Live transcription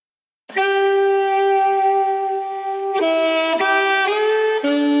It's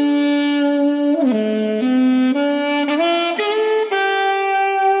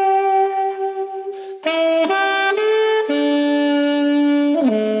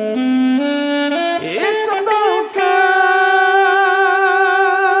about time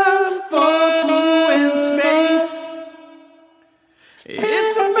for Blue in Space.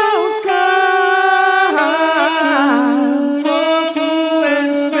 It's about time for Blue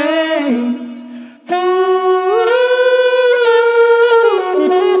in Space.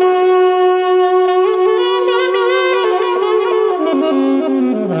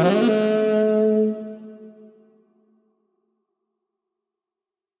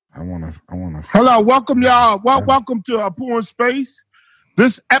 I wanna. Hello, welcome y'all. Welcome to Blue in Space.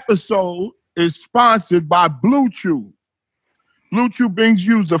 This episode is sponsored by Blue Chew. Blue Chew brings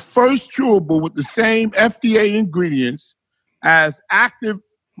you the first chewable with the same FDA ingredients as active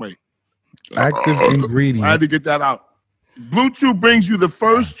ingredient. I had to get that out. Blue Chew brings you the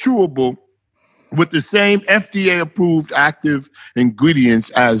first chewable with the same FDA-approved active ingredients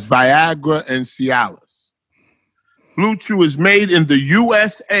as Viagra and Cialis. Blue Chew is made in the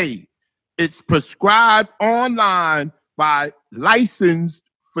USA. It's prescribed online by licensed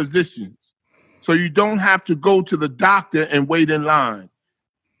physicians, so you don't have to go to the doctor and wait in line.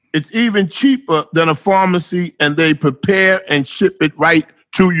 It's even cheaper than a pharmacy, and they prepare and ship it right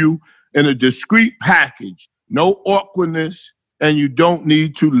to you in a discreet package. No awkwardness, and you don't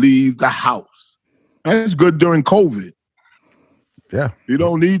need to leave the house. That's good during COVID. Yeah. You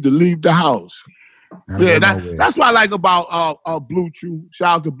don't need to leave the house. Yeah, that's what I like about Blue Chew.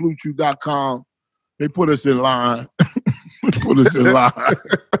 Shout out to BlueChew.com. They put us in line. They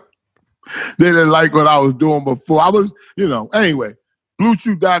didn't like what I was doing before. Anyway,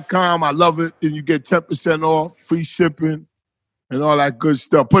 BlueChew.com. I love it. And you get 10% off, free shipping, and all that good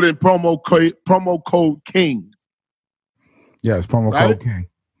stuff. Put in promo code KING. Yes, promo code KING.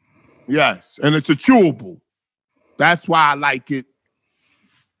 Yes, and it's a chewable. That's why I like it.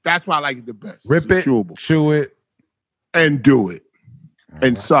 That's why I like it the best. Rip it, chewable. chew it, and do it,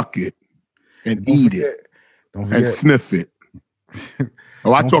 and suck it, and eat it, and sniff it.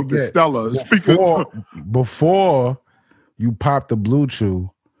 Oh, I talked to Stella. Before you pop the Blue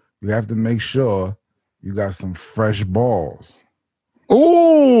Chew, you have to make sure you got some fresh balls.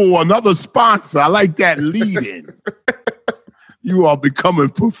 Oh, another sponsor. I like that lead-in. You are becoming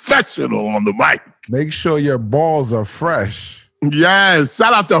professional on the mic. Make sure your balls are fresh. Yes,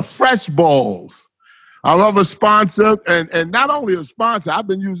 shout out to Fresh Balls. I love a sponsor, and not only a sponsor, I've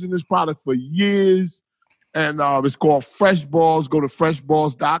been using this product for years, and it's called Fresh Balls. Go to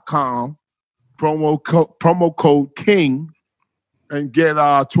freshballs.com, promo code KING, and get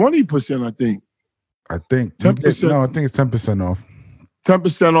 20%, I think. I think 10%. I think it's 10% off.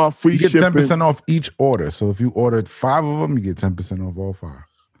 10% off, free shipping. You get 10% off each order. So if you ordered 5 of them, you get 10% off all 5.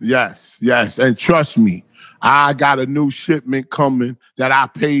 Yes, and trust me, I got a new shipment coming that I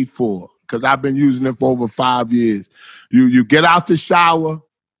paid for because I've been using it for over 5 years. You get out the shower,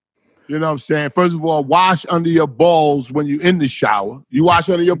 you know what I'm saying? First of all, wash under your balls when you're in the shower. You wash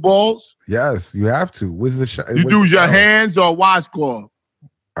under your balls? Yes, you have to. What's the you do your hands or washcloth?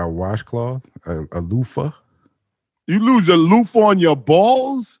 A washcloth? A loofah? You lose a loofah on your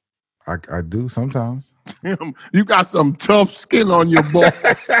balls? I do sometimes. You got some tough skin on your balls.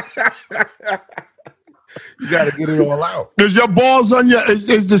 You got to get it all out. Is your balls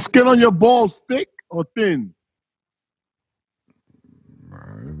is the skin on your balls thick or thin?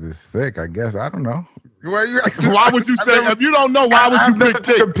 It's thick, I guess. I don't know. Why would you say if you don't know? Why would you pick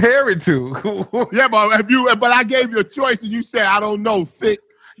thick? Compare it to? Yeah, but I gave you a choice and you said I don't know thick.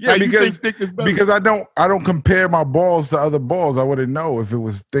 Yeah, like because thick is better. Because I don't compare my balls to other balls. I wouldn't know if it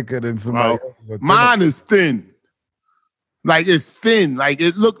was thicker than somebody else's. Mine is thin. Like it's thin. Like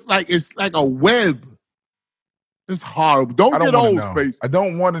it looks like it's like a web. It's horrible. Don't get old, know. Space. I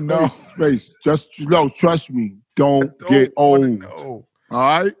don't want to know. Space. Trust me. Don't get old. Know. All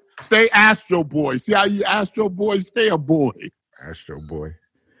right? Stay Astro Boy. See how you Astro Boy? Stay a boy. Astro Boy.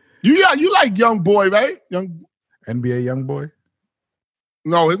 You like Young Boy, right? Young NBA Young Boy?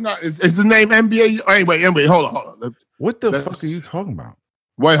 No, it's not. It's the name NBA. Anyway, hold on. What the fuck are you talking about?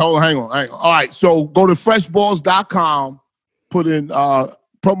 Wait, hold on, hang on. All right, so go to freshballs.com, put in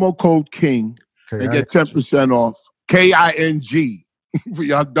promo code KING, and get 10% off. KING. For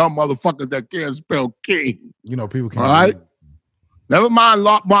y'all dumb motherfuckers that can't spell king. You know, people can't. All right? Never mind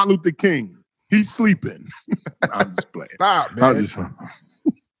Martin Luther King. He's sleeping. I'm just playing. Stop, man.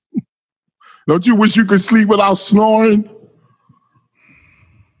 Don't you wish you could sleep without snoring?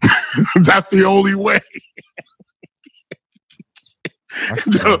 That's the only way. I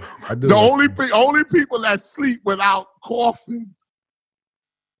snore. I do. The only people that sleep without coughing.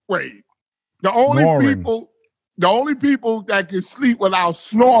 Wait. The only people that can sleep without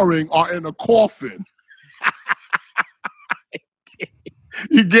snoring are in a coffin.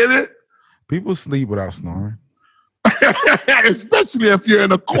 You get it? People sleep without snoring. Especially if you're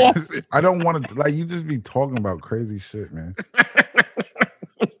in a coffin. I don't want to, like, you just be talking about crazy shit, man.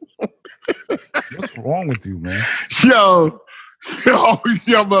 What's wrong with you, man? Yo,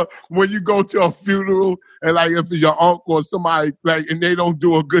 but when you go to a funeral and like if it's your uncle or somebody like and they don't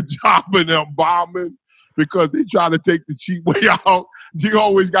do a good job in embalming because they try to take the cheap way out, you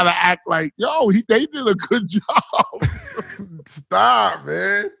always gotta act like, yo, they did a good job. Stop,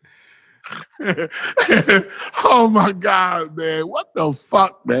 man. Oh my God, man. What the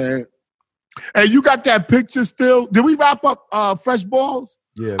fuck, man? Hey, you got that picture still? Did we wrap up Fresh Balls?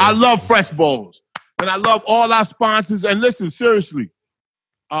 Yeah. I love Fresh Balls. And I love all our sponsors. And listen, seriously,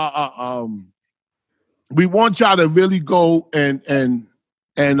 we want y'all to really go and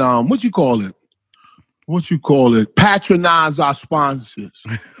what you call it? Patronize our sponsors.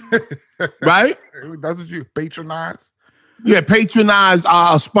 Right? That's what you patronize? Yeah, patronize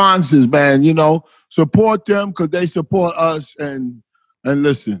our sponsors, man. You know, support them because they support us. And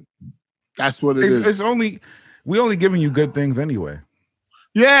listen, that's what it is. We only giving you good things anyway.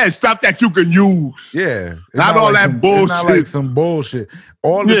 Yeah, stuff that you can use. Yeah. Not all that bullshit. It's not like some bullshit.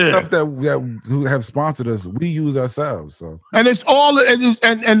 All the stuff that who have sponsored us, we use ourselves. So, and it's all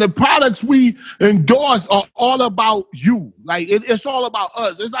and the products we endorse are all about you. Like it's all about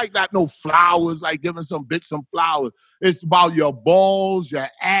us. It's like not no flowers, like giving some bitch some flowers. It's about your balls, your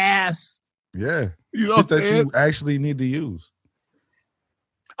ass. Yeah. You know what that you actually need to use.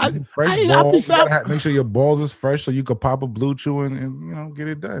 Fresh balls, you gotta make sure your balls is fresh so you could pop a Blue Chew and get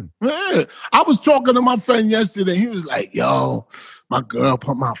it done. Yeah. I was talking to my friend yesterday. He was like, yo, my girl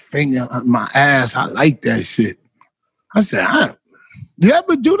put my finger on my ass. I like that shit. I said, you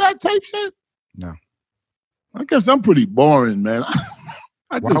ever do that type shit? No. I guess I'm pretty boring, man.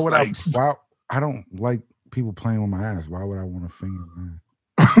 I don't like people playing with my ass. Why would I want to finger, man?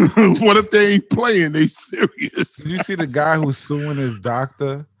 What if they ain't playing? They serious. Did you see the guy who's suing his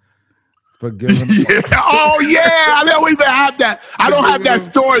doctor for giving him Oh yeah, I don't even have that. I don't have that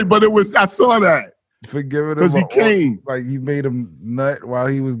story, but I saw that. For giving him because he came. Like he made him nut while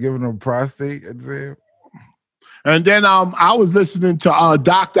he was giving him prostate exam. And then I was listening to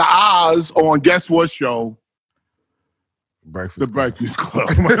Dr. Oz on guess what show? Breakfast Club.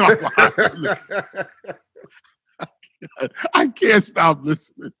 I can't stop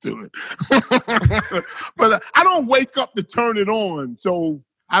listening to it. But I don't wake up to turn it on. So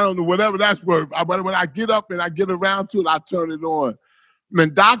I don't know, whatever that's worth. But when I get up and I get around to it, I turn it on.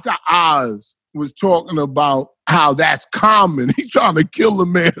 And Dr. Oz was talking about how that's common. He's trying to kill the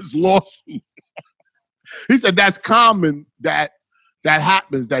man's lawsuit. He said that's common that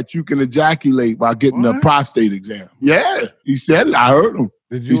happens, that you can ejaculate while getting a prostate exam. Yeah, he said it. I heard him.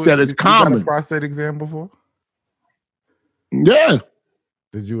 He said it's common. You got a prostate exam before? Yeah.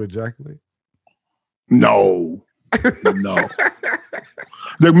 Did you ejaculate? No.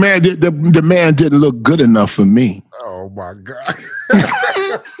 The man didn't look good enough for me. Oh my God.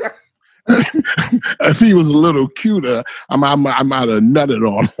 If he was a little cuter, I might have nutted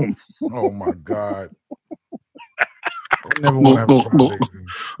on him. Oh my God. I never want to have a prostate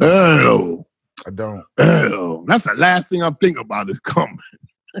exam. Oh. I don't. Oh. That's the last thing I'm thinking about is coming.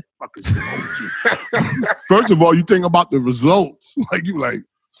 First of all, you think about the results. Like you like,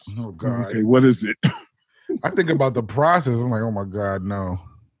 oh God. Okay, what is it? I think about the process. I'm like, oh my God, no.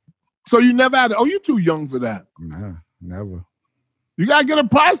 So you never had you're too young for that. Nah, never. You gotta get a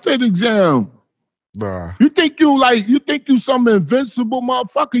prostate exam. Nah. You think you some invincible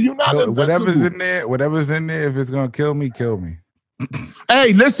motherfucker. You're not invincible. Whatever's in there, if it's gonna kill me, kill me.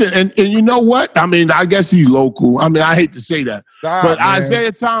 Hey, listen, and you know what? I mean, I guess he's local. I mean, I hate to say that. Stop, but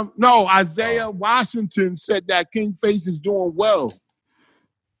man. Isaiah Washington said that King Face is doing well.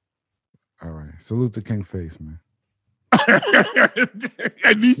 All right. Salute to King Face, man.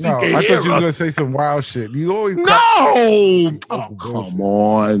 At least I thought you were going to say some wild shit. You always... No! Oh, come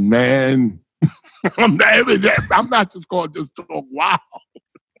on, man. I'm not just going to just talk wild.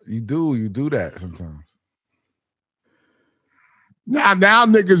 You do that sometimes. Now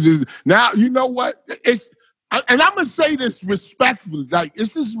niggas is now. You know what? And I'm gonna say this respectfully. Like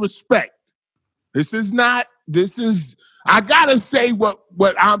this is respect. This is not. This is. I gotta say what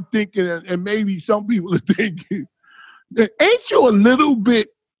I'm thinking, and maybe some people are thinking. Ain't you a little bit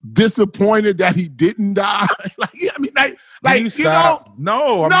disappointed that he didn't die? Like I mean, like you know.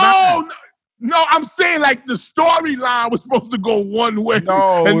 No, I'm not. No, I'm saying like the storyline was supposed to go one way.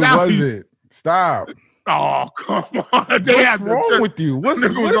 No, and it now wasn't. Stop. Oh, come on. What's wrong with you? What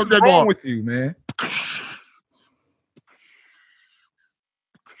is wrong with you, man?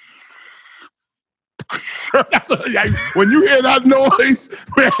 When you hear that noise,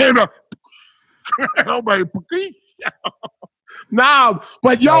 man, nobody. Nah,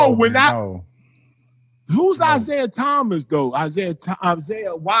 but yo, who's Isaiah Thomas though?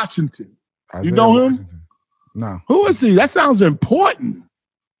 Isaiah Washington. You know him? No. Who is he? That sounds important.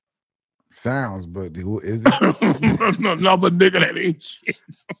 Sounds, but who is it? Another nigga that ain't shit.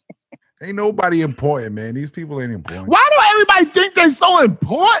 Ain't nobody important, man. These people ain't important. Why do everybody think they're so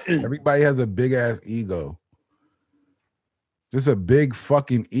important? Everybody has a big ass ego. Just a big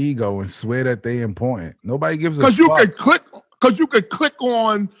fucking ego and swear that they important. Nobody gives a fuck. Because you could click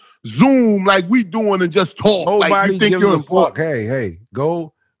on Zoom like we doing and just talk. Nobody like you think gives you're a important. fuck. Hey,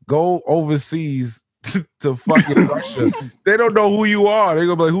 go overseas to fucking Russia. They don't know who you are. They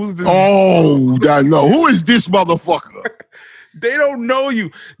gonna be like, who's this? Oh, I know. Who is this motherfucker? They don't know you.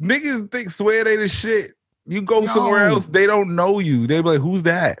 Niggas swear they the shit. You go somewhere else, they don't know you. They be like, who's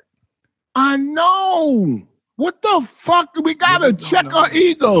that? I know. What the fuck? We gotta check our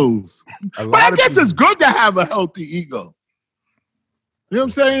egos. But I guess it's good to have a healthy ego. You know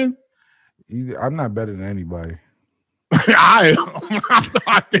what I'm saying? I'm not better than anybody. I am.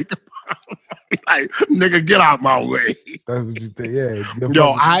 I think about it. Like, nigga, get out my way. That's what you think. Yeah.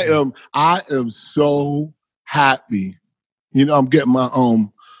 Yo, I am so happy. You know, I'm getting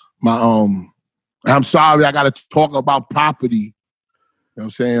I'm sorry I gotta talk about property. You know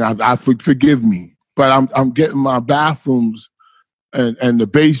what I'm saying? Forgive me. But I'm getting my bathrooms and the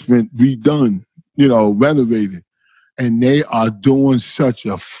basement redone, you know, renovated. And they are doing such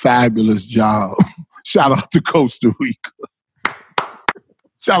a fabulous job. Shout out to Costa Rica.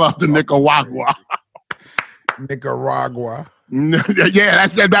 Shout out to Nicaragua. Nicaragua. Yeah,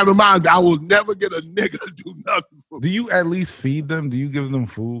 that reminds me. I will never get a nigga to do nothing for me. Do you at least feed them? Do you give them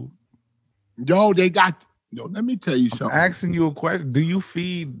food? Yo, let me tell you something. I'm asking you a question. Do you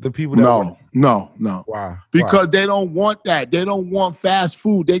feed the people that No. Why? Because they don't want that. They don't want fast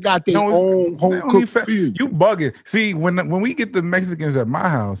food. They got their own home cooked food. You bugging. See, when we get the Mexicans at my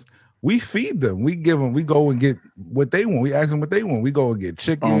house, we feed them. We go and get what they want. We ask them what they want. We go and get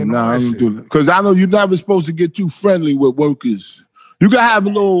chicken. Oh, no, I don't do that. Because I know you're never supposed to get too friendly with workers. You can have a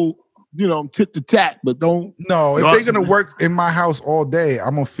little, you know, tit to tat, but don't. No, if they're going to work in my house all day,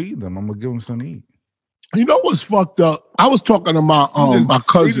 I'm going to feed them. I'm going to give them something to eat. You know what's fucked up? I was talking to my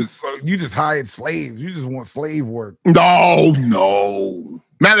cousin. You just hired slaves. You just want slave work. No.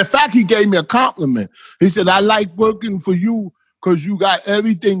 Matter of fact, he gave me a compliment. He said, I like working for you because you got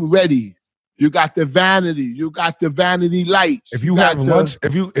everything ready. You got the vanity. You got the vanity lights. If you have lunch,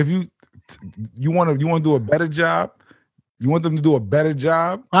 if you want to do a better job, you want them to do a better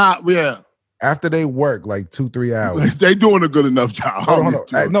job. Yeah. After they work like 2-3 hours, they doing a good enough job.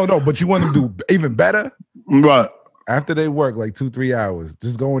 No, but you want them to do even better. Right. After they work like 2-3 hours,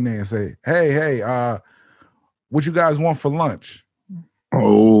 just go in there and say, hey, what you guys want for lunch?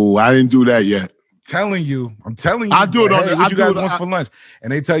 Oh, I didn't do that yet. I'm telling you. I'll do it on what you guys want for lunch?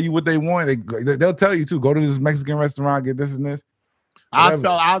 And they tell you what they want. They'll tell you too. Go to this Mexican restaurant, get this and this.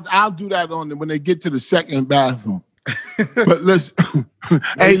 I'll do that when they get to the second bathroom. But listen,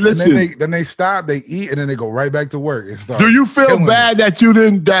 hey, listen. Then they stop, they eat, and then they go right back to work. Do you feel bad that you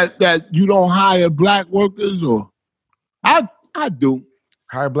didn't that you don't hire black workers? Or I do.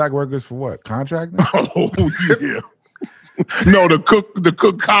 Hire black workers for what? Contracting? Oh yeah. No, the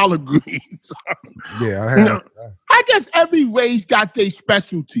cook collard greens. Yeah, I guess every race got their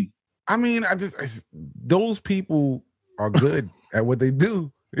specialty. I mean, those people are good at what they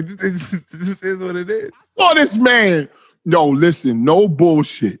do. It just is what it is. Oh, this man. No, listen, no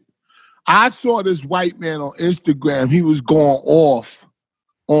bullshit. I saw this white man on Instagram. He was going off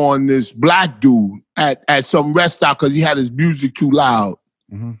on this black dude at some restaurant because he had his music too loud.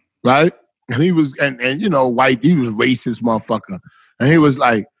 Mm-hmm. Right? And he was, and you know, he was racist motherfucker. And he was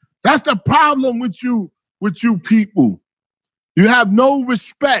like, that's the problem with you people. You have no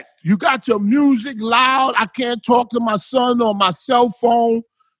respect. You got your music loud. I can't talk to my son on my cell phone.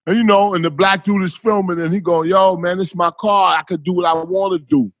 And you know, and the black dude is filming and he going, yo, man, this is my car. I could do what I want to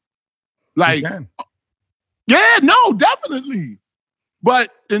do. Like, yeah, no, definitely.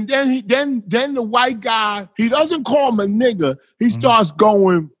 But and then the white guy, he doesn't call him a nigga. He starts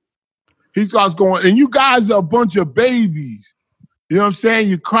going, and you guys are a bunch of babies. You know what I'm saying?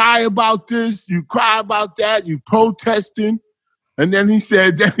 You cry about this, you cry about that, you protesting. And then he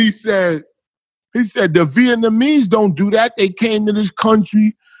said, the Vietnamese don't do that. They came to this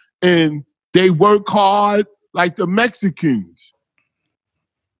country and They work hard like the Mexicans.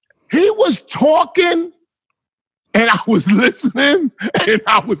 He was talking, and I was listening, and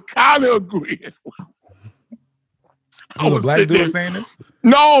I was kind of agreeing. Was a black dude saying this?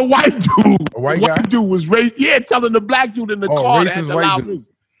 No, white dude. A white guy? Dude was telling the black dude in the car that had the white loud dude.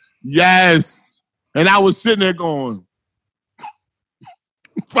 music. Yes. And I was sitting there going,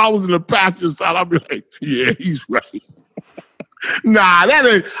 if I was in the passenger side, I'd be like, yeah, he's right. Nah, that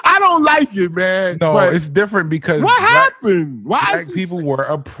ain't, I don't like it, man. No, but it's different because what happened? Why black is this- people were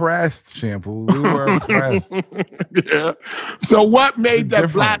oppressed, Shampoo. We were oppressed. Yeah. So what made The that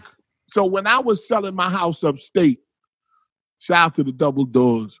difference. black? So when I was selling my house upstate, shout out to the double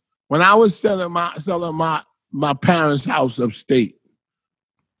doors. When I was selling my parents' house upstate,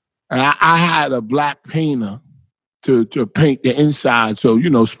 and I had a black painter to paint the inside, so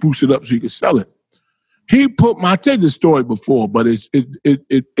spruce it up so you could sell it. He put I told the story before, but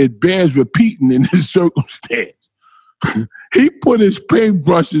it bears repeating in this circumstance. He put his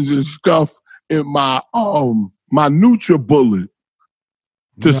paintbrushes and stuff in my NutriBullet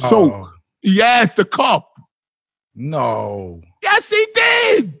to soak. Yes, the cup. No. Yes, he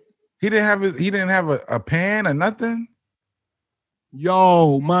did. He didn't have a pan or nothing?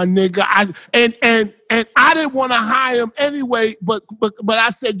 Yo, my nigga, I didn't want to hire him anyway, but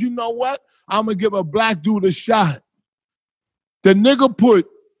I said, you know what? I'm gonna give a black dude a shot. The nigga put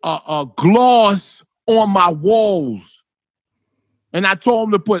a gloss on my walls, and I told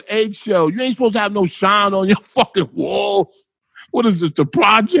him to put eggshell. You ain't supposed to have no shine on your fucking walls. What is this? The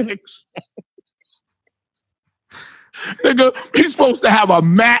projects? Nigga, he's supposed to have a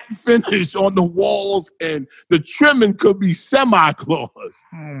matte finish on the walls, and the trimming could be semi-gloss. Oh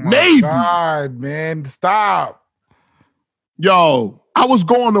Maybe. God, man, stop. Yo, I was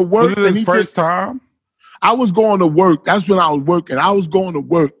going to work. Was it his first time? I was going to work. That's when I was working. I was going to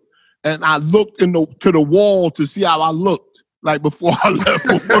work, and I looked to the wall to see how I looked, like before I left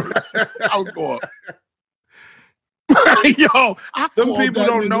for work. I was going, yo. Some people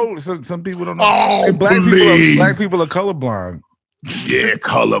don't know. Some people don't know. Oh, And black people are colorblind. Yeah,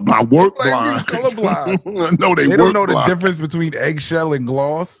 color. My work Black blind. people colorblind. No, they don't know blind. the difference between eggshell and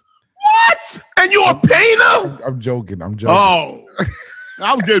gloss. What? And you're a painter? I'm joking. Oh,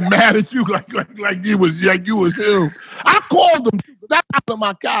 I was getting mad at you like you was him. I called him. That's not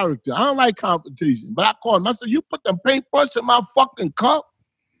my character. I don't like competition, but I called him. I said, "You put them paintbrush in my fucking cup."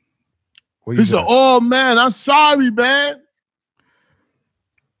 He said, "Oh man, I'm sorry, man."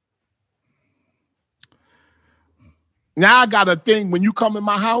 Now I got a thing. When you come in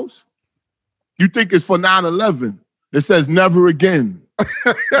my house, you think it's for 9/11. It says never again.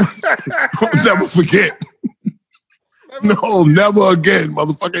 Never forget. No, never again,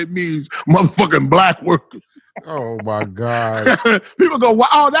 motherfucker. It means motherfucking black workers. Oh my God. People go,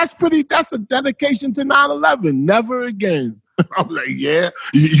 wow, that's a dedication to 9/11. Never again. I'm like, yeah.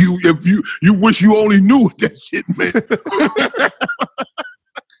 If you wish you only knew what that shit meant.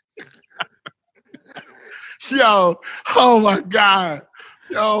 Yo, oh my God.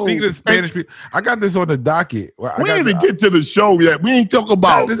 Yo, Speaking of Spanish people, I got this on the docket. We didn't even get to the show yet. We ain't talking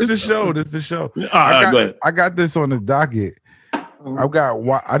about this. Is the show. This is the show. All right, go ahead. I got this on the docket.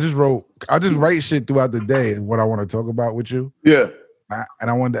 I just write shit throughout the day and what I want to talk about with you. Yeah. And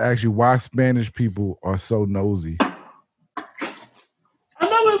I wanted to ask you why Spanish people are so nosy. I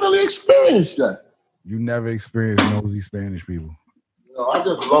never really experienced that. You never experienced nosy Spanish people. I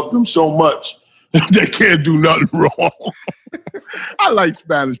just love them so much. They can't do nothing wrong. I like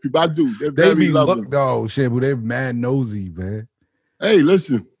Spanish people. I do. They be shit, but they're mad nosy, man. Hey,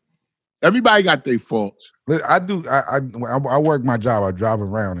 listen. Everybody got their faults. I do. I work my job. I drive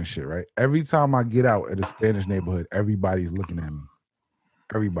around and shit, right? Every time I get out at a Spanish neighborhood, everybody's looking at me.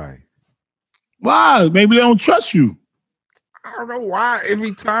 Everybody. Why? Maybe they don't trust you. I don't know why.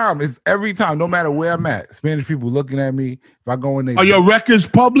 Every time. No matter where I'm at. Spanish people looking at me. If I go in there. Are your records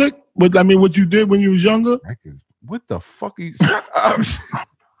public? What you did when you was younger? Records? What the fuck? Shut up.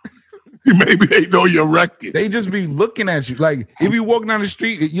 Maybe they know your record. They just be looking at you. Like, if you walking down the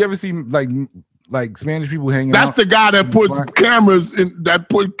street, you ever see like Spanish people hanging out? That's the guy that puts cameras in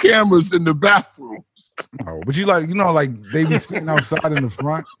the bathrooms. Oh, but they be sitting outside in the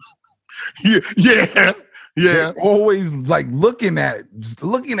front. Yeah. They're always looking at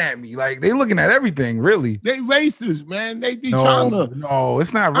me. Like they looking at everything, really. They racist, man. They be trying to. No,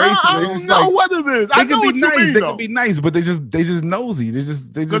 it's not racist. I don't know what it is. I know what you mean. They could be nice, but they just nosy.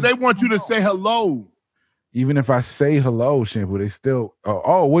 Because they want you to say hello. Even if I say hello, Shampoo, they still.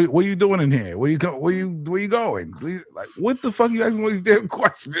 What are you doing in here? Where you going? Like, what the fuck you asking all these damn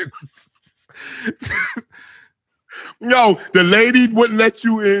questions? No, the lady wouldn't let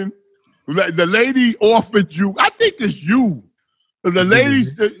you in. Like, the lady offered you, I think it's you. The lady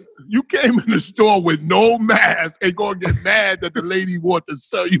said, you came in the store with no mask and gonna get mad that the lady want to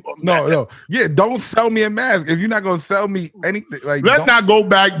sell you a mask. No. Yeah, don't sell me a mask. If you're not gonna sell me anything, like Let's not go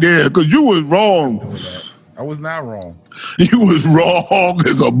back there because you was wrong. I was not wrong. You was wrong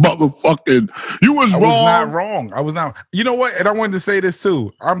as a motherfucking. You was wrong. I was not wrong. I was not. You know what? And I wanted to say this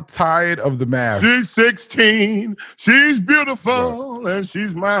too. I'm tired of the mask. She's 16. She's beautiful and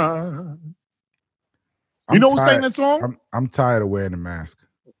she's mine. You know who sang that song? I'm tired of wearing the mask.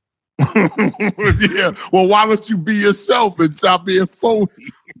 Yeah. Well, why don't you be yourself and stop being phony?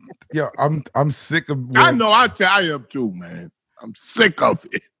 Yo, I'm sick of. I know. I am too, man. I'm sick of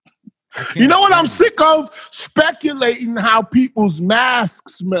it. You know what I'm sick of? Speculating how people's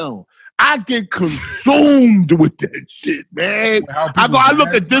masks smell. I get consumed with that shit, man. I look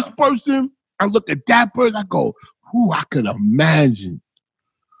at this person, I look at that person, I go, who I could imagine.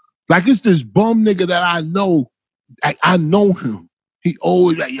 Like, it's this bum nigga that I know. I know him. He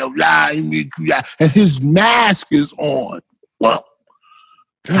always like, yo, and his mask is on. Well,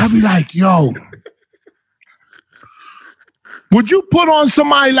 and I be like, yo. Would you put on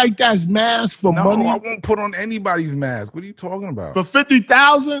somebody like that's mask for money? No, I won't put on anybody's mask. What are you talking about? For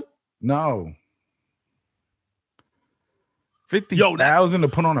 50,000? No. 50,000 to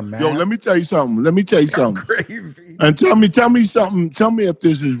put on a mask? Yo, let me tell you something. Crazy. And tell me something. Tell me if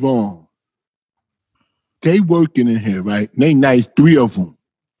this is wrong. They working in here, right? They nice, 3 of them,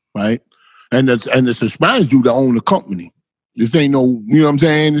 right? And the Spanish dude that own the company. This ain't no, you know what I'm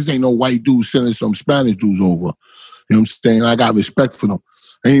saying? This ain't no white dude sending some Spanish dudes over. You know what I'm saying? I got respect for them.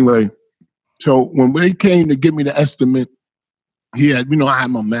 Anyway, so when they came to give me the estimate, he had, I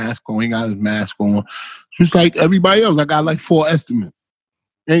had my mask on. He got his mask on. Just like everybody else, I got like 4 estimates.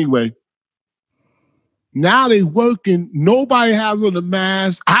 Anyway, now they working. Nobody has on the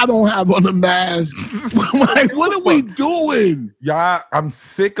mask. I don't have on the mask. Like, what are we doing? Yeah, I'm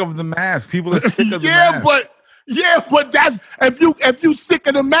sick of the mask. People are sick of the mask. But that if you sick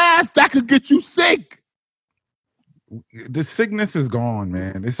of the mask, that could get you sick. The sickness is gone,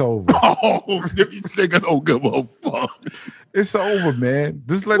 man. It's over. Oh, this nigga don't give a fuck. It's over, man.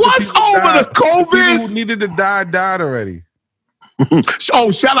 Just let What's over die. the COVID? The people who needed to die died already.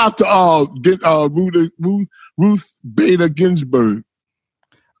 Oh, shout out to Ruth Bader Ginsburg.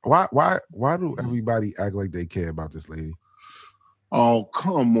 Why do everybody act like they care about this lady? Oh,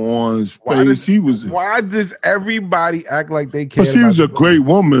 come on. Why does everybody act like they care? But she was a great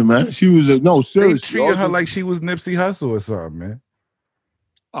woman, man. She was seriously. They treated her like she was Nipsey Hussle or something, man.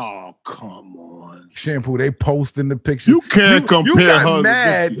 Oh, come on. Shampoo, they posting the picture. You can't compare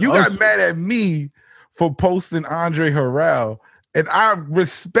her. You got mad at me for posting Andre Harrell, and I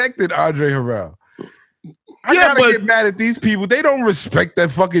respected Andre Harrell. I gotta get mad at these people. They don't respect that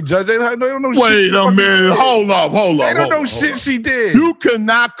fucking judge. They don't know shit. Wait a minute. Hold up. They don't know shit she did. You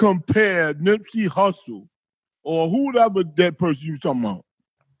cannot compare Nipsey Hussle or whoever that person you talking about.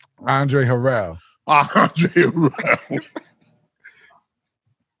 Andre Harrell. Andre Harrell.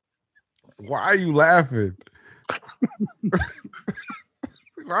 Why are you laughing?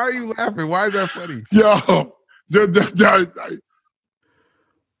 Why are you laughing? Why is that funny? Yo.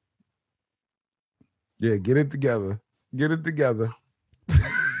 Yeah, get it together. Get it together.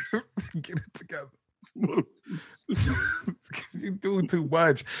 Get it together. You're doing too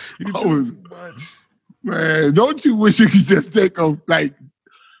much. You're doing too much. Man, don't you wish you could just take a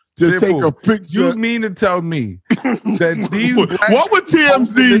picture? You mean to tell me that these what would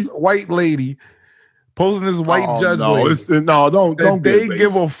TMZ this white lady posting this white judge lady? Don't they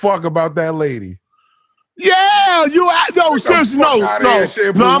give a fuck about that lady. Yeah, seriously, no.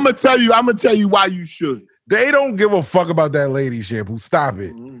 I'm gonna tell you why you should. They don't give a fuck about that lady, Shampoo. Stop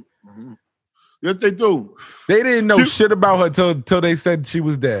it. Mm-hmm. Yes, they do. They didn't know shit about her till they said she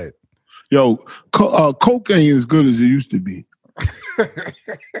was dead. Yo, coke ain't as good as it used to be.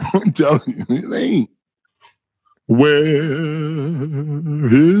 I'm telling you, it ain't. Where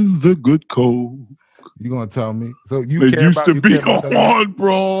is the good coke? You gonna tell me? So you it care used about, to you be care about on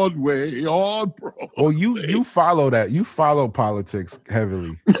Broadway, on Broadway. Well, you follow that. You follow politics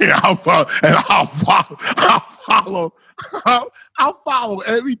heavily. Yeah, I'll follow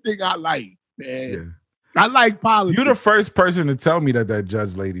everything I like, man. Yeah. I like politics. You're the first person to tell me that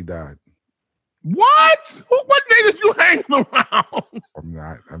judge lady died. What? What niggas you hanging around? I'm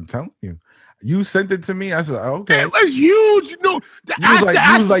not. I'm telling you. You sent it to me. I said, okay. It was huge. You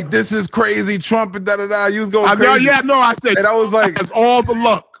was like, this is crazy. Trump and da-da-da. You was going crazy. I said. And I was like. That's all the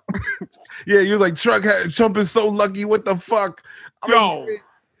luck. Yeah, you was like, Trump is so lucky. What the fuck? My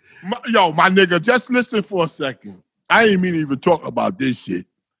nigga, just listen for a second. I ain't mean to even talk about this shit.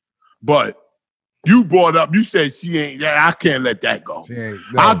 But you brought up, you said she ain't. I can't let that go. No.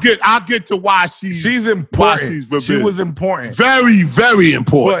 I'll get to why she's important. She was important. Very, very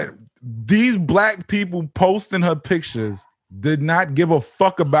important. But these black people posting her pictures did not give a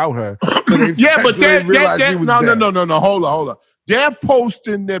fuck about her. So they're no. Hold on. They're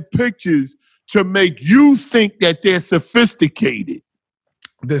posting their pictures to make you think that they're sophisticated.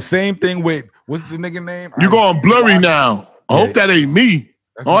 The same thing with, what's the nigga name? You're going blurry now. I hope that ain't me.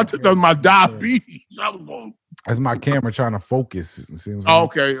 I took that my diabetes. That's my camera trying to focus.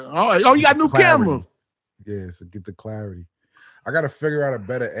 Okay. All right. Oh, you got a new camera. Yeah, so get the clarity. I got to figure out a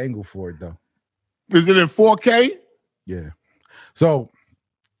better angle for it, though. Is it in 4K? Yeah. So.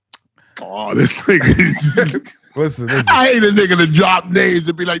 Oh, this nigga. listen. I hate a nigga to drop names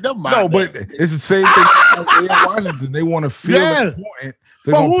and be like, never mind. No, but it's the same thing as Isaiah Washington. They want to feel important.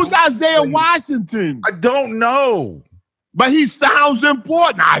 So but who's Isaiah Washington? I don't know. But he sounds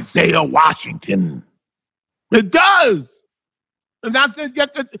important, Isaiah Washington. It does. And I said,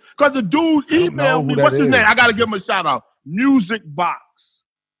 because the dude emailed me. What's his name? I got to give him a shout out. Music Box.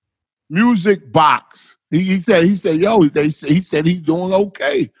 He said, yo, he said he's doing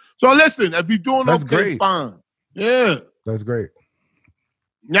okay. So listen, if he's doing okay, great. Fine. Yeah. That's great.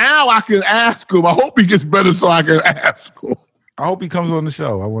 Now I can ask him. I hope he gets better so I can ask him. I hope he comes on the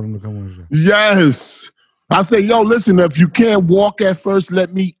show. I want him to come on the show. Yes. I say, yo, listen, if you can't walk at first,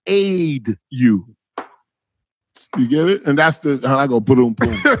 let me aid you. You get it? And that's I go boom.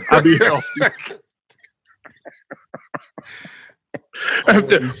 I'll be healthy.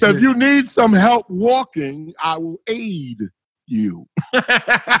 If you need some help walking, I will aid you.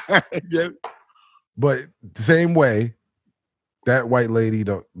 But the same way, that white lady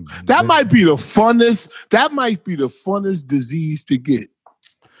That might be the funnest disease to get.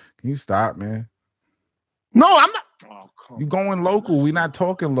 Can you stop, man? No, I'm not. Oh, you going local. We're not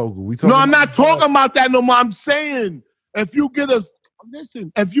talking local. I'm not talking about that no more. I'm saying if you get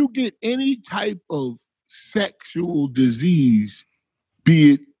any type of sexual disease,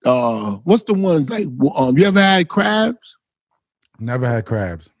 be it what's the one like you ever had crabs? Never had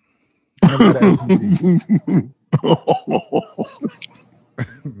crabs. Never had an STD.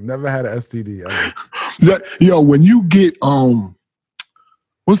 Never had an STD. Yo, when you get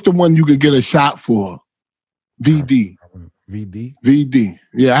what's the one you could get a shot for? VD. VD.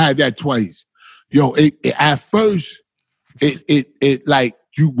 Yeah, I had that twice. Yo, at first, it like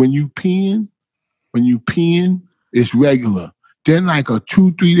you when you peeing, it's regular. Then like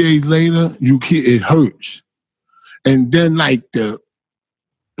 2-3 days later, it hurts. And then like the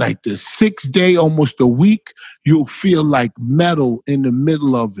 6th day, almost a week, you'll feel like metal in the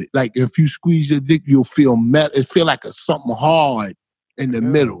middle of it. Like if you squeeze your dick, you'll feel metal. It feel like something hard in the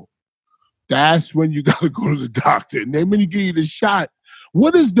middle. That's when you gotta go to the doctor. And then when he give you the shot,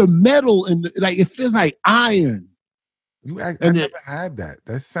 what is the metal in the, like? It feels like iron. I never had that.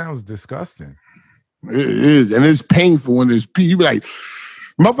 That sounds disgusting. It is, and it's painful when it's pee. You be like,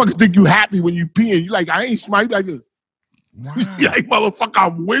 motherfuckers think you happy when you pee, and you like, I ain't smart. Like, wow. You like, motherfucker,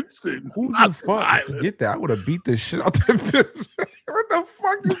 I'm wincing. Who's the fuck to get that? I would have beat the shit out that bitch. What the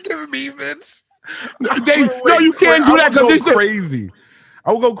fuck you giving me, bitch? No, you can't do that because they said crazy.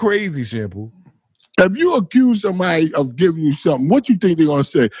 I would go crazy, Shampoo. If you accuse somebody of giving you something, what you think they're gonna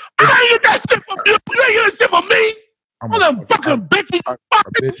say? I ain't get that shit from you. You ain't get that shit from me. Motherfucking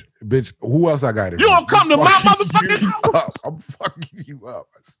bitch. Who else I got it? You gonna come to my motherfucking house? I'm fucking you up.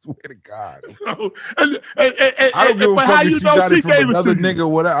 I swear to God. I don't give a fuck how you know she gave it to another nigga.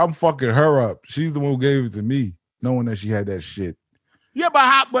 Whatever. I'm fucking her up. She's the one who gave it to me, knowing that she had that shit. Yeah,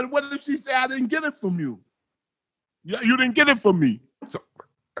 but what if she said I didn't get it from you? You didn't get it from me. So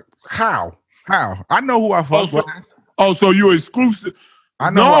how? I know who I fuck with. Oh, so you're exclusive?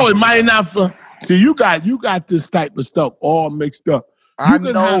 I know. No, it might not. See, you got this type of stuff all mixed up. I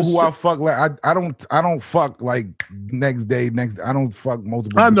know who I fuck like. I don't fuck like next day. I don't fuck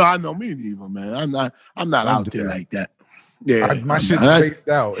multiple. I know. Me neither, man. I'm not out there like that. Yeah, my shit's spaced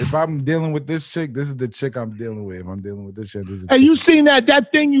out. If I'm dealing with this chick, this is the chick I'm dealing with. If I'm dealing with this chick, this is. Hey, you seen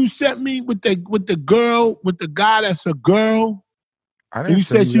that thing you sent me with the girl with the guy that's a girl? I didn't. You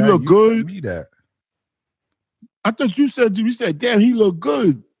said she looked good. Me that. I thought you said, damn, he looked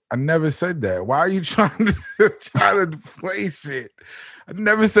good. I never said that. Why are you trying to play shit? I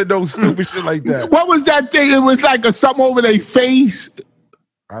never said no stupid shit like that. What was that thing? It was like something over their face.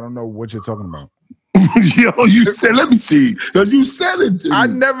 I don't know what you're talking about. Yo, you said, let me see. You said it to me. I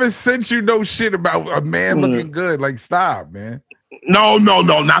never sent you no shit about a man looking good. Like, stop, man. No.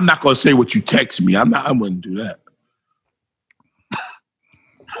 I'm not gonna say what you text me. I wouldn't do that.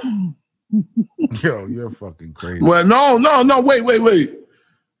 Yo, you're fucking crazy. Well, no. Wait.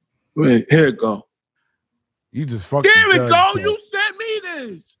 Wait, here it go. You just fucked. There the it judge, go. bro. You sent me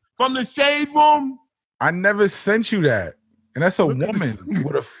this from the shade room. I never sent you that. And that's a woman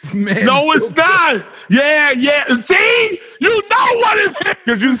with a man. No, it's not. Yeah. See? You know what it is.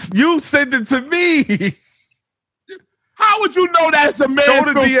 Because you sent it to me. How would you know that's a man Go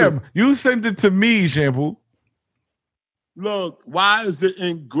to filter? DM. You sent it to me, Shampoo. Look, why is it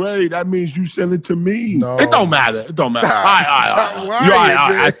in gray? That means you sent it to me. No. It don't matter. All right. Stop You're lying, right.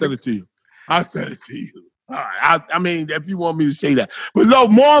 man. I sent it to you. All right. I mean, if you want me to say that. But look,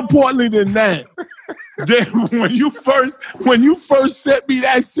 more importantly than that, then when you first sent me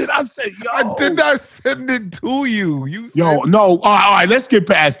that shit, I said, yo. I did not send it to you. No. All right, let's get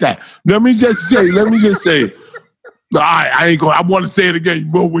past that. Let me just say. All right, I want to say it again.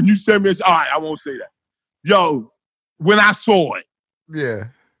 But when you send me, all right, I won't say that. Yo, when I saw it. Yeah.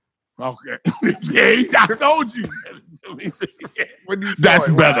 Okay. Yeah, I told you. When you saw That's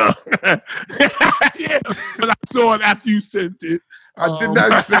it, better. Yeah, but I saw it after you sent it. I did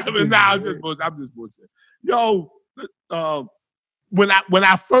not send it. Nah, I'm just bullshit. Yo, when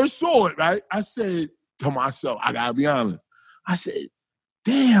I first saw it, right, I said to myself, I gotta be honest. I said,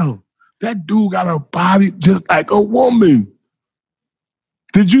 damn, that dude got a body just like a woman.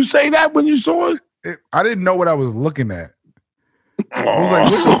 Did you say that when you saw it? I didn't know what I was looking at. I was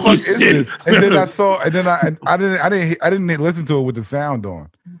like, what the fuck is this? And then I saw, and then I didn't listen to it with the sound on.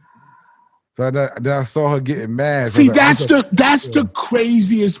 So then I saw her getting mad. So See, that's the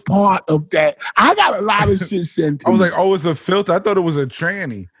craziest part of that. I got a lot of shit sent to I was me. like, oh, it's a filter. I thought it was a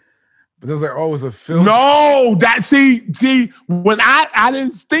tranny. But I was like, oh, it's a filter. No, see, when I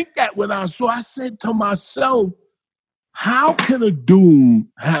didn't think that when I saw, I said to myself, how can a dude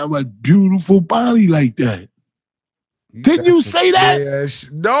have a beautiful body like that? Didn't you say that? Yeah,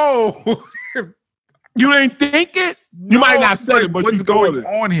 no. You didn't think it? You might not say it, but what's you going going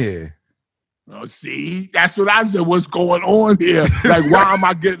on here? Oh, see, that's what I said. What's going on here? Like, why am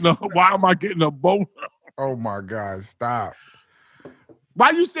I getting a boner? Oh my God, stop.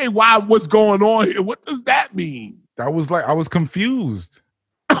 Why you say what's going on here? What does that mean? That was like, I was confused.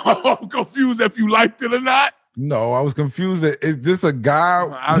 I'm confused if you liked it or not. No, I was confused. Is this a guy?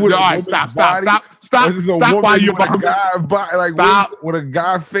 All right, stop while you're behind. With a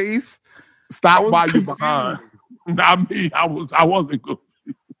guy face? Stop while you're behind. Not me. I wasn't confused.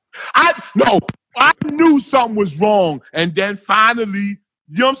 I knew something was wrong, and then finally,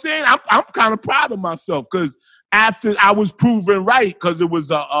 you know what I'm saying? I'm kind of proud of myself because after I was proven right, because it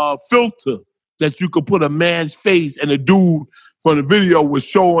was a filter that you could put a man's face, and the dude from the video was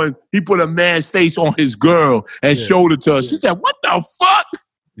showing, he put a man's face on his girl and showed it to her. She said, what the fuck?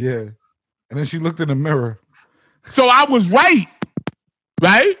 Yeah. And then she looked in the mirror. So I was right?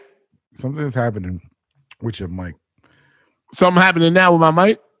 Something's happening with your mic. Something happening now with my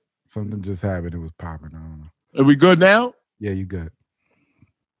mic? Something just happened. It was popping. I don't know. Are we good now? Yeah, you good.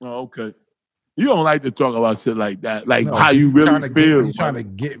 Oh, okay. You don't like to talk about shit like that, like No, how you really feel. You're trying to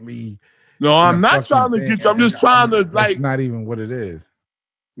get me. No, I'm not trying to get you. I'm just trying to That's not even what it is.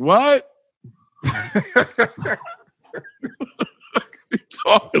 What? What you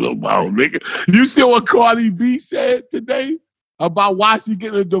talking about, nigga? You see what Cardi B said today about why she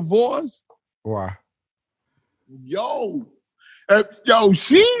getting a divorce? Why? Yo,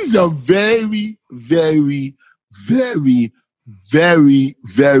 she's a very, very, very, very,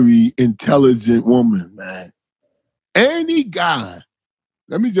 very intelligent woman, man. Any guy,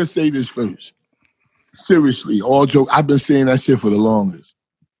 let me just say this first. Seriously, all joke, I've been saying that shit for the longest.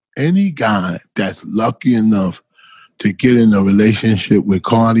 Any guy that's lucky enough to get in a relationship with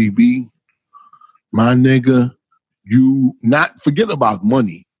Cardi B, my nigga, you not forget about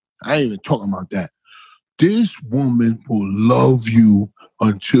money. I ain't even talking about that. This woman will love you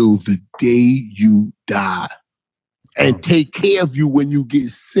until the day you die and take care of you when you get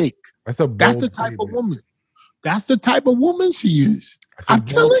sick. That's the type of woman. That's the type of woman she is. I'm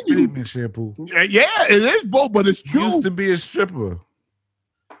telling you. Shampoo. Yeah, it is bold, but it's true. Used to be a stripper.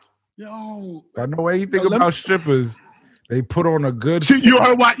 Yo, I know anything about strippers. They put on a good. You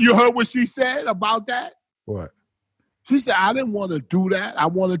heard what she said about that? What? She said, I didn't want to do that. I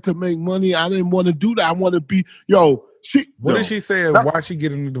wanted to make money. I didn't want to do that. I want to be, What did she say? Why she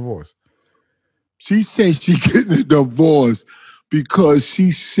getting a divorce? She said she getting a divorce because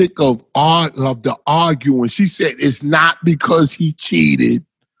she's sick of the arguing. She said it's not because he cheated.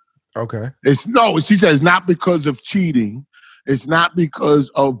 Okay. She said it's not because of cheating. It's not because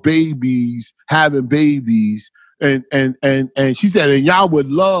of having babies. And she said, and y'all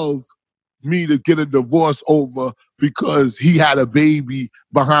would love me to get a divorce over because he had a baby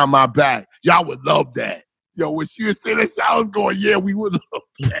behind my back. Y'all would love that. Yo, when she was saying that, I was going, yeah, we would love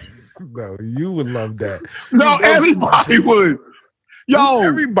that. No, you would love that. No, everybody would. Yo,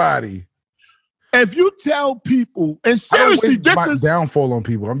 everybody. If you tell people, and I don't seriously, wish this my is downfall on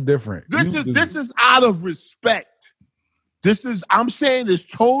people. I'm different. this is out of respect. I'm saying this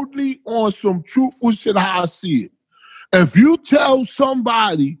totally on some truthful shit how I see it. If you tell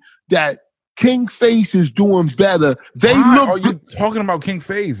somebody that King Face is doing better, they look. Are you talking about King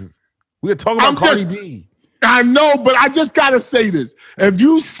Face? We're talking about Cardi B. I know, but I just gotta say this. If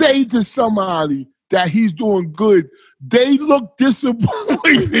you say to somebody that he's doing good, they look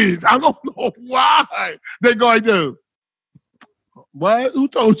disappointed. I don't know why. They're going to, what? Who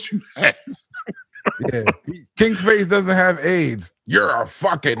told you that? Yeah, King Face doesn't have AIDS. You're a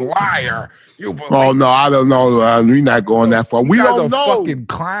fucking liar. You believe? Oh no, I don't know. We're not going that far. We don't know. Fucking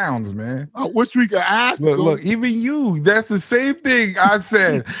clowns, man. I wish we could ask. Look, even you. That's the same thing I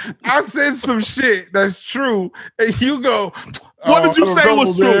said. I said some shit that's true, and you go. What did you say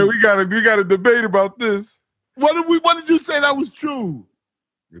was true? We got a debate about this. What did you say that was true?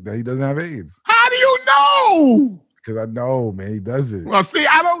 That he doesn't have AIDS. How do you know? Because I know, man, he doesn't. Well, see,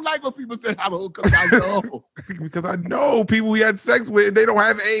 I don't like when people say I don't, because I know. Because I know people he had sex with, and they don't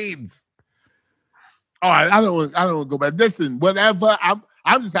have AIDS. All right, I don't want to go back. Listen, whatever. I'm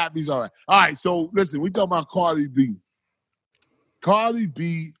just happy he's all right. All right, so listen, we talking about Cardi B. Cardi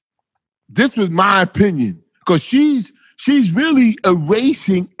B, this was my opinion, because she's really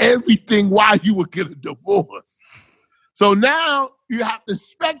erasing everything why you would get a divorce. So now you have to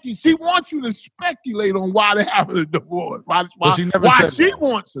speculate. She wants you to speculate on why they're having a divorce. Why she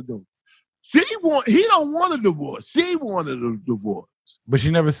wants a divorce. He don't want a divorce. She wanted a divorce. But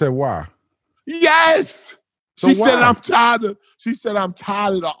she never said why. Yes. So she said I'm tired of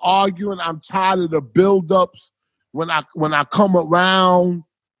the arguing. I'm tired of the buildups when I come around.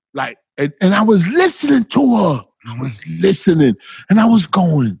 Like and I was listening to her. I was listening and I was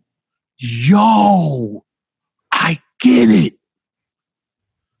going, yo, I get it.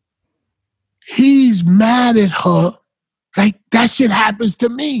 He's mad at her. Like that shit happens to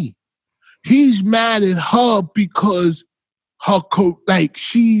me. He's mad at her because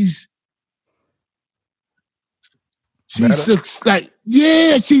she's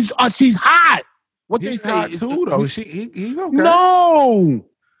hot. What He's they say hot too, though. He's okay. No,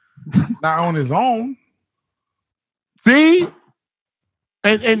 not on his own. See,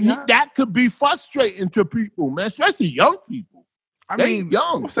 that could be frustrating to people, man, especially young people. I mean,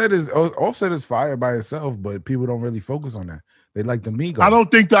 young. Offset is fire by itself, but people don't really focus on that. They like the Migos.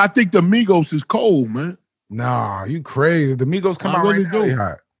 I think the Migos is cold, man. Nah, you crazy. The Migos come out right now, they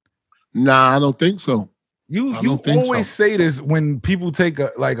hot. Nah, I don't think so. You always say this when people take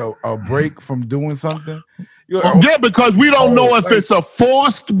a break from doing something. Yeah, because we don't know if it's a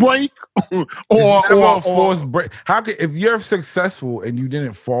forced break or a forced break. How can, if you're successful and you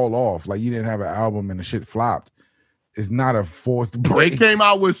didn't fall off, like you didn't have an album and the shit flopped, it's not a forced break. They came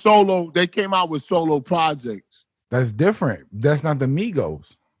out with solo projects. That's different. That's not the Migos.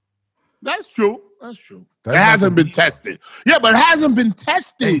 That's true. It hasn't been tested. Yeah, but it hasn't been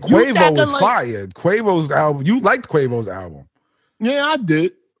tested. And Quavo was fired. Quavo's album. You liked Quavo's album. Yeah, I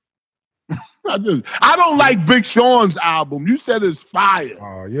did. I don't like Big Sean's album. You said it's fire.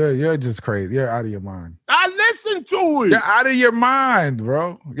 Oh, you're just crazy. You're out of your mind. I listened to it. You're out of your mind,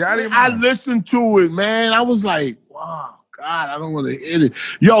 bro. You're out of your mind. I listened to it, man. I was like, wow, God, I don't want to hit it.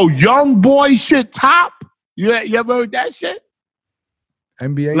 Yo, Young Boy shit top. You ever heard that shit?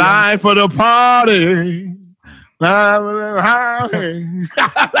 NBA Live for the party. Live for the party.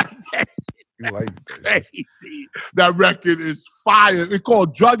 I like that shit. You like that. Crazy. That record is fire. It's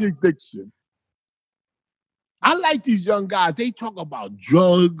called Drug Addiction. I like these young guys. They talk about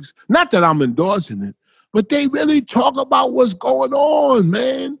drugs. Not that I'm endorsing it, but they really talk about what's going on,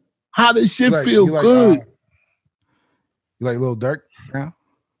 man. How this shit feel good. You like Lil Durk now?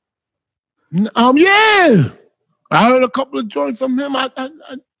 Yeah. I heard a couple of joints from him.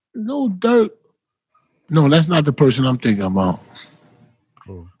 Lil Durk. No, that's not the person I'm thinking about.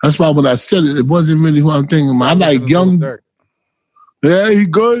 Oh. That's why when I said it, it wasn't really who I'm thinking about. I like Young Durk. Yeah, he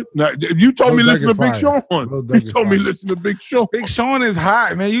good. Now, you told me listen to Big Sean. You told me listen to Big Sean. Big Sean is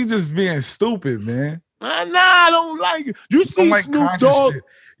hot, man. You just being stupid, man. Nah, I don't like it. You see like Snoop Dogg. Shit.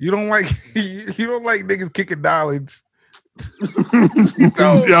 You don't like niggas kicking knowledge.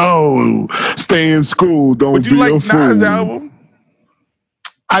 Yo, stay in school. Don't be a fool. Nas album?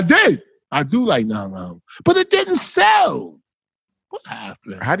 I did. I do like Nas album, but it didn't sell. What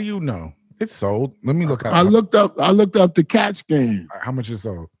happened? How do you know? It's sold. Let me look up. I looked up the Catch Game. How much it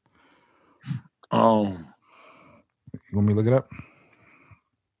sold? You want me to look it up?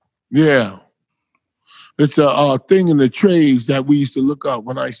 Yeah. It's a thing in the trades that we used to look up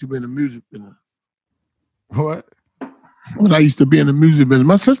when I used to be in the music business. What? When I used to be in the music business.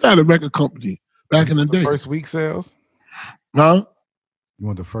 My sister had a record company back in the day. First week sales? Huh? You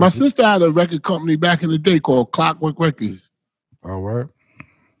want the first My week? sister had a record company back in the day called Clockwork Records. Oh, word?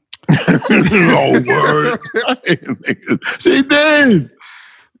 Oh, word. She did.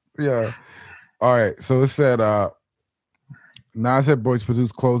 Yeah. All right. So it said Nas Hit Boys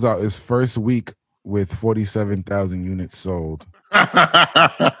produced closed out his first week with 47,000 units sold.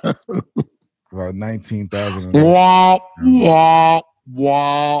 About 19,000. Wah, wah,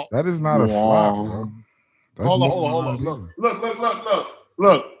 wah. That is not a flop, bro. That's Hold more on. than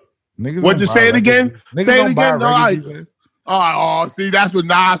Look. Niggas What'd don't you buy say it records. again? Niggas Say it don't buy again. No, records these days. Oh, see, that's what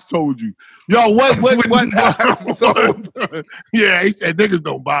Nas told you. Yo, what? Nas told Yeah, he said niggas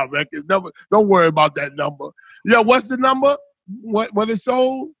don't buy records. Don't worry about that number. Yo, what's the number? What it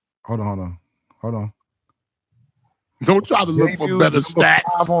sold? Hold on. Don't try to look for Debuted better number stats.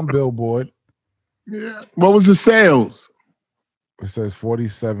 5 on Billboard. Yeah. What was the sales? It says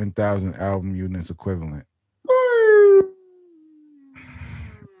 47,000 album units equivalent.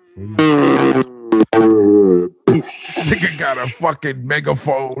 Nigga got a fucking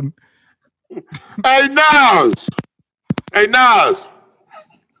megaphone. Hey, Nas.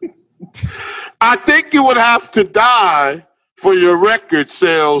 I think you would have to die for your record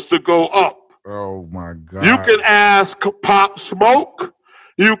sales to go up. Oh my God. You can ask Pop Smoke.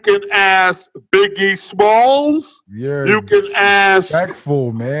 You can ask Biggie Smalls. Yeah. You can ask.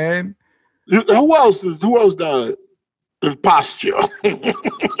 Respectful, man. Who else died? Imposture.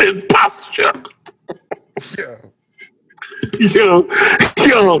 Imposture. Yeah. You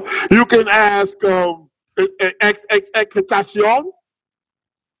can ask XXXTentacion.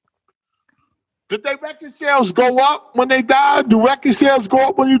 Did their record sales go up when they died? Do record sales go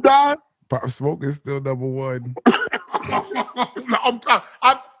up when you die? Pop Smoke is still number one. No,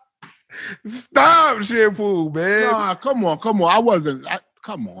 Stop, Shampoo, man. Nah, come on. Come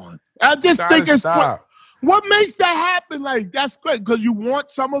on. I just think it's stop. what makes that happen. Like, that's great because you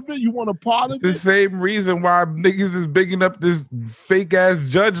want some of it. You want a part of The it. same reason why niggas is bigging up this fake ass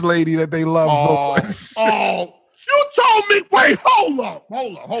judge lady that they love so much. You told me. Wait, hold up.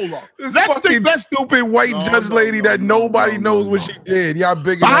 This fucking stupid white judge lady that nobody knows what she did. Y'all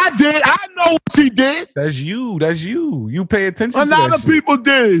bigging up. I did. I know what she did. That's you. You pay attention A to lot that of shit. people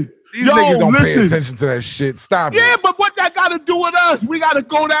did. These niggas don't pay attention to that shit. Stop Yeah, it. but what that got to do with us? We got to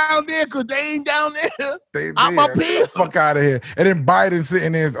go down there because they ain't down there. I'm up here. Fuck out of here. And then Biden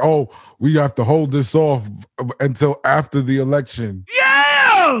sitting there, we have to hold this off until after the election.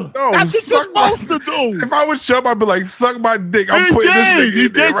 Yeah. No, that's what you're supposed to do. If I was Trump, I'd be like, suck my dick. I'm He putting did. this nigga He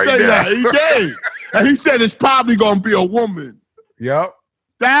in there did right say now. that. He did. And he said it's probably going to be a woman. Yep.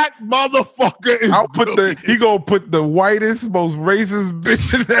 That motherfucker is. He gonna put the whitest, most racist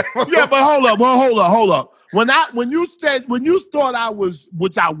bitch in there. Yeah, but hold up. When you thought I was,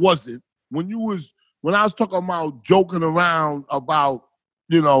 which I wasn't, when I was talking about joking around about,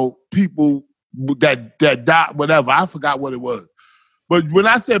 people that died, whatever, I forgot what it was. But when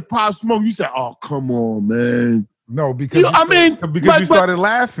I said Pop Smoke, you said, "Oh, come on, man." No, because you started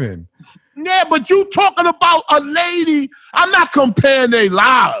laughing. Yeah, but you talking about a lady. I'm not comparing their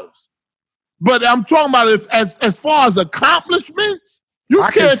lives, but I'm talking about as far as accomplishments. You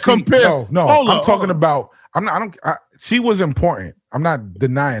can't compare. No, I'm talking about. She was important. I'm not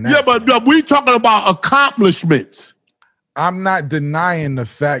denying that. Yeah, but we talking about accomplishments. I'm not denying the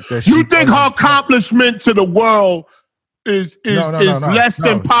fact that you think her accomplishment to the world is less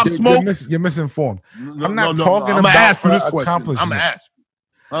than Pop Smoke. You're misinformed. I'm not talking I'm about ask you this her question. accomplishments. I'm gonna ask.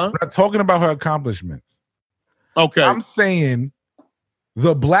 Huh? I'm not talking about her accomplishments. Okay. I'm saying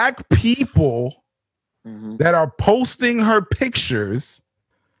the black people that are posting her pictures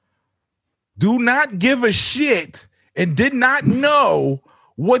do not give a shit and did not know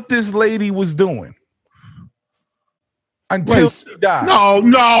what this lady was doing until she died.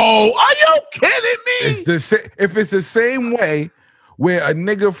 No. Are you kidding me? If it's the same way where a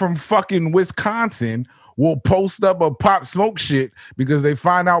nigga from fucking Wisconsin will post up a Pop Smoke shit because they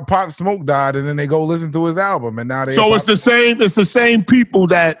find out Pop Smoke died and then they go listen to his album and now they. So it's the same people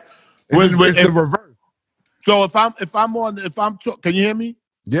that it's the reverse. So if I'm can you hear me?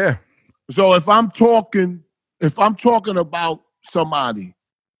 Yeah. So if I'm talking about somebody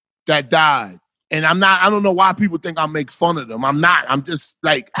that died, and I don't know why people think I make fun of them. I'm not. I'm just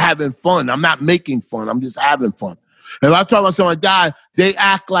like having fun. I'm not making fun. I'm just having fun. If I talk about someone died, they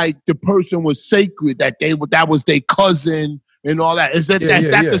act like the person was sacred, that was their cousin and all that. Is that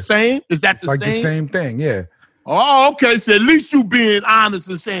the same? Is that the same? The same thing, yeah. Oh, okay. So at least you being honest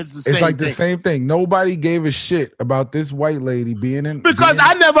and saying it's the same It's like thing. the same thing. Nobody gave a shit about this white lady being in. Because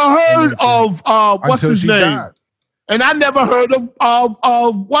I never heard of what's his name, died. and I never heard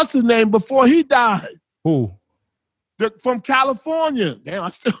of what's his name before he died. Who? From California. Damn, I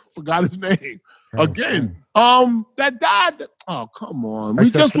still forgot his name again. That died. Oh, come on.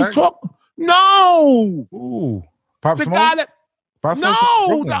 We just was talking. No. Ooh, Pop The Smoke? guy that. Pop Smoke No, from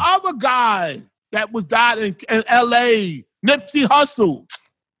Brooklyn. the other guy that was died in L.A. Nipsey Hussle.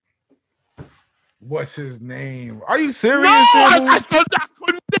 What's his name? Are you serious? No, I Sable?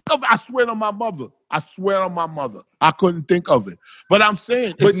 couldn't think of it. I swear on my mother. I couldn't think of it. But I'm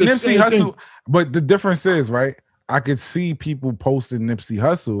saying, But it's the Nipsey same Hussle. thing. But the difference is, right? I could see people posting Nipsey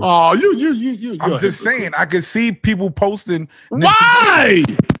Hussle. Oh, you. I'm just saying, I could see people posting Nipsey Why?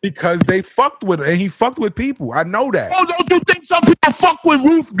 because they fucked with it, and he fucked with people. I know that. Oh, don't you think some people fuck with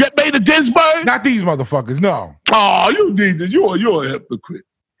Ruth Bader Ginsburg? Not these motherfuckers. No, Oh, you need to. You're a hypocrite.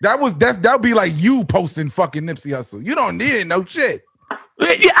 that would be like you posting fucking Nipsey Hussle. You don't need no shit.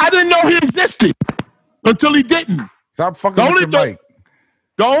 Yeah, I didn't know he existed until he didn't. Stop fucking with your mic.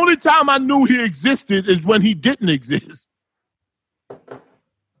 The only time I knew he existed is when he didn't exist.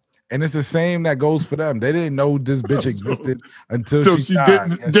 And it's the same that goes for them. They didn't know this bitch existed until So she she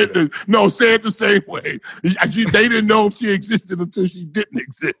died. didn't. No, say it the same way. They didn't know she existed until she didn't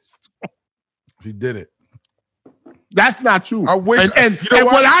exist. She did it. That's not true. I wish. And you know and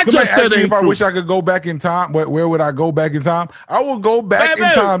what I Somebody just asked said me ain't if I true. wish I could go back in time. Where would I go back in time? I will go back in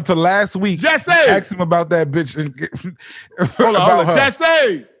Baby. time to last week. Jesse. Ask him about that bitch. And Hold about on. her.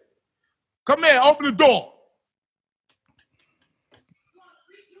 Jesse, come here. Open the door.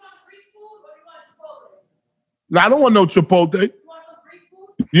 No, I don't want no Chipotle.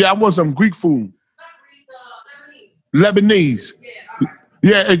 Yeah, I want some Greek food. Lebanese.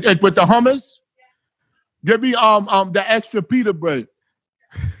 Yeah, with the hummus. Give me the extra pita bread.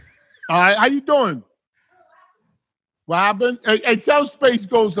 All right, how you doing? What happened? Hey, tell Space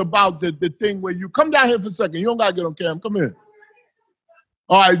Ghost about the thing where you come down here for a second. You don't gotta get on camera. Come here.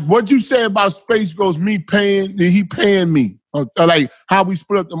 All right, what'd you say about Space Ghost? He paying me, like how we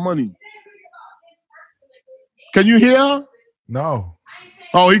split up the money? Can you hear? No,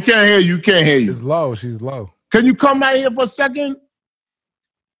 Oh, he can't hear you. Can't hear you. it's low. She's low. Can you come out here for a second?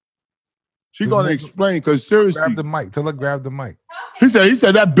 She Just gonna move- explain because seriously, Grab the mic. Tell her grab the mic. he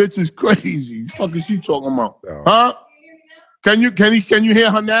said that bitch is crazy. What the fuck is she talking about? Oh. Huh? Can you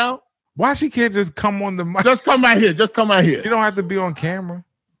hear her now? Why she can't just come on the mic? Just come right here. Just come right You here. don't have to be on camera.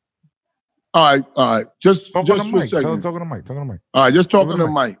 All right. Just Talk for on a the mic. Tell her second. talk on the mic. Talk on the mic. All right, just talking Give to her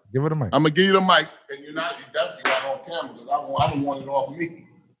the the mic. Give her the mic. I'm gonna give you the mic, and you definitely not on camera because I don't want it off me.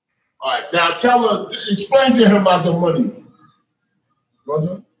 All right, now tell her, explain to him about the money. What's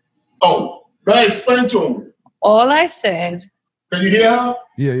it? Oh, go ahead, explain to him. All I said, Can you hear her?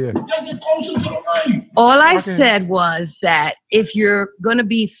 Yeah. Yeah, get closer to the mic. all I Okay. said was that if you're gonna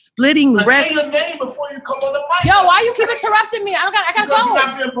be splitting Say revenue, your name before you come on the mic. yo, why you keep interrupting me? I gotta Because you're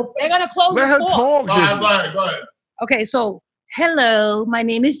not go. being professional. They're gonna close Let this her door. talk. All right, Jimmy. go ahead. Okay, so hello, my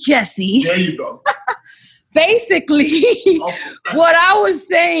name is Jessie. There you go. Basically, Okay. what I was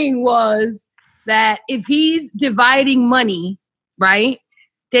saying was that if he's dividing money, right,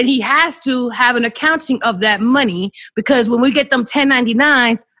 then he has to have an accounting of that money because when we get them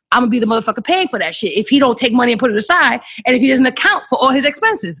 1099s, I'm gonna be the motherfucker paying for that shit if he don't take money and put it aside and if he doesn't account for all his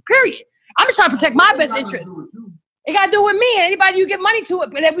expenses, period. I'm just trying to protect my best interest. It got to do with me and anybody you give money to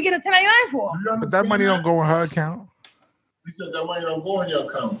it, but that we get a 1099 for. But that money don't go in her account. He said that money don't go in your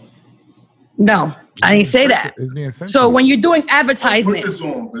account. No, I didn't say that. It's being sent. So to when you're doing Put advertisement, this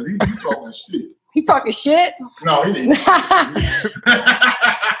on, because he talking shit. he talking shit. No, he didn't.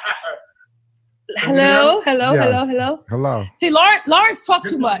 Hello. Yes. Hello. See, Lawrence talked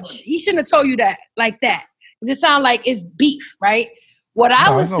too much. He shouldn't have told you that like that. It just sounds like it's beef, right? What I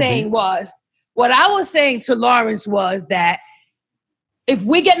No, was it's no saying beef. was, what I was saying to Lawrence was that if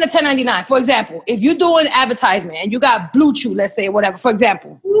we get in the 1099, for example, if you're doing advertisement and you got Blue Chew, let's say, whatever, for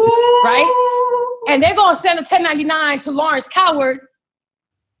example, right? And they're going to send a 1099 to Lawrence Coward,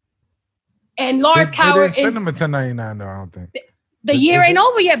 and Lawrence They Coward didn't is, send him a 1099 though. I don't think. the year ain't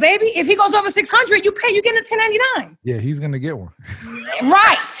over yet, baby. If he goes over 600, you get a 1099. Yeah, he's gonna get one.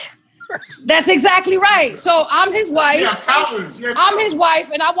 Right. That's exactly right. So I'm his wife. Yeah, accountants. Yeah, I'm his wife,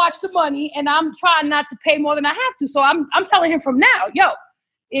 and I watch the money, and I'm trying not to pay more than I have to. So I'm telling him from now, yo,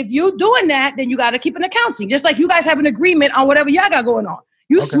 if you doing that, then you got to keep an accounting. Just like you guys have an agreement on whatever y'all got going on.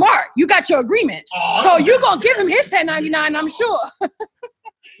 You smart. You got your agreement. So you're going to give him his 1099, I'm sure.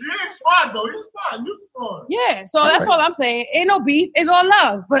 He's smart though. He's smart. You smart. Yeah, so that's all I'm saying. Ain't no beef. It's all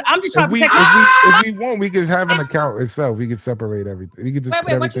love. But I'm just trying to protect. If we want, we can have an account itself. We can separate everything. We can just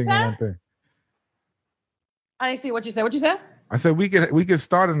put everything in one thing. I didn't see what you said. What you said? I said we could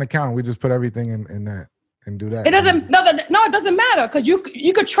start an account. We just put everything in that and do that. It doesn't. No, it doesn't matter because you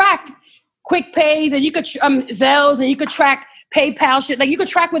could track Quick Pays and you could Zelles and you could track PayPal shit. Like you could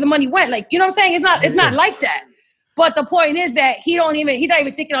track where the money went. Like you know what I'm saying? It's not like that. But the point is that he's not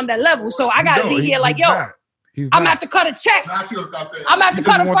even thinking on that level. So I gotta be here like, yo, I'm gonna have to cut a check. I'm gonna have to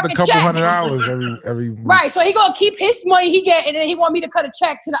cut a fucking check. $200 every week. Right. So he gonna keep his money he get, and then he want me to cut a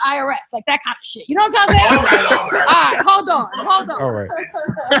check to the IRS, like that kind of shit. You know what I'm saying? All right. Hold on. All right.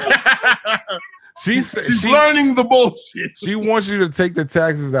 She's learning the bullshit. She wants you to take the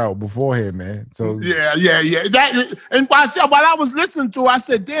taxes out beforehand, man. So yeah. That and while I was listening to, I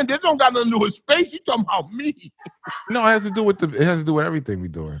said, "Damn, they don't got nothing to do with space. You talking about me?" No, it has to do with everything we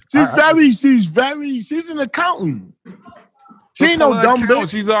doing. She's an accountant. She ain't no dumb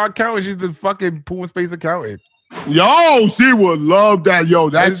bitch. She's our accountant. She's the fucking pool and space accountant. Yo, she would love that. Yo,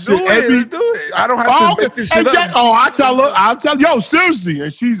 that's shit. Let's do it. I don't have to make this shit up. I'll tell yo, seriously.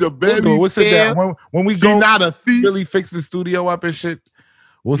 And she's a very we'll sit down. When we go not a thief. Really fix the studio up and shit.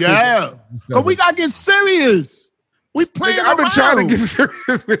 We'll but we gotta get serious. We playing around. I've been trying to get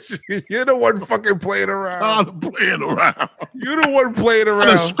serious with you. You're the one fucking playing around. I'm playing around. You're the one playing around.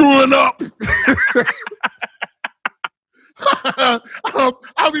 I'm screwing up.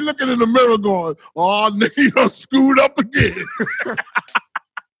 I'll be looking in the mirror going, "Oh, nigga, you screwed up again."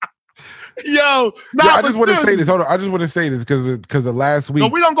 I just want to say this. Hold on, I just want to say this because of last week. No,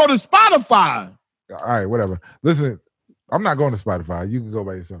 we don't go to Spotify. All right, whatever. Listen, I'm not going to Spotify. You can go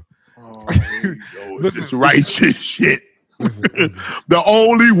by yourself. This righteous shit. Listen. The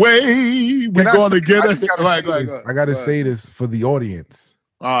only way we're going to get it. I got to say this for the audience.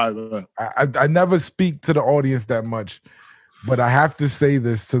 All right. I never speak to the audience that much, but I have to say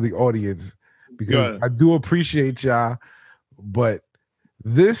this to the audience because I do appreciate y'all. But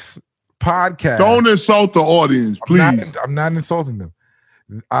this podcast, don't insult the audience, please. I'm not insulting them.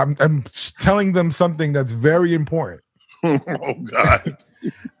 I'm telling them something that's very important. Oh God.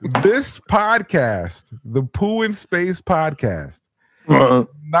 This podcast, the Pooh in Space podcast,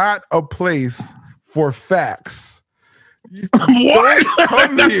 not a place for facts. What? Don't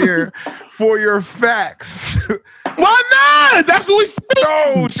come here for your facts. Why not? That's what we say.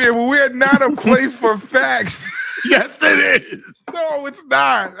 No, shit. We're not a place for facts. Yes, it is. No, it's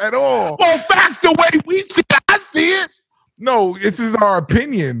not at all. Well, facts the way we see it. I see it. No, it's just our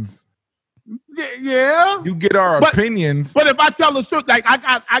opinions. Yeah, you get our opinions. But if I tell a story, like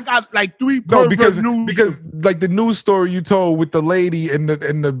I got like three because like the news story you told with the lady in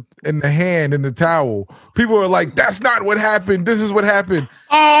the hand in the towel, people are like, "That's not what happened. This is what happened."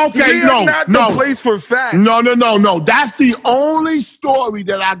 Oh, okay, not the place for facts. No. That's the only story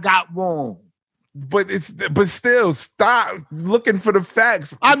that I got wrong. But still, stop looking for the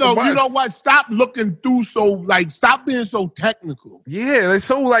facts. I know. You know what? Stop looking through stop being so technical. Yeah, it's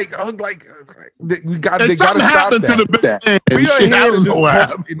so like we got. They gotta stop that. To the we are here to just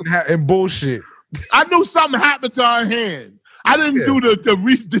talk and bullshit. I knew something happened to her hand. I didn't do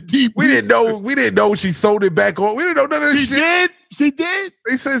the deep. We didn't know she sold it back on. We didn't know none of this shit. She did.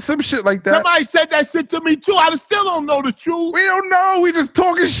 They said some shit like that. Somebody said that shit to me too. I still don't know the truth. We don't know. We just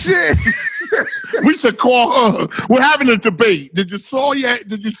talking shit. We should call her. We're having a debate. Did you sew your hand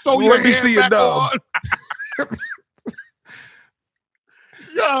back on?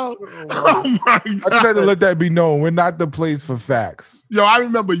 Yo, oh my God. I just had to let that be known. We're not the place for facts. Yo, I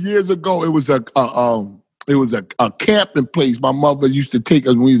remember years ago, it was a camping place my mother used to take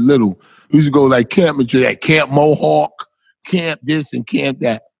us when we was little. We used to go like camping to that Camp Mohawk, camp this and camp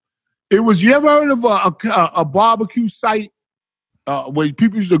that. You ever heard of a barbecue site where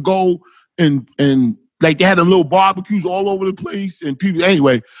people used to go and like they had them little barbecues all over the place and people,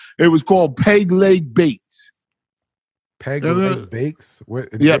 anyway, it was called Peg Leg Baits. Peg Leg Bakes?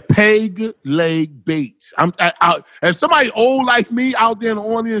 Peg Leg Baits. And somebody old like me out there in the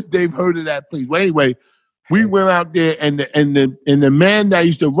audience, they've heard of that place. Well, anyway, we went out there, and the man that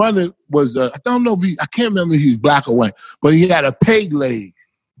used to run it was I don't know I can't remember if he was black or white, but he had a peg leg.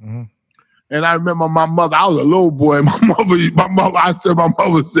 Mm-hmm. And I remember my mother. I was a little boy. My mother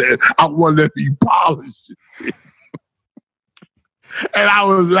said, "I wonder if he polished it." And I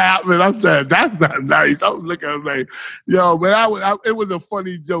was laughing. I said, "That's not nice." I was looking at him like, "Yo," but it was a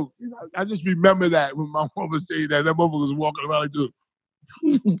funny joke. I just remember that when my mother said that. That mother was walking around like this.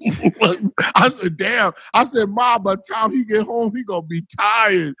 I said, damn. I said, Ma, by the time he get home, he gonna be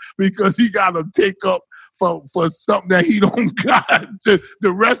tired because he gotta take up for something that he don't got.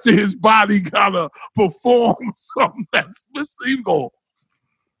 The rest of his body gotta perform something that's missing. He go.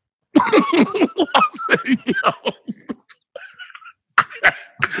 I said, yo.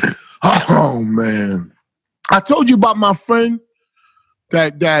 Oh man. I told you about my friend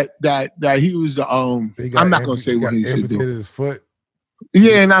that he was I'm not gonna say what he should do. His foot.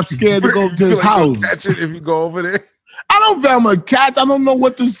 Yeah, and I'm scared to go to his house. Catch it if you go over there. I don't feel I'm a catch. I don't know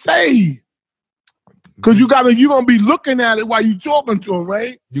what to say. Cause you're gonna be looking at it while you talking to him,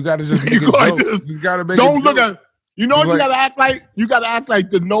 right? You gotta just make it. You gotta make don't it look at. You know what you gotta act like? You gotta act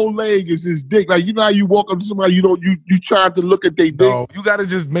like the no leg is his dick. Like you know how you walk up to somebody, you trying to look at their dick. No, you gotta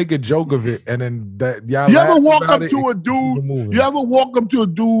just make a joke of it, and then that y'all. You ever walk up to a dude? You ever walk up to a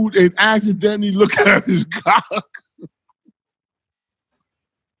dude and accidentally look at his cock?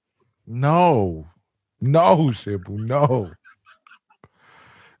 No, Shippo, no.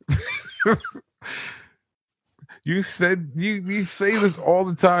 You said you say this all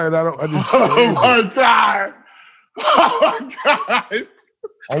the time, and I don't understand. Oh my god! Oh my god!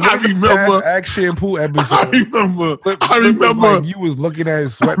 I remember Axe Shampoo episode. I remember. Like you was looking at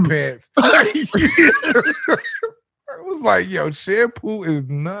his sweatpants. I was like, yo, Shampoo is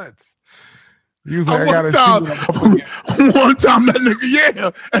nuts. He was like, I gotta see. One time that nigga, yeah,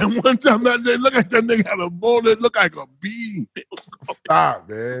 and one time that nigga, look at that nigga had a ball that looked like a bee. Stop,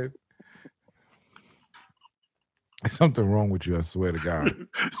 man. There's something wrong with you, I swear to God.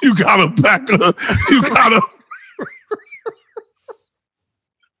 You gotta pack a. You gotta.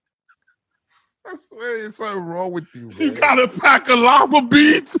 I swear there's something wrong with you, man. You gotta pack a llama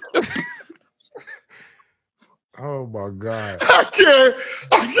beads. Oh my God. I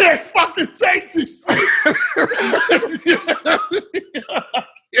can't fucking take this shit. I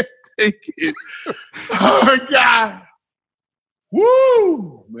can't take it. Oh my God.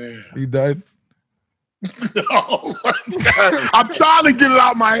 Woo, man. You done? Oh my God. I'm trying to get it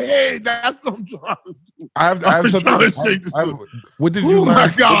out of my head. That's what I'm trying to do. I have something to shake this. What did you learn? Oh my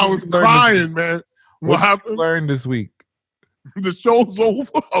God, I was crying, man. What happened? Learned this week? The show's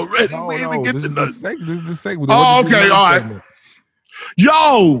over already. No, we didn't even get this to is the segment. Oh, okay, all right. Segment?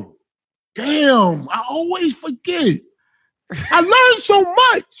 Yo, damn, I always forget. I learned so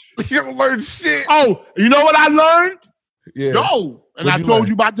much. You don't learn shit. Oh, you know what I learned? Yeah. Yo, and I told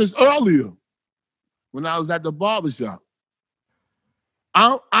you about this earlier when I was at the barbershop.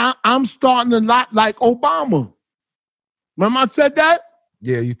 I'm starting to not like Obama. Remember I said that?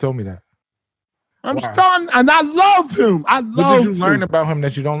 Yeah, you told me that. I'm starting, and I love him. What did you learn about him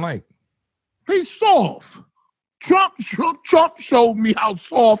that you don't like? He's soft. Trump showed me how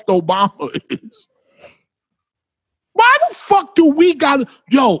soft Obama is. Why the fuck do we got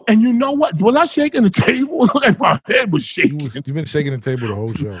yo? And you know what? Was I shaking the table? Like my head was shaking. You've been shaking the table the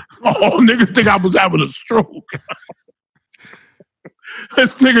whole show. Oh, nigga think I was having a stroke.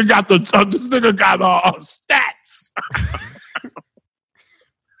 This nigga got stats.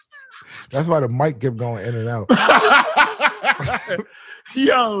 That's why the mic kept going in and out.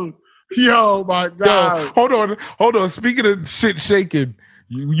 Yo, my God. Yo, hold on. Speaking of shit shaking,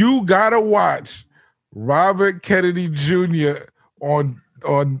 you gotta watch Robert Kennedy Jr. on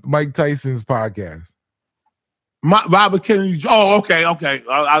Mike Tyson's podcast. Robert Kennedy. Oh, okay.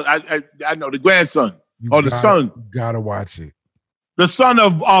 I know the grandson the son. You gotta watch it. The son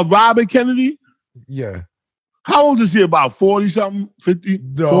of Robert Kennedy. Yeah. How old is he? About 40 something? 50?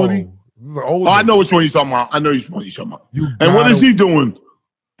 No. 40? Oh, I know which one you're talking about. And what is he doing?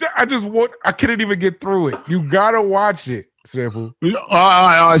 I couldn't even get through it. You gotta watch it, Sample. All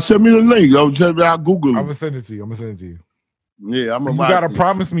right. Send me the link. I'll Google it. I'm gonna send it to you. Yeah, You gotta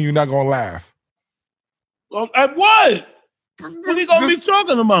promise me you're not gonna laugh. Well, at what? What are you gonna be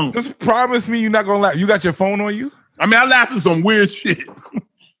talking about? Just promise me you're not gonna laugh. You got your phone on you? I mean, I laugh at some weird shit.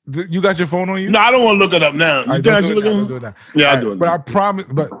 You got your phone on you? No, I don't want to look it up now. Right, don't do it now. Yeah, I'll do it. But I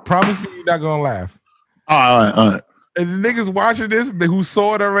promise me you're not gonna laugh. All right. And the niggas watching this who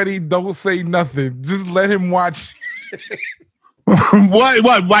saw it already, don't say nothing. Just let him watch.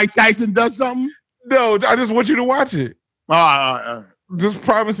 What? Mike Tyson does something? No, I just want you to watch it. All right. Just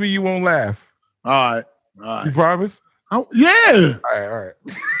promise me you won't laugh. All right. You promise? Yeah. All right.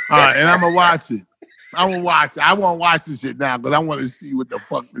 All right, and I'm gonna watch it. I won't watch this shit now because I want to see what the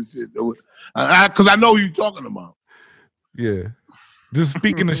fuck this shit doing. Because I know who you're talking about. Yeah. Just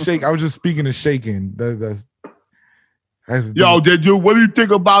speaking of shake, I was just speaking of shaking. That's yo, what do you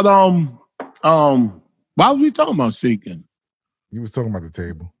think about why was we talking about shaking? You was talking about the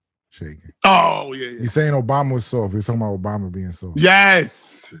table. shaking. Oh, yeah. You're saying Obama was soft. You're talking about Obama being soft.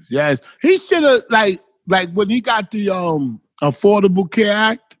 Yes. He should have, like when he got the Affordable Care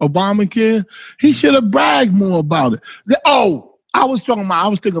Act, Obamacare, he should have bragged more about it. I was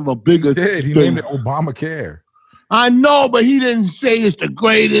thinking of a bigger thing. He named it Obamacare. I know, but he didn't say it's the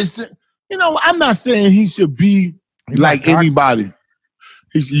greatest. You know, I'm not saying he should be like anybody.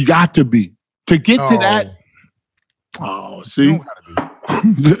 You got to be. To get to that. Oh, see?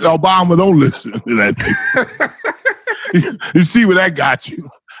 Obama, don't listen to that thing. You see where that got you.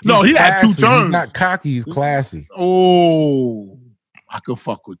 No, he had 2 terms. He's not cocky, he's classy. Oh, I could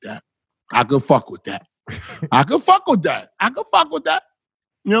fuck with that. I could fuck with that. You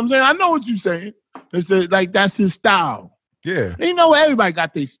know what I'm saying? I know what you're saying. It's like that's his style. Yeah. You know, everybody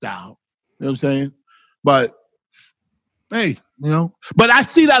got their style. You know what I'm saying? But, hey, you know. But I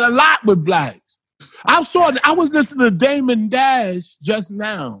see that a lot with blacks. I was listening to Damon Dash just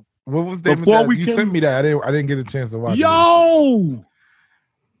now. What was Damon Dash? You sent me that. I didn't get a chance to watch it. Yo!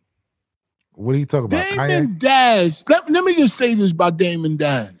 What are you talking about? Damon Dash. Let me just say this about Damon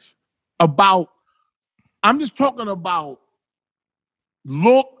Dash. I'm just talking about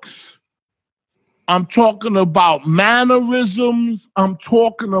looks. I'm talking about mannerisms. I'm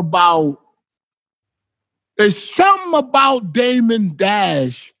talking about, there's something about Damon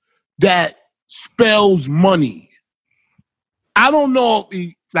Dash that spells money. I don't know if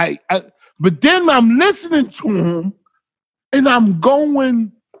he, but then I'm listening to him and I'm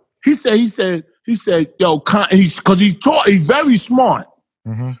going, he said, yo, because he's very smart.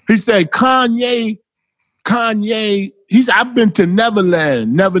 Mm-hmm. He said, Kanye, he said, I've been to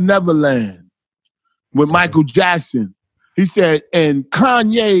Neverland with Michael Jackson. He said, and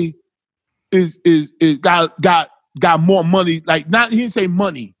Kanye is got more money. Like, not, he didn't say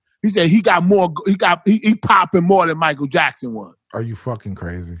money. He said he got more. He popping more than Michael Jackson was. Are you fucking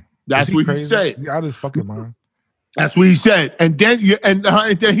crazy? That's what he said. He out of his fucking mind. That's what he said. And then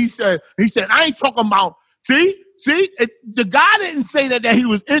then he said I ain't talking about. See, the guy didn't say that he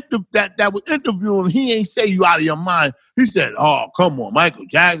was that was interviewing. He ain't say you out of your mind. He said, "Oh, come on, Michael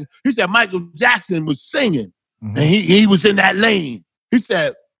Jackson." He said Michael Jackson was singing, and he was in that lane. He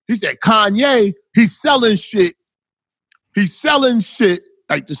said Kanye, he's selling shit. He's selling shit.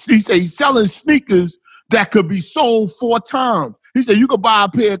 He said he's selling sneakers that could be sold 4 times. He said you could buy a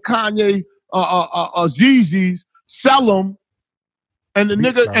pair of Kanye Yeezys, sell them, and the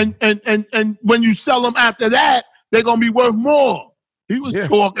nigga and when you sell them after that, they're gonna be worth more. He was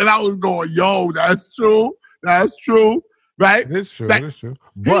talking. I was going, yo, that's true, right? It's true. Like, it's true.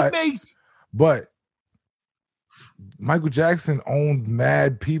 But Michael Jackson owned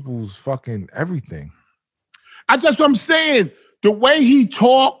mad people's fucking everything. That's what I'm saying. The way he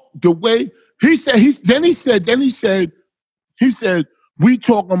talked, the way he said, he said, we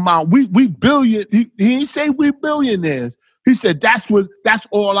talking about we billion. He didn't say we billionaires. He said that's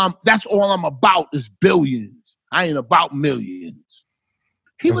all I'm about is billions. I ain't about millions.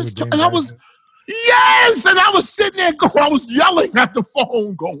 And I was sitting there going, I was yelling at the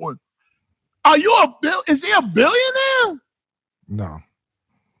phone going, is he a billionaire? No.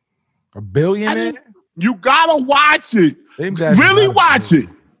 A billionaire? You gotta watch it. Really watch it.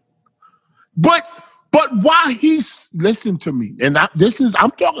 But while listen to me, and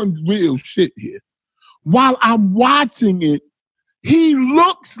I'm talking real shit here. While I'm watching it, he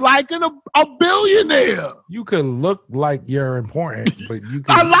looks like a billionaire. You could look like you're important, but you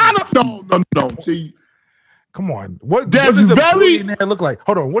could no. See, come on. What does a billionaire look like?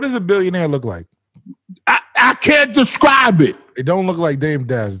 Hold on. What does a billionaire look like? I can't describe it. It don't look like Dame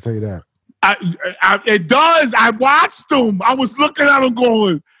Dash, I'll tell you that. It does. I watched him. I was looking at him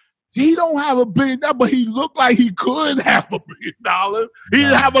going, he don't have $1 billion, but he looked like he could have $1 billion. He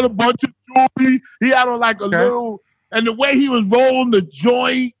didn't have a bunch of jewelry. He had on like a little, and the way he was rolling the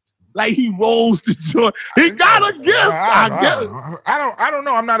joint, like he rolls the joint. He got a gift. I don't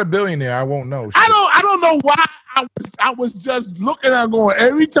know. I'm not a billionaire. I won't know. I don't know why. I was just looking at him going,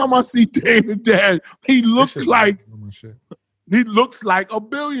 every time I see David Dash, he looks like a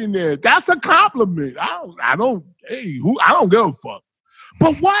billionaire. That's a compliment. I don't give a fuck.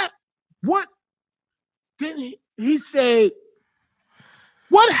 But what then he said,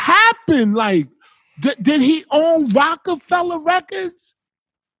 what happened? Like, did he own Rockefeller Records?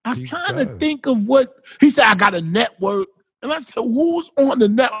 I'm trying to think of what he said. I got a network. And I said, who's on the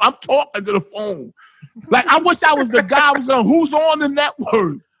network? I'm talking to the phone. Like, I wish I was the guy who's going, who's on the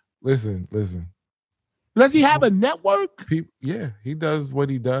network? Listen. Does he have a network? Yeah, he does what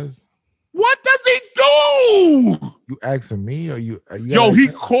he does. What does he do? You asking me or you? Yo, he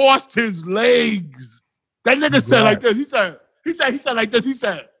crossed his legs. That nigga said like this. He said like this. He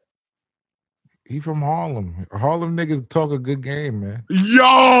said, He from Harlem. Harlem niggas talk a good game, man.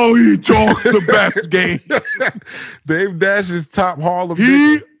 Yo, he talks the best game. Dame Dash is top Harlem He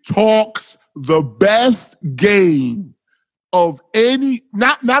nigga. talks the best game of any,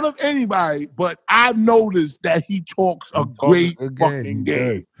 not of anybody, but I've noticed that he talks a He talk great good fucking He's game.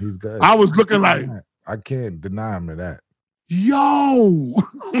 good. He's good. I was looking like, I can't deny him to that. yo,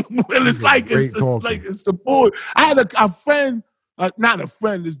 and it's He's a like great it's talker. like it's the boy. I had a friend, not a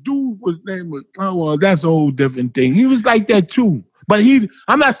friend. This dude was name was that's a whole different thing. He was like that too, but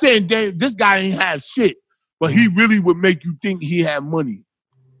I'm not saying this guy ain't have shit, but he really would make you think he had money.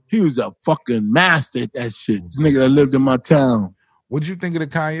 He was a fucking master at that shit. This nigga that lived in my town. What'd you think of the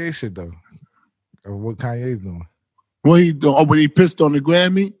Kanye shit though? Or what Kanye's doing? What he doing? Oh, when he pissed on the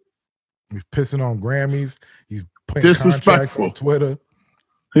Grammy? He's pissing on Grammys. He's putting contracts Disrespectful. on Twitter.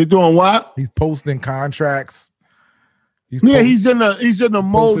 He doing what? He's posting contracts. He's in the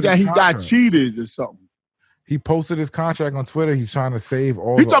mode that he got contract. cheated or something. He posted his contract on Twitter. He's trying to save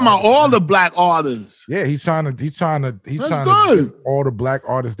all. He talking about artists. all the black artists. Yeah, he's trying to That's give good. all the black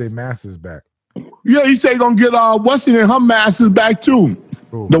artists their masters back. Yeah, he said he gonna get what's in her masters back too.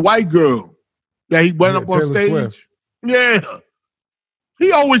 Cool. The white girl that he went Yeah, up on Taylor stage. Swift. Yeah.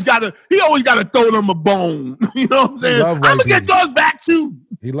 He always gotta throw them a bone. You know what I'm saying? love I'm white gonna get people. those back too.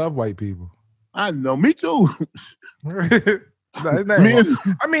 He love white people. I know, me too. No, it's not Me wrong. and-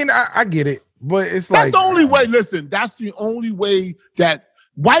 I mean, I get it, but it's That's like the only way. Listen, that's the only way that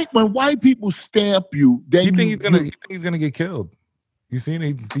when white people stamp you, then You think he's gonna get killed? You seen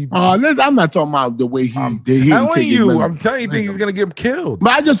it? I'm not talking about the way I'm he telling take his you, money. I'm telling you, think he's gonna get killed.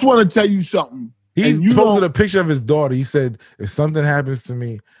 But I just want to tell you something. He's And you posted don't- a picture of his daughter. He said, "If something happens to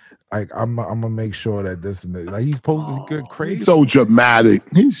me, like I'm gonna make sure that this and that." Like he's posted good crazy. He's so dramatic.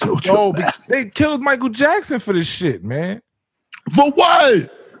 He's so Yo, dramatic. they killed Michael Jackson for this shit, man. For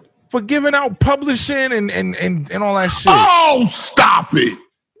what? For giving out publishing and all that shit. Oh, stop it.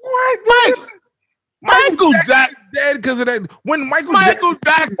 What? Michael Jackson. Dead because of that. When Michael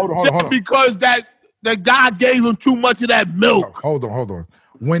Jackson Hold on. dead because that guy gave him too much of that milk. Hold on.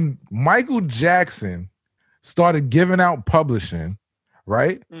 When Michael Jackson started giving out publishing,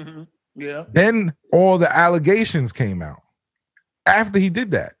 right? Mm-hmm. Yeah. Then all the allegations came out after he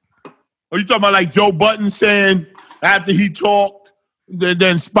did that. Are you talking about like Joe Budden saying after he talked, then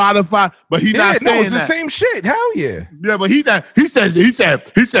Spotify? But he's not saying it's that. the same shit. Hell yeah. Yeah, but he not. He said.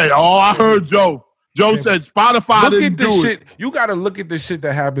 Oh, I heard Joe. Joe said Spotify Look didn't at the do shit. it. You got to look at the shit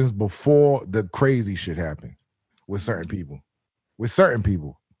that happens before the crazy shit happens with certain people.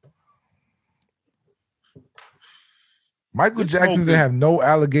 Michael Jackson didn't have no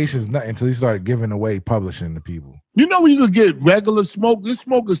allegations, nothing, until he started giving away publishing to people. You know when you could get regular smoke? This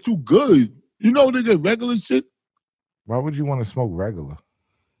smoke is too good. You know they get regular shit. Why would you want to smoke regular?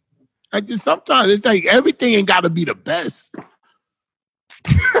 I just sometimes it's like everything ain't got to be the best.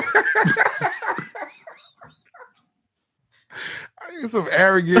 Some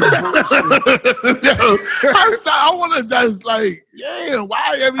arrogant bullshit. I want to just like, yeah,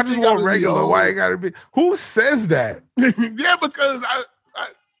 why I everything just gotta want be regular. all- Why it gotta be? Who says that? Yeah, because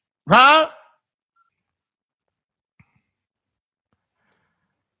huh?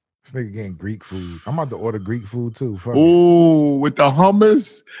 This nigga getting Greek food. I'm about to order Greek food too. Fuck it. Ooh, with the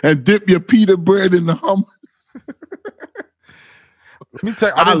hummus and dip your pita bread in the hummus. Let me tell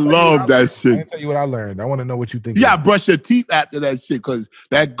you, I love that I shit. didn't tell you what I learned. I want to know what you think. You gotta brush your teeth after that shit because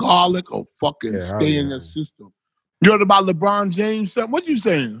that garlic will fucking Yeah, stay in yeah. your system. You heard about LeBron James? What you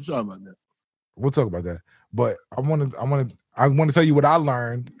saying? Sorry about that. We'll talk about that. But I want to tell you what I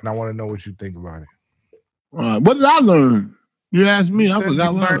learned, and I want to know what you think about it. What did I learn? You asked me. I said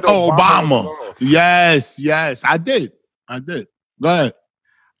forgot. you What I learned learned. Oh, Obama Obama. was off. Yes, I did. Go ahead.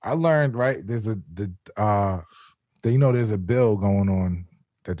 I learned right. There's there's a bill going on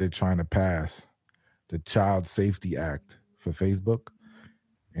that they're trying to pass, the Child Safety Act for Facebook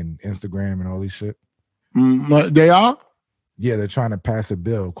and Instagram and all these shit. They are? Yeah, they're trying to pass a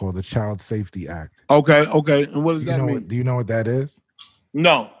bill called the Child Safety Act. Okay. And what does that mean? Do you know what that is?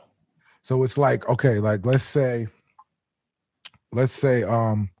 No. So it's like, okay, like let's say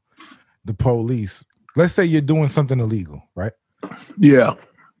the police, let's say you're doing something illegal, right? Yeah.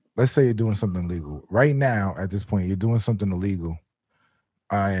 Let's say you're doing something illegal. Right now, at this point, you're doing something illegal,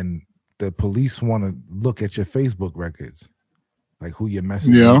 and the police want to look at your Facebook records, like who you're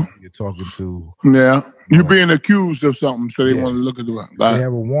messaging, Yeah. who you're talking to. Yeah. You're being accused of something, so they Yeah. want to look at the They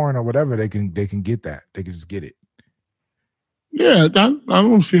have a warrant or whatever. They can get that. They can just get it. Yeah, I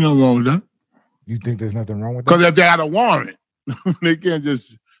don't see nothing wrong with that. You think there's nothing wrong with that? Because if they had a warrant, they can't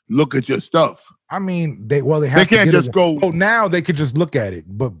just look at your stuff. I mean, they have can't to just go. Oh, now they could just look at it,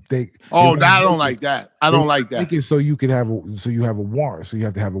 but they. Oh, they I don't like that. I don't like that. Make it so you could have you have a warrant. So you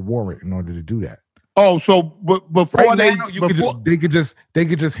have to have a warrant in order to do that. Oh, so before right they, now, they could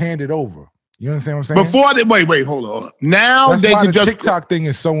just hand it over. You understand what I'm saying? Before they wait, hold on. Now that's they why could the just TikTok thing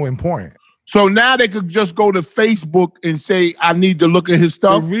is so important. So now they could just go to Facebook and say, "I need to look at his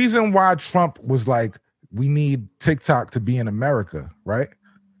stuff." The reason why Trump was like, "We need TikTok to be in America," right?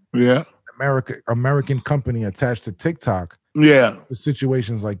 Yeah. American company attached to TikTok. Yeah. For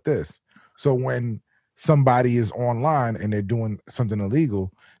situations like this. So when somebody is online and they're doing something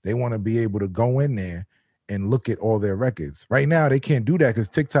illegal, they want to be able to go in there and look at all their records. Right now, they can't do that because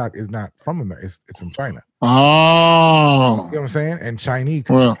TikTok is not from America. It's from China. Oh. You know what I'm saying? And Chinese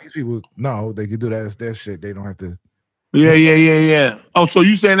people, no, they can do that. It's their shit. They don't have to. Yeah. Oh, so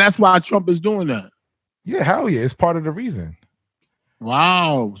you saying that's why Trump is doing that? Yeah, hell yeah. It's part of the reason.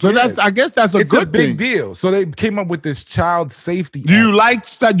 Wow. So I guess that's a good big deal. So they came up with this Child Safety Act.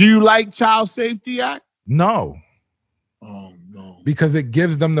 Do you like Child Safety Act? No. Oh no. Because it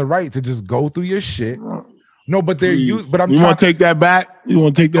gives them the right to just go through your shit. No, but they're used. But You want to take that back? You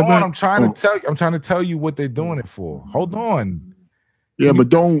want to take that back? I'm trying to tell you what they're doing it for. Hold on. Yeah, but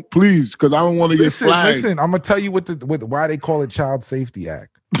don't please, because I don't want to get flagged. Listen, I'm gonna tell you why they call it Child Safety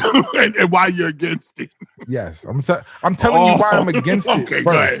Act. and why you're against it. Yes, I'm telling you why I'm against it. Okay,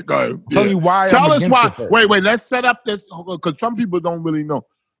 first. go ahead. Tell you why. Tell us why. Wait. Let's set up this because some people don't really know.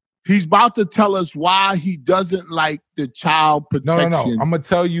 He's about to tell us why he doesn't like the child protection. No. I'm gonna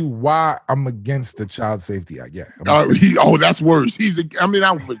tell you why I'm against the Child Safety Act. Yeah. That's worse. He's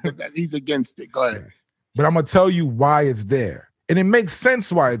against it. Go ahead. Yes. But I'm gonna tell you why it's there, and it makes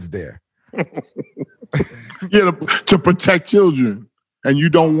sense why it's there. Yeah, to protect children. And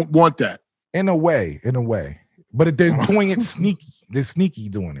you don't want that. In a way. But they're doing it sneaky. They're sneaky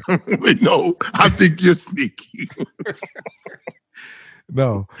doing it. No, I think you're sneaky.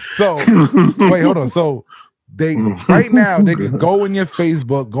 No. So, wait, hold on. So, right now, they can go in your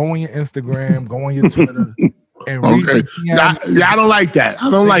Facebook, go on your Instagram, go on your Twitter, and read the DMs. I don't like that.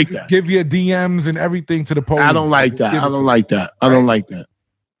 I don't like that. Give your DMs and everything to the police. I don't like that. I don't like that.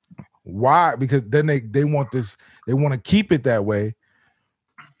 Why? Because then they want this. They want to keep it that way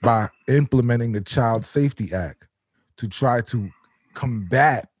by implementing the Child Safety Act to try to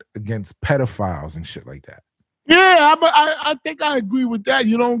combat against pedophiles and shit like that. Yeah, I think I agree with that.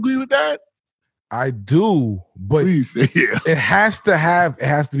 You don't agree with that? I do, but please, yeah. It has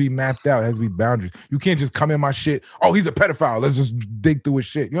to be mapped out. It has to be boundaries. You can't just come in my shit. Oh, he's a pedophile. Let's just dig through his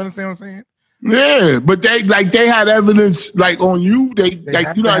shit. You understand what I'm saying? Yeah, but they had evidence on you. They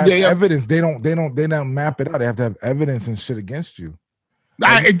have evidence. They don't map it out. They have to have evidence and shit against you.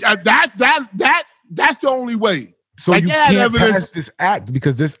 That's the only way. So you can't pass this act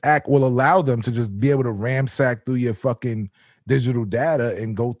because this act will allow them to just be able to ramsack through your fucking digital data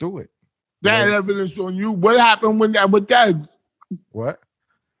and go through it. That evidence on you. What happened with that? What?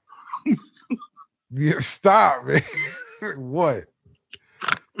 Yeah, stop, man. What?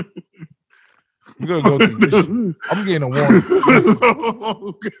 You're gonna go through this shit. I'm getting a warning.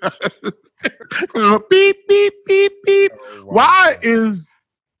 Oh, God. Beep, beep, beep, beep. Oh, wow.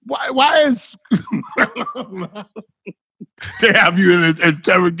 Why is they have you in an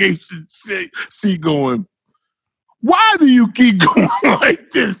interrogation seat going, why do you keep going like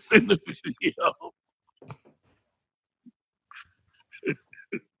this in the video?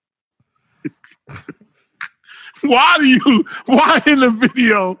 Why in the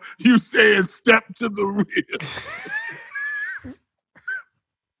video you saying step to the rear?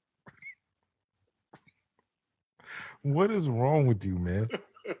 What is wrong with you, man?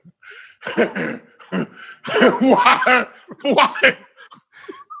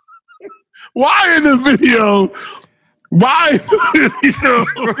 Why in the video? Why?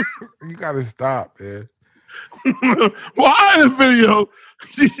 You gotta stop, man. Why in the video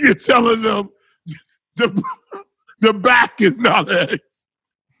you're telling them the back is not a.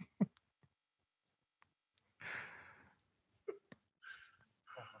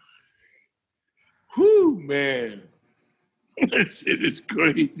 Whew, man. That shit is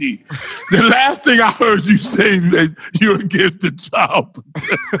crazy. The last thing I heard you say that you're against the child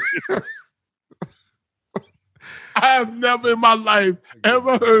protection. I have never in my life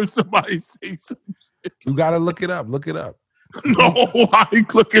ever heard somebody say something. You gotta look it up. Look it up. No, I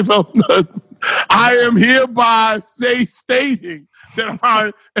ain't looking up nothing. I am hereby stating that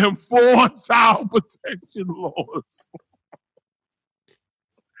I am for child protection laws.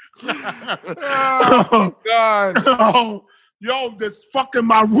 Oh, God. Oh, yo, this fucking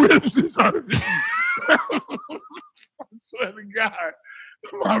my ribs is hurting. I swear to God.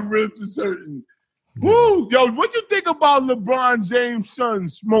 My ribs is hurting. Woo! Yo, what you think about LeBron James' son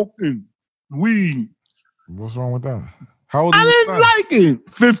smoking weed? What's wrong with that? How old is I his didn't son? like it.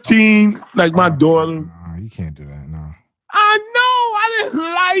 15, like my daughter. No, you can't do that, no. I know, I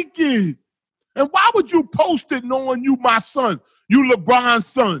didn't like it. And why would you post it knowing you my son? You LeBron's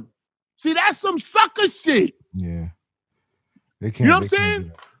son. See, that's some sucker shit. Yeah. They can't. You know what I'm they can't saying? do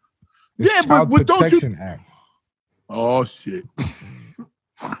that. It's Yeah, Child but don't you... Protection Act. Oh, shit.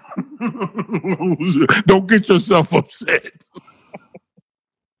 Don't get yourself upset.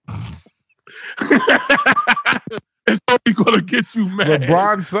 It's only going to get you mad.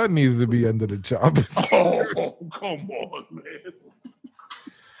 LeBron's son needs to be under the Child Oh, come on, man.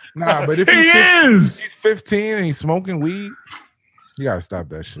 Nah, but if He is. he's 15 and he's smoking weed, you gotta stop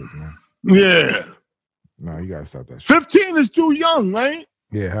that shit, man. Yeah. No, you gotta stop that shit. 15 is too young, right?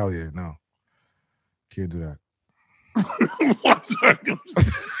 Yeah, hell yeah, no. Can't do that. What circumstance?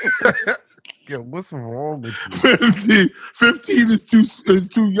 Yo, what's wrong with you? 15 is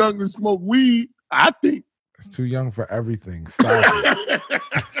too young to smoke weed, I think. It's too young for everything. Stop it.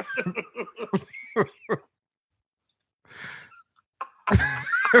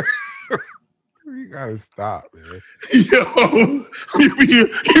 You gotta stop, man. Yo, you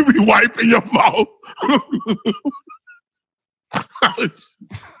be wiping your mouth.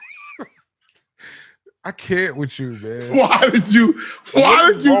 I can't with you, man. Why did you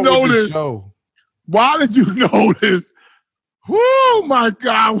know this? Show? Why did you know this? Oh my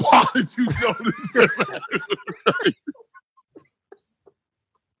God, why did you know this?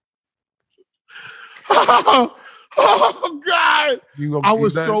 Oh God. I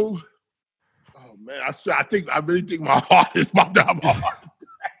was so... Oh man, I really think my heart is about to have a heart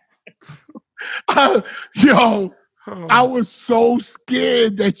attack. Yo, I was so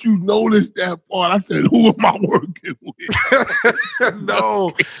scared that you noticed that part. I said, who am I working with?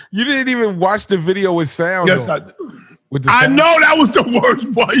 No, you didn't even watch the video with sound. Yes, on. I did. With the I sound. know that was the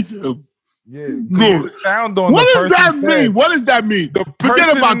worst part. Yeah, Good. the sound on. What the does that person mean? said- What does that mean? The Forget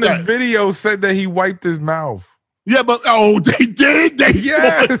person about in the that. video said that he wiped his mouth. Yeah, but they did. They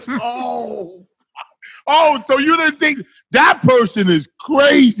Yes. Oh, so you didn't think that person is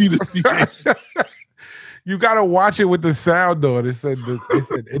crazy to see that? You gotta watch it with the sound on. It said,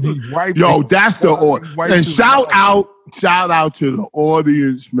 and he wiped. Yo, it. that's the order. He wiped And his shout mouth. out to the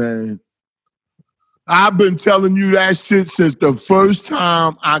audience, man. I've been telling you that shit since the first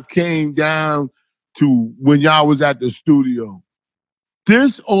time I came down to when y'all was at the studio.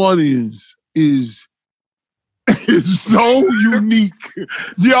 This audience is so unique.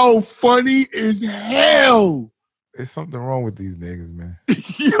 Yo, funny as hell. There's something wrong with these niggas, man.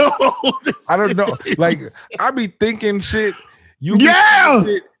 Yo, I don't know. Like, I be thinking shit. You be Yeah.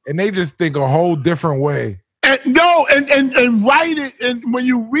 thinking shit, and they just think a whole different way. And write it, and when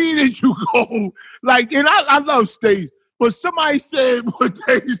you read it, you go like, and I love stage, but somebody said what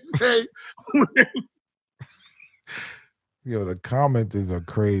they say. Yo, the commenters are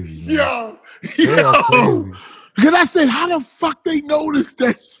crazy. Man. They Yo, are crazy. because I said, how the fuck they noticed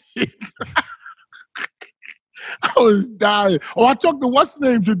that shit? I was dying. Oh, I talked to what's his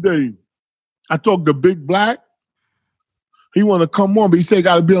name today? I talked to Big Black. He want to come on, but he said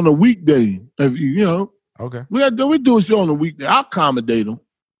got to be on a weekday. If you know, Okay. we do a show on a weekday. I'll accommodate him.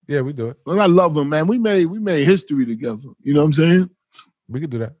 Yeah, we do it. Well, I love him, man. We made history together. You know what I'm saying? We could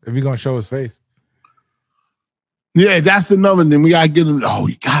do that if you're gonna show his face. Yeah, that's another thing. We gotta get him. Oh,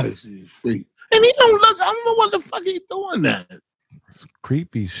 he got his face, and he don't look. I don't know what the fuck he's doing that. It's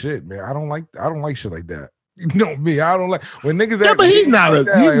creepy shit, man. I don't like shit like that. You know me. I don't like when niggas. Yeah, act but he's like not.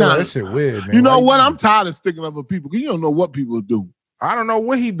 that, He's like, not. That shit weird, man. You know Like, what? I'm tired of sticking up for people because you don't know what people do. I don't know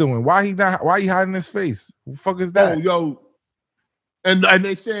what he doing. Why he hiding his face? Who the fuck is that? Oh, yo, and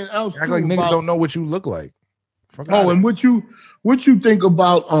they saying else Act too like niggas about- don't know what you look like. Fuck Oh, outta and what you think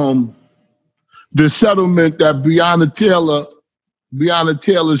about the settlement that Breonna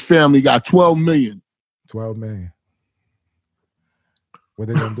Taylor's family got $12 million. 12 million. What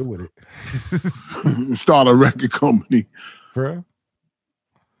they gonna do with it? Start a record company. Bro?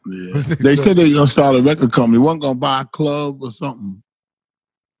 Yeah. They said they gonna start a record company. One gonna buy a club or something.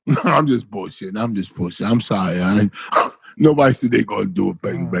 I'm just bullshitting. I'm sorry. Nobody said they gonna do it,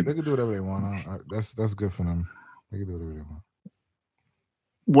 baby. They can do whatever they want. That's good for them. They can do whatever they want.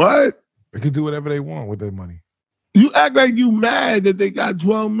 What? They can do whatever they want with their money. You act like you mad that they got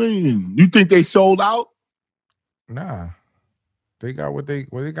 12 million. You think they sold out? Nah. They got what they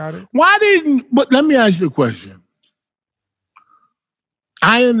got it. Why didn't, but let me ask you a question.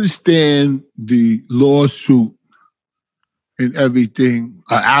 I understand the lawsuit and everything.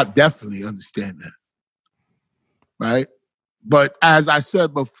 I definitely understand that. Right? But as I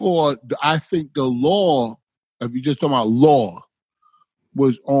said before, I think the law, if you're just talking about law,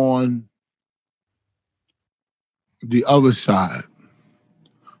 was on the other side.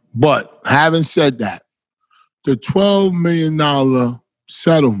 But having said that, the $12 million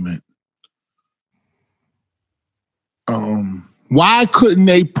settlement, why couldn't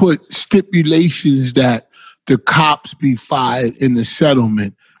they put stipulations that the cops be fired in the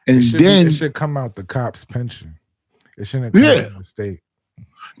settlement, and it should come out the cops' pension. It shouldn't come from the state.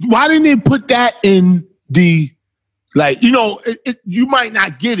 Why didn't they put that in the, like, you know, you might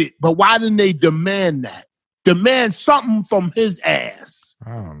not get it, but why didn't they demand that? Demand something from his ass.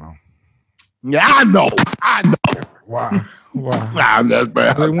 I don't know. Yeah, I know. Why? Nah, that's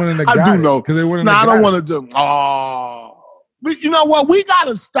bad. They wouldn't have I got do know. Because they wouldn't. I don't want to do. Oh, but you know what? We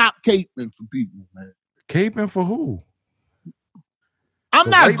gotta stop caping for people, man. Caping for who? I'm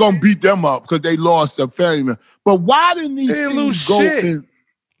not gonna beat them up because they lost a family member. But why didn't these things go in?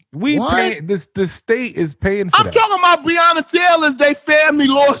 We pay this. The state is paying for that. I'm talking about Breonna Taylor. They family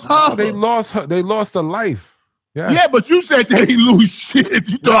lost her. They lost her. They lost a life. Yeah, but you said they didn't lose shit.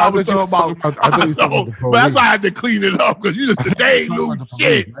 You thought I was talking about. I thought you were talking about the but that's why I had to clean it up because you just said they ain't lose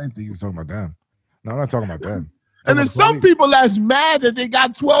shit. I didn't think you were talking about them. No, I'm not talking about them. And there's some people that's mad that they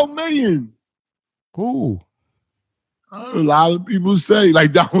got 12 million. Who? A lot of people say,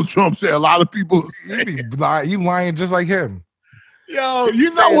 like Donald Trump said, a lot of people say. You lying just like him. Yo,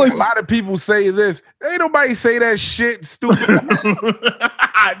 you know what? A lot of people say this. Ain't nobody say that shit, stupid.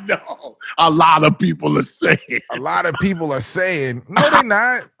 I know. A lot of people are saying. A lot of people are saying. No, they're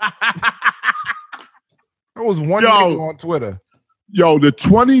not. There was one nigga on Twitter. Yo, the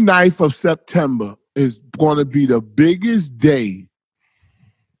 29th of September is going to be the biggest day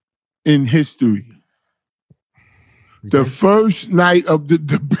in history. The first night of the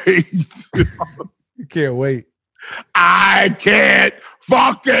debate. You can't wait. I can't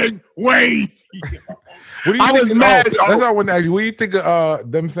fucking wait. What do you think? Was mad. That's not what I ask you. What do you think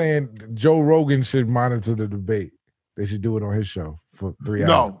of them saying Joe Rogan should monitor the debate? They should do it on his show for 3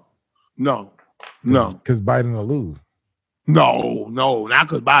 hours. No. Because Biden will lose. No, not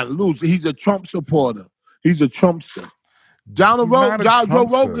because Biden will lose. He's a Trump supporter. He's a Trumpster. Joe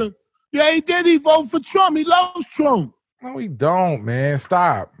Rogan. Yeah, he did. He voted for Trump. He loves Trump. No, he don't, man.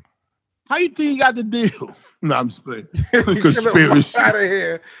 Stop. How you think he got the deal? No, I'm just playing. Conspiracy. Out of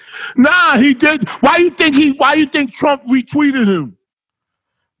here. Nah, he did. Why you think Trump retweeted him?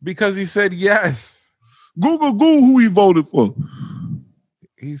 Because he said yes. Google who he voted for.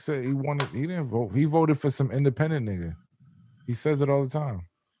 He said he didn't vote. He voted for some independent nigga. He says it all the time.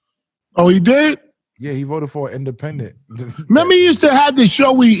 Oh, he did? Yeah, he voted for an independent. Remember he used to have the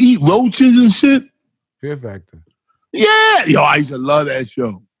show where he eat roaches and shit? Fear Factor. Yeah. Yo, I used to love that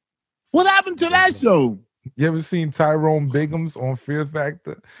show. What happened to that show? You ever seen Tyrone Biggums on Fear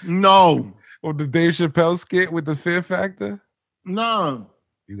Factor? No. Or the Dave Chappelle skit with the Fear Factor? No.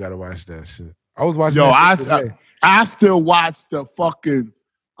 You gotta watch that shit. I was watching. Yo, that shit today. I still watch the fucking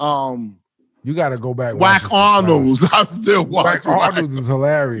You gotta go back. Whack Arnold's. I still watch. Whack Arnold's is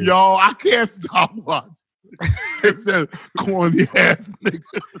hilarious. Yo, I can't stop watching. It's a corny ass nigga.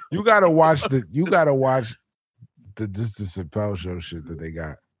 You gotta watch the Chappelle show shit that they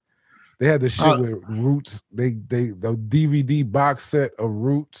got. They had the shit with Roots. The DVD box set of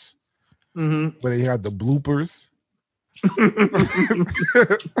Roots. Mm-hmm. Where they had the bloopers.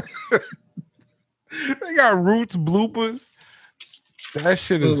 They got Roots bloopers. That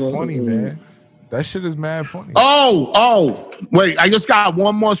shit is funny, man. That shit is mad funny. Oh, wait! I just got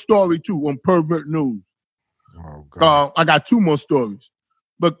one more story too on Pervert News. Oh God! I got two more stories,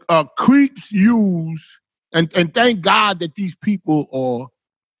 but creeps use and thank God that these people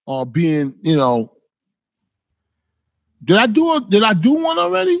are being, you know. Did I do one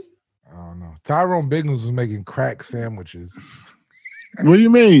already? I don't know. Tyrone Biggums was making crack sandwiches. What do you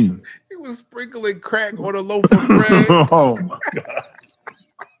mean? He was sprinkling crack on a loaf of bread. Oh my God.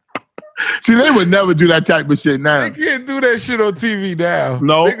 See, they would never do that type of shit now. They can't do that shit on TV now.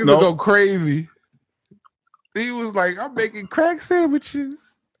 No, niggas will go crazy. He was like, I'm making crack sandwiches.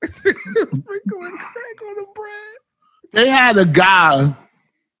 Sprinkling crack on the bread. They had a guy,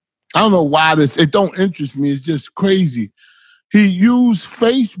 I don't know why it don't interest me. It's just crazy. He used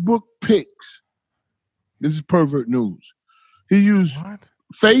Facebook pics. This is Pervert News. He used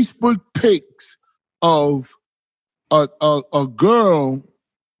Facebook pics of a girl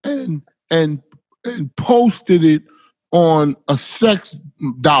and posted it on a sex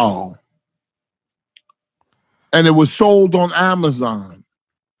doll. And it was sold on Amazon.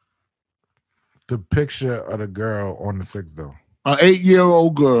 The picture of the girl on the sex doll. An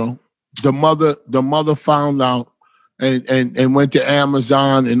 8-year-old girl. The mother found out and went to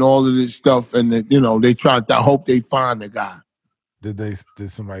Amazon and all of this stuff, and they tried to hope they find the guy. Did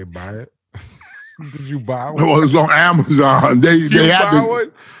somebody buy it? Did you buy Well, one? it was on Amazon. They had buy to.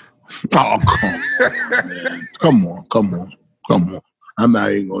 one? Oh, come on, man. Come on. I'm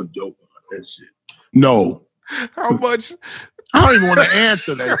not even gonna joke about that shit. No. How much? I don't even want to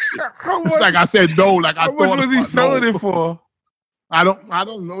answer that shit. How It's much? like I said no, like I How thought. much was he about selling no. it for? I don't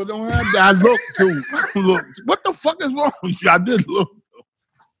know. Don't have that. I looked too. Look, what the fuck is wrong with you? I did look.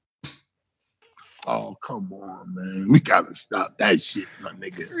 Oh, come on, man. We gotta stop that shit, my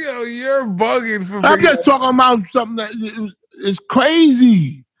nigga. Yo, you're bugging for I'm me. just talking about something that is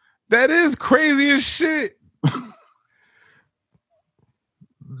crazy. That is crazy as shit.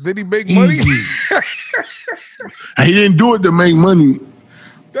 Did he make money? Easy. He didn't do it to make money.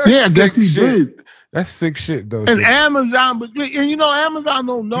 That's Yeah, I guess sick he shit. did. That's sick shit, though. And shit. Amazon, Amazon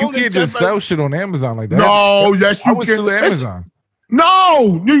don't know. You They can't just sell shit on Amazon like that. No, yes, I you would can. sue Amazon.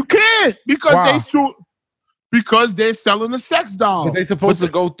 No, you can't because Why? because they're selling a sex doll. But they're supposed to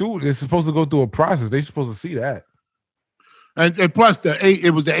go through. They're supposed to go through a process. They're supposed to see that. And plus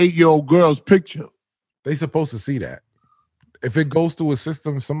it was the 8-year-old girl's picture. They're supposed to see that. If it goes through a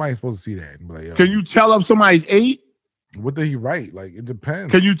system, somebody's supposed to see that. And be like, yo, Can you tell if somebody's 8? what did he write? Like, it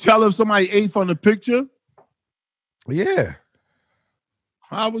depends. Can you tell if somebody 8 from the picture? Yeah.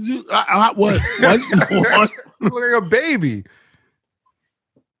 How would you? What? What? Look like a baby.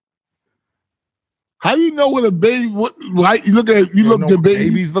 How do you know what a baby? What? Right? You look at You look know the what baby.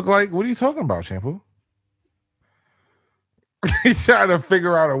 babies look like? What are you talking about, Shampoo? He's trying to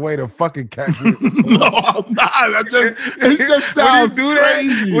figure out a way to fucking catch me. No, I'm not. It just sounds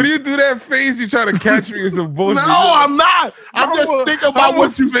crazy. When you do that face, you trying to catch me in some bullshit. No, I'm not. I'm just thinking about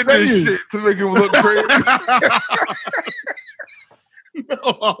what you spin saying. this shit to make him look crazy. No,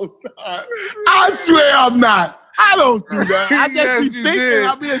 I'm not. I swear I'm not. I don't do that. I just Yes, be you thinking. did.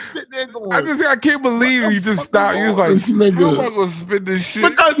 I'll be sitting there going. I can't believe you just stopped. You was like, This how nigga. am I gonna spin this shit?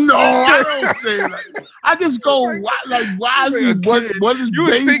 Because no, I don't say that. I just go, why is he? What is You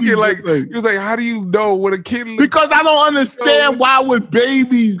was babies thinking like, look like? you was like, how do you know what a kid looks Because I don't understand why would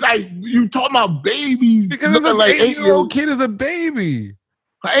babies like you talking about babies Because it's looking an like 8-year-old kid is a baby.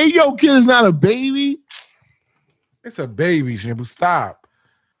 An 8-year-old kid is not a baby. It's a baby, Shampoo. Stop.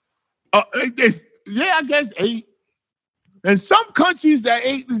 Yeah, I guess 8. In some countries, that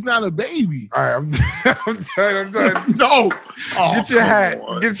 8 is not a baby. All right, I'm done. No. Oh, Get your hat. come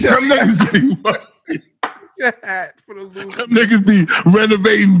on. Get your Them niggas be, your hat for the loser. them niggas be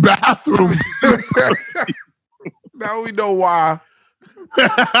renovating bathrooms. Now we know why.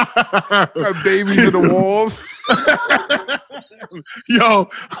 Got babies in the walls. Yo,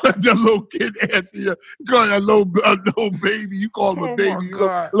 the little kid answer you. Got a little baby. You call him Oh a baby. my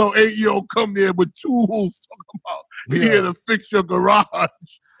God. Little 8-year-old come there with tools talking about Yeah. here to fix your garage.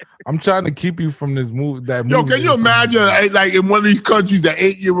 I'm trying to keep you from this movie. Yo, can you imagine like in one of these countries, the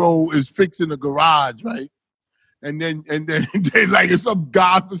 8-year-old is fixing a garage, right? And then they like it's some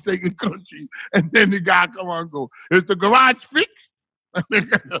godforsaken country, and then the guy come on and go, "Is the garage fixed?" And they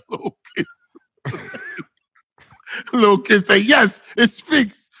got a little kid say, "Yes, it's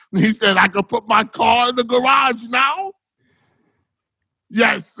fixed." And he said, "I can put my car in the garage now."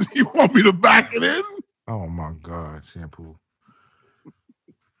 Yes, you want me to back it in? Oh my God, Shampoo.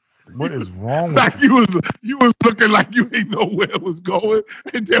 What is wrong with Like you was looking like you didn't know where it was going,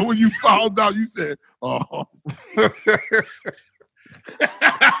 and then when you found out, you said, "Oh."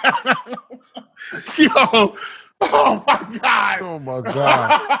 Yo, oh my God. Oh my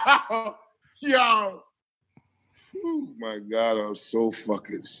God. Yo. Oh my God, I'm so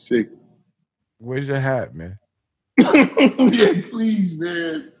fucking sick. Where's your hat, man? Yeah, please,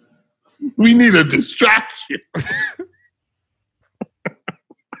 man. We need a distraction.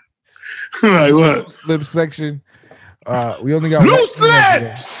 Like what? Slip section. We only got Blue one email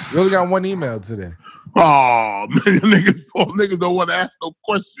today. slips. We only got one email today. Oh man, niggas don't want to ask no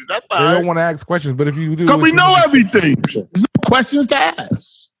questions. That's They all don't right. want to ask questions, but if you do, Because we it's- know everything. There's no questions to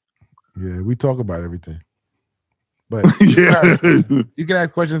ask. Yeah, we talk about everything. But Yeah. you can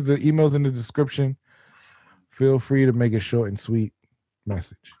ask questions. The email's in the description. Feel free to make a short and sweet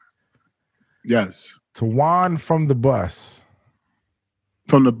message. Yes. Tawan from the bus.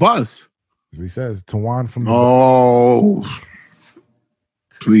 From the bus. He says Tawan from the bus. Oh.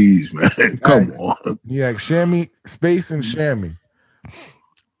 Please, man. Come on. Yeah, Shammy, Space and Shammy.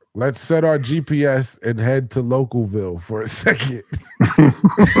 Let's set our GPS and head to Localville for a second.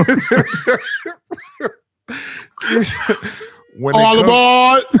 When it All comes-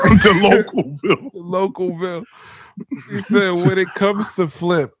 aboard to Localville. Localville. He said, when it comes to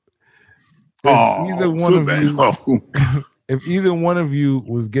Flip, either one of you, you. if either one of you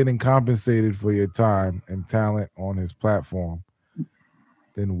was getting compensated for your time and talent on his platform,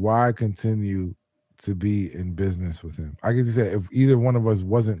 then why continue to be in business with him? I guess he said if either one of us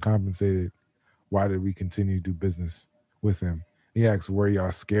wasn't compensated, why did we continue to do business with him? He asked, were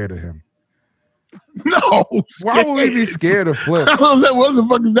y'all scared of him? No. Why would we be scared of Flip? I don't know what the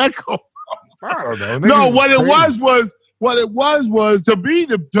fuck is that called? I don't know. No, Niggas what is it crazy. was to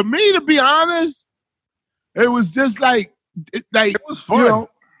be honest, it was just like It was fun. you know,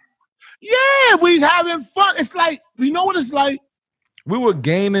 yeah, we having fun. It's like, you know what it's like? We were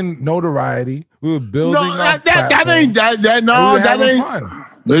gaining notoriety. We were building. No, that ain't that. No, that ain't. Fun.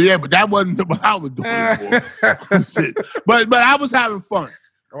 Yeah, but that wasn't what I was doing it for. Shit. But I was having fun,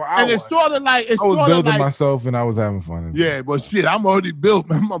 and it's sort of like I was building myself, and I was having fun. Yeah, but shit, I'm already built,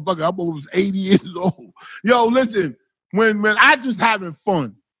 man. Motherfucker, I'm almost 80 years old. Yo, listen, when I just having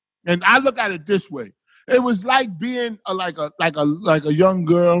fun, and I look at it this way, it was like being like a young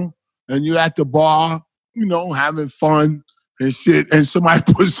girl, and you're at the bar, you know, having fun and shit, and somebody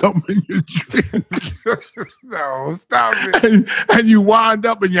put something in your drink. No, stop it. And you wind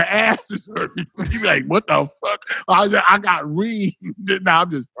up and your ass is hurting. You be like, what the fuck? I got reamed. Now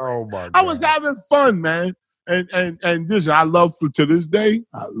I'm just. Oh my God. I was having fun, man. And this I love to this day.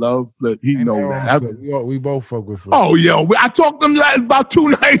 I love that he Ain't know no that. wrong Flip. We both fuck with Flip. Oh yeah, I talked to him about 2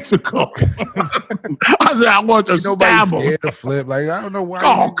 nights ago. I said I want to Nobody's stab him. scared to Flip. Like I don't know why.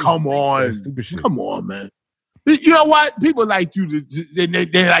 Oh niggas come think on, that stupid shit. come on, man. You know what? People like you to they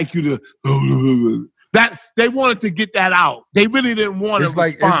like you to that they wanted to get that out. They really didn't want It's a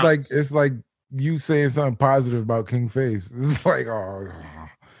like response. it's like you saying something positive about King Face. It's like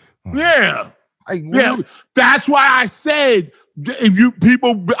Yeah. Like, Yeah, that's why I said if you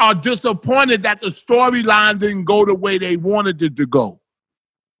people are disappointed that the storyline didn't go the way they wanted it to go.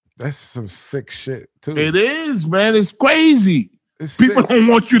 That's some sick shit too. It is, man. It's crazy. It's People sick. don't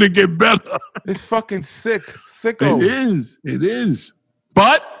want you to get better. It's fucking sick. Sicko. It is. It is.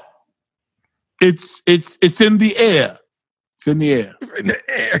 But it's in the air. It's in the air. It's in the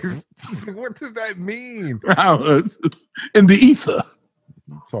air. What does that mean? In the ether.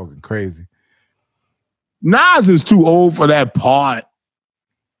 I'm talking crazy. Nas is too old for that part.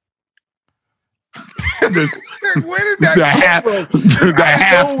 Where did that the half, come from? the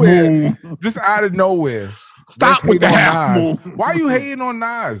half nowhere. moon. Just out of nowhere. Stop Let's with the hate on half Nas. moon. Why you hating on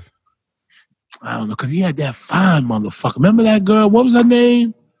Nas? I don't know, because he had that fine motherfucker. Remember that girl? What was her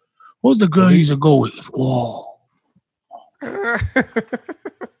name? What was the girl he used to go with? Oh. She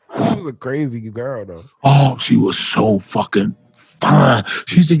was a crazy girl though. Oh, she was so fucking fine.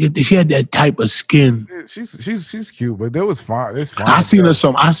 She used to get she had that type of skin. She's cute, but there was fine. It's fine. I seen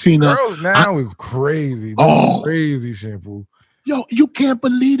her. Girls now is crazy. Oh. Crazy shampoo. Yo, you can't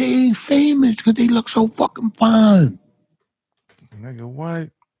believe they ain't famous because they look so fucking fine. Nigga, what?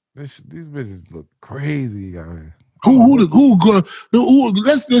 These bitches look crazy out here.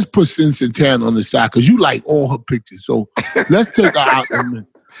 Let's just put Sin Santana on the side because you like all her pictures. So let's take her out.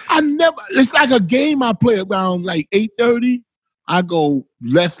 It's like a game I play around like 8:30. I go,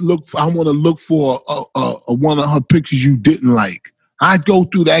 I want to look for one of her pictures you didn't like. I go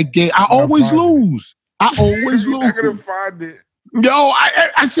through that game. I always lose. I always lose. I couldn't find it. Yo,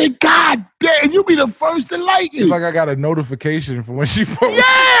 I said, God damn, you be the first to like it. It's like I got a notification from when she posted.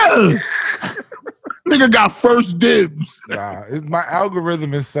 Yeah. Nigga got first dibs. Nah, my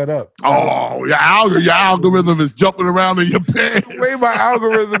algorithm is set up. Oh, your algorithm is jumping around in your pants. The way my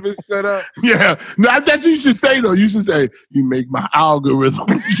algorithm is set up. Yeah. Now, that's what you should say, though. You should say, you make my algorithm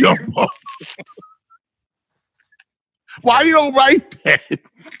jump up. Why you don't write that?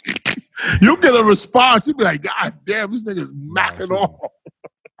 You get a response. You be like, God damn, this nigga's knocking off.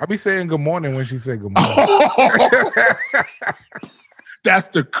 I be saying good morning when she say good morning. That's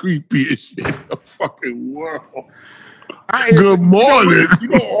the creepiest shit in the fucking world. Good morning. You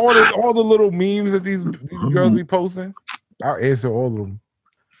know all the little memes that these girls be posting? I'll answer all of them.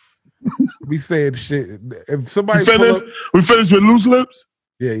 Be saying shit. If somebody we finished with loose lips?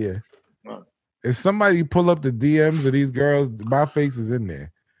 Yeah. If somebody pull up the DMs of these girls, my face is in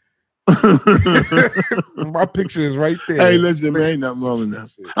there. My picture is right there. Hey, listen, man, ain't nothing wrong with that.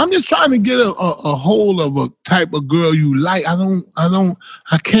 I'm just trying to get a hold of a type of girl you like. I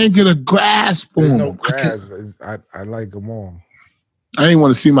can't get a grasp on There's them. no grasp. I like them all. I ain't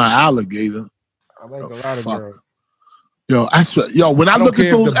want to see my alligator. I like a lot of girls. Yo, I swear, when I look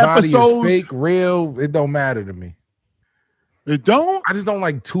at those the body episodes, is fake, real, it don't matter to me. It don't? I just don't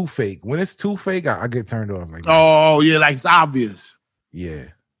like too fake. When it's too fake, I get turned off. Like, oh yeah, like it's obvious. Yeah.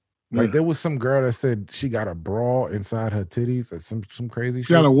 Like there was some girl that said she got a bra inside her titties. Or some crazy shit.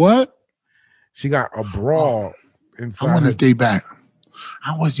 She got a what? She got a bra inside. I want to stay back.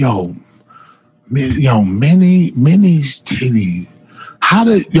 I was Minnie's titty. How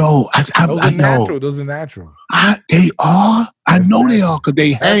did Those are I natural. know Those are natural. they are. I That's know they natural. are because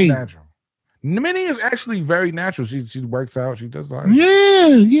they That's hang. natural. Minnie is actually very natural. She works out. She does a lot.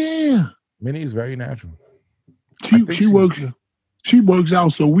 Yeah. Minnie is very natural. She works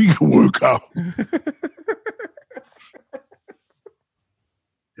out so we can work out.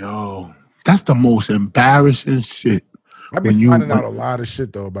 Yo, that's the most embarrassing shit. I've been finding out a lot of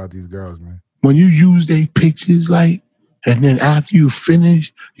shit though about these girls, man. When you use their pictures, like, and then after you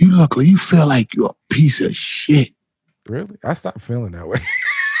finish, you feel like you're a piece of shit. Really? I stopped feeling that way.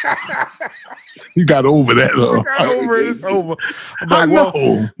 You got over that, though. I got over it. It's over. I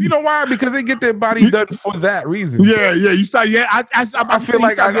know. You know why? Because they get their body done for that reason. Yeah. You start. Yeah, I feel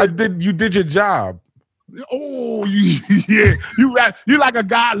like you did your job. Oh, yeah. You like a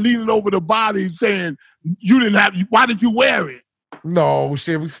guy leaning over the body saying you didn't have. Why did you wear it? No,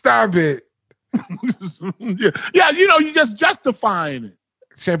 shit. Stop it. Yeah. You just justifying it.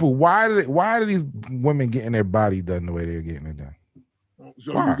 Shampoo. Why do these women getting their body done the way they're getting it done?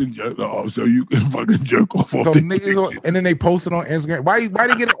 So you can fucking jerk off. So niggas and then they post it on Instagram. Why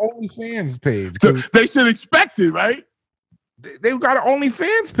they get an OnlyFans page? So they should expect it, right? They got an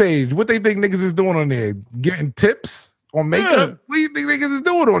OnlyFans page. What they think niggas is doing on there? Getting tips on makeup? Yeah. What do you think niggas is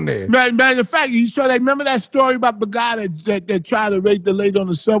doing on there? Matter of fact, remember that story about the guy that tried to rape the lady on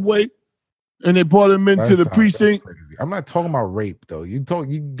the subway, and they brought him into the precinct. Crazy. I'm not talking about rape though. You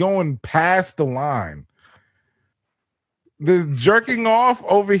going past the line. There's jerking off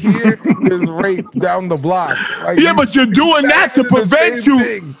over here. There's rape down the block. Like, yeah, but you're doing that to prevent you.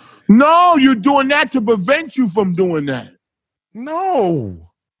 Thing. No, you're doing that to prevent you from doing that. No,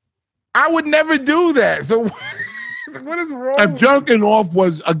 I would never do that. So what is wrong? If jerking off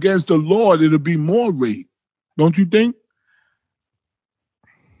was against the law, it'd be more rape. Don't you think?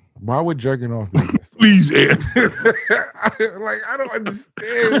 Why would jerking off make this? Please answer. I don't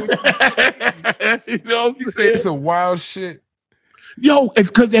understand. You say some wild shit. Yo,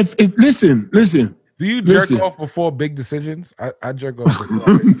 it's because listen. Do you jerk off before big decisions? I jerk off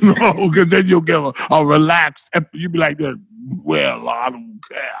before. No, because then you'll get a relaxed. You'll be like that. Well, I don't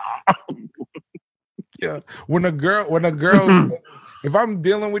care. Yeah. When a girl, if I'm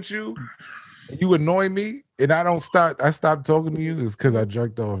dealing with you, and you annoy me, and I stop talking to you, is because I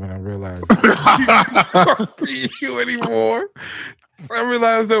jerked off and I realized I don't see you anymore. I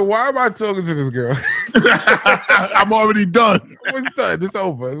realized that why am I talking to this girl? I'm already done. It's done. It's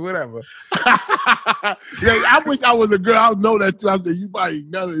over. Whatever. Yeah, I wish I was a girl. I would know that too. I said, you probably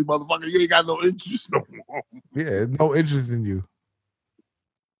none of these motherfuckers. You ain't got no interest no more. Yeah, no interest in you.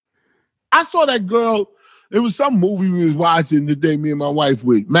 I saw that girl. It was some movie we was watching the day me and my wife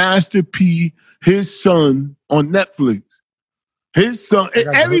with. Master P, his son on Netflix. His son.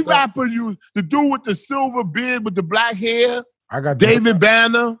 Every rapper, the dude with the silver beard with the black hair. I got David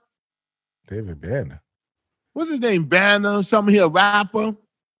Banner. David Banner. What's his name? Banner? Something here, rapper.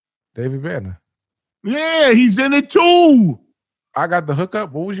 David Banner. Yeah, he's in it too. I got the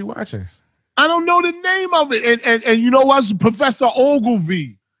hookup. What was you watching? I don't know the name of it. And you know what's Professor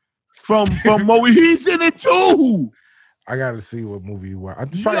Ogilvy from he's in it too. I gotta see what movie you watch.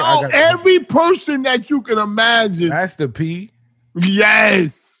 Every person that you can imagine. Master P.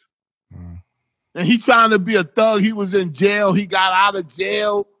 Yes. And he trying to be a thug. He was in jail. He got out of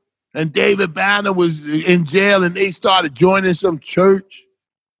jail. And David Banner was in jail and they started joining some church.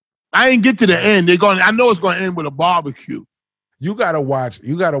 I didn't get to the end. I know it's gonna end with a barbecue. You gotta watch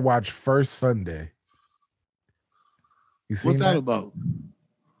First Sunday. You seen What's that about?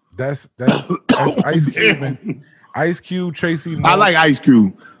 That's Ice Cube. Ice Cube, Tracy Morgan. I like Ice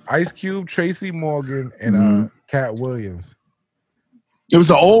Cube. Ice Cube, Tracy Morgan, and Cat Williams.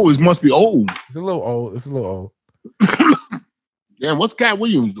 It must be old. It's a little old. Damn, what's Cat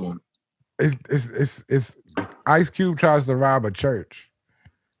Williams doing? It's Ice Cube tries to rob a church.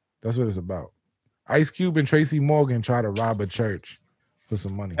 That's what it's about. Ice Cube and Tracy Morgan try to rob a church for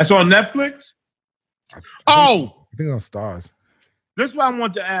some money. That's on Netflix? I think on Stars. This is what I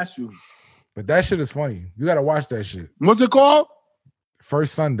want to ask you. But that shit is funny. You gotta watch that shit. What's it called?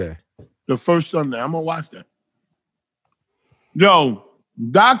 First Sunday. The First Sunday. I'm gonna watch that. Yo,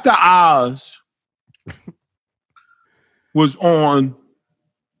 Dr. Oz was on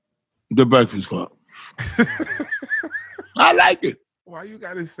The Breakfast Club. I like it. Why you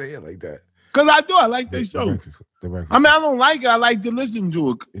gotta say it like that? Because I do. I like that show. The Breakfast I mean, I don't like it. I like to listen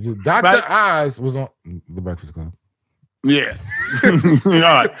to it. Dr. Oz was on The Breakfast Club. Yeah. All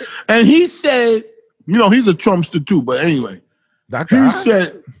right. And he said, he's a Trumpster too, but anyway. Dr. Oz?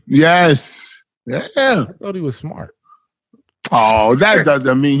 Said, yes. Yeah. I thought he was smart. Oh, that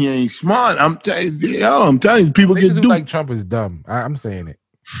doesn't mean he ain't smart. I'm telling you, people Niggas get who duped. like Trump is dumb. I'm saying it.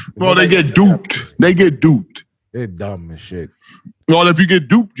 Well, they get duped. They get duped. They're dumb as shit. Well, if you get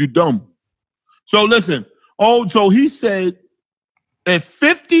duped, you're dumb. So listen. Oh, so he said if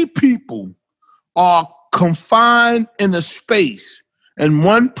 50 people are confined in a space and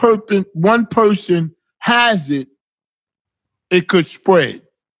one person has it, it could spread.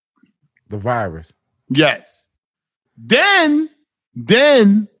 The virus. Yes. Then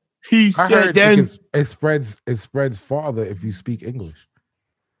he I said heard then it spreads farther if you speak English.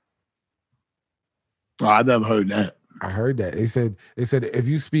 Oh, I never heard that. I heard that. They said if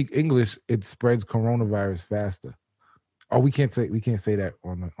you speak English, it spreads coronavirus faster. Oh, we can't say that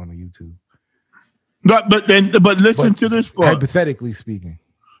on the YouTube. But listen to this part. Hypothetically speaking.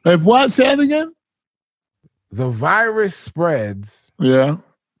 If what? Say it again? The virus spreads Yeah.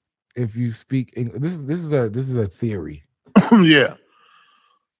 if you speak English. This is a theory. Yeah.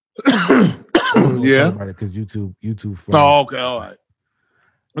 Yeah. Because YouTube. Oh, okay, all right.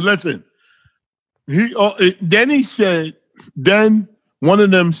 Listen, then one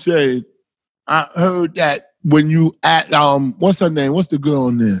of them said, I heard that when you at what's her name? What's the girl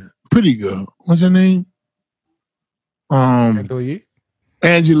in there? Pretty girl. What's her name? Angela Yee?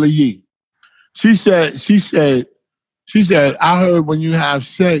 Angela Yee. She said, I heard when you have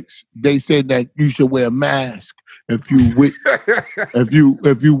sex, they said that you should wear a mask if you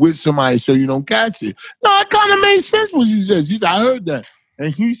with somebody so you don't catch it. No, it kind of made sense what she said. She said, I heard that.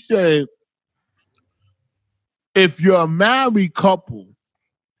 And he said, if you're a married couple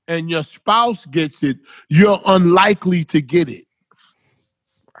and your spouse gets it, you're unlikely to get it.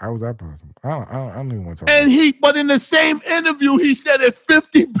 How was that possible? I don't even want to talk. But in the same interview, he said if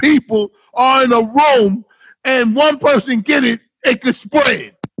 50 people are in a room and one person get it, it could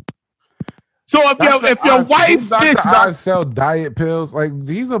spread. So if your wife gets Dr. sell diet pills, like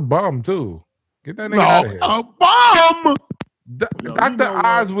he's a bum too. Get that nigga out of here. A bum. Dr.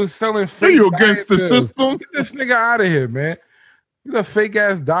 Oz was selling fake. You against the pills. system? Get this nigga out of here, man. He's a fake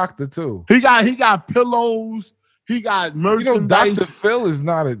ass doctor too. He got pillows. He got merchandise. Dr. Phil is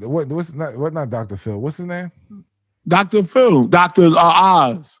not a what not Dr. Phil. What's his name? Dr. Phil. Dr.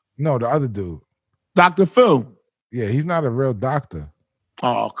 Oz. No, the other dude. Dr. Phil. Yeah, he's not a real doctor.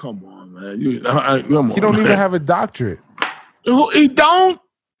 Oh, come on, man. He don't even have a doctorate. He don't?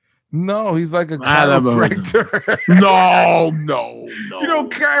 No, he's like a chiropractor. No. You know,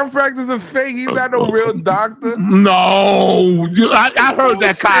 chiropractors are fake. He's not no real doctor. No. I heard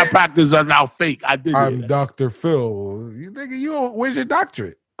that chiropractors are now fake. I'm Dr. Phil. You nigga, where's your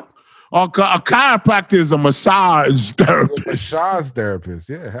doctorate? A chiropractor is a massage therapist. A massage therapist,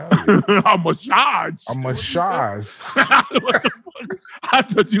 yeah. Hell yeah. A massage. A massage. What the fuck? I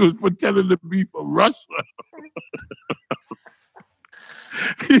thought you was pretending to be from Russia.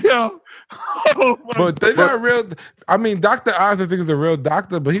 Yeah. Oh, but they're not real. I mean, Dr. Oz, I think, is a real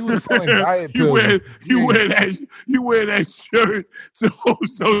doctor, but he was selling diet pills. You wear that shirt so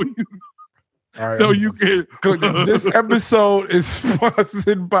you can. This episode is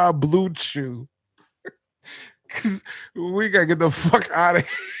sponsored by Blue Chew. We gotta get the fuck out of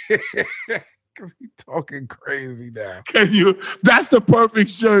here. Cause he's talking crazy now. Can you? That's the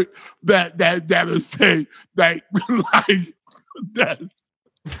perfect shirt that'll say like that's.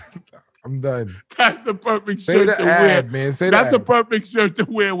 I'm done. That's the perfect shirt to wear, man. That's the perfect shirt to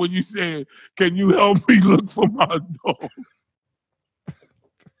wear when you say, "Can you help me look for my dog?"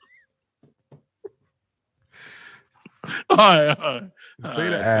 All right. Say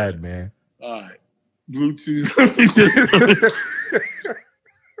the ad, man. All right. Bluetooth.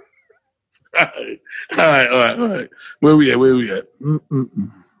 All right. Where we at?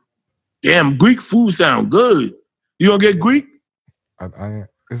 Damn, Greek food sound good. You gonna get Greek?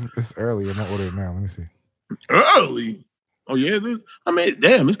 It's early. I'm not ordering now. Let me see. Early? Oh yeah.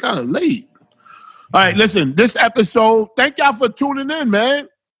 Damn, it's kind of late. All right, listen. This episode. Thank y'all for tuning in, man.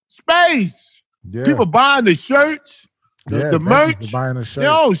 Space. Yeah. People buying the shirts, the merch. Buying the shirt.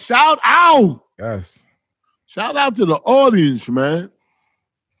 Yo, shout out. Yes. Shout out to the audience, man.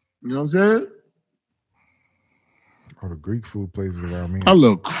 You know what I'm saying? All the Greek food places around me. I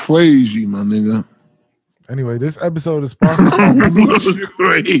look crazy, my nigga. Anyway, this episode is sponsored. I look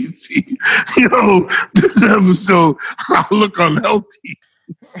crazy. Yo, this episode, I look unhealthy.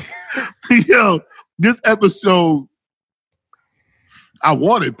 Yo, this episode, I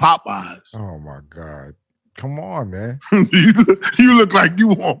wanted Popeyes. Oh my God. Come on, man. you look like you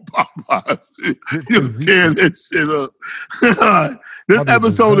want Popeyes. You're tearing that shit up. This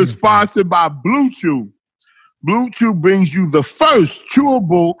episode is sponsored by Blue Chew. Blue Chew brings you the first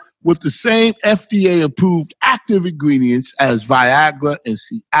chewable with the same FDA-approved active ingredients as Viagra and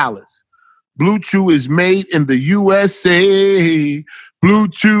Cialis. Blue Chew is made in the USA. Blue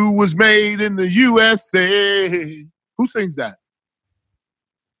Chew was made in the USA. Who sings that?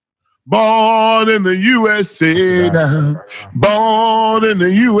 Born in the USA now. Born in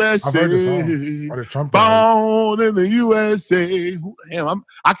the USA. I've heard the song. Or the trumpet. Born in the USA. Damn,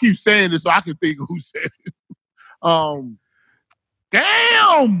 I keep saying this so I can think of who said it.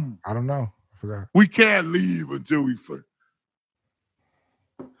 Damn. I don't know. I forgot. We can't leave until we.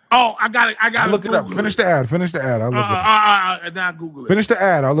 Oh, I got it. I'll look it up. Finish the ad. I'll look it up. And then I Google it. Finish the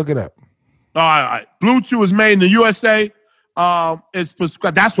ad. I'll look it up. All right. Blue Chew is made in the USA. It's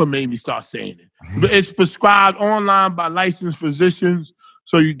prescribed. That's what made me start saying it. It's prescribed online by licensed physicians,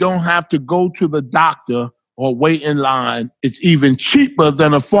 so you don't have to go to the doctor or wait in line. It's even cheaper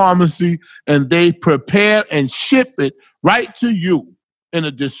than a pharmacy, and they prepare and ship it right to you in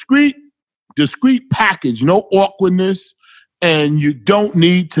a discreet package. No awkwardness, and you don't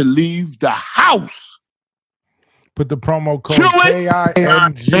need to leave the house. Put the promo code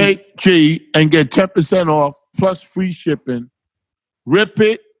KING and get 10% off plus free shipping. Rip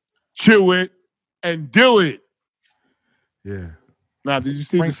it, chew it, and do it. Yeah. Now, did you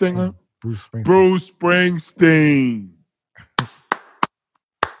see the singer? Bruce Springsteen. Bruce Springsteen.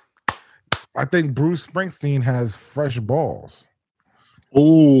 I think Bruce Springsteen has fresh balls.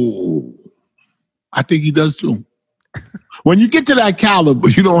 Oh, I think he does too. When you get to that caliber,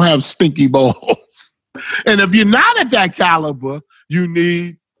 you don't have stinky balls. And if you're not at that caliber, you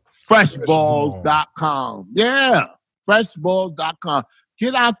need freshballs.com. Yeah, freshballs.com.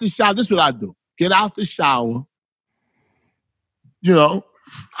 Get out the shower. This is what I do. Get out the shower. You know,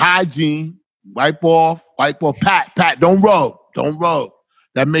 hygiene. Wipe off. Pat. Don't rub.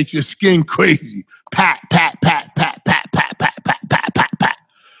 That makes your skin crazy. Pat.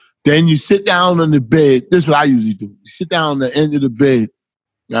 Then you sit down on the bed. This is what I usually do. You sit down on the end of the bed,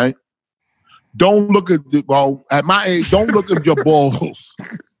 right? Don't look at at my age, don't look at your balls.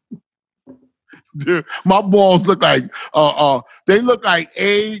 Dude, my balls look like they look like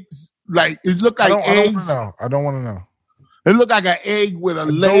eggs. Like it look like eggs. I don't want to know. It look like an egg with a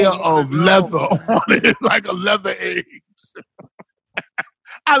layer of leather on it, like a leather eggs.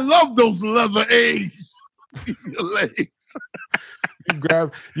 I love those leather eggs. Your legs. You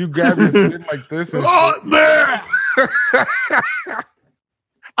grab your skin like this. And oh man!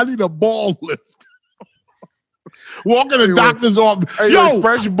 I need a ball lift. Walk in the doctor's office. Yo,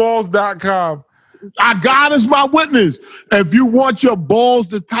 freshballs.com. God is my witness. If you want your balls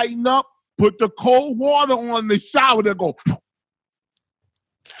to tighten up, put the cold water on the shower. They'll go.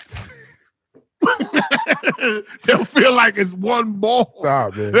 They'll feel like it's one ball.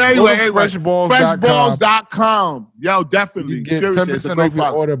 Stop, man. Anyway, freshballs.com. Yo, definitely. You get 10% off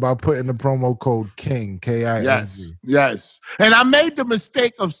your order by putting the promo code KING, KING. Yes. And I made the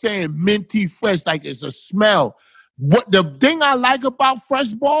mistake of saying minty fresh like it's a smell. What the thing I like about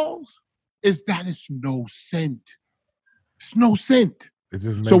Fresh Balls is that it's no scent. It's no scent. It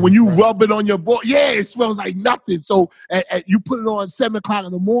just so when you rub it on your ball, it smells like nothing. So you put it on 7 o'clock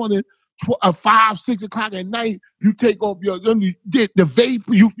in the morning, 5, 6 o'clock at night, you take off the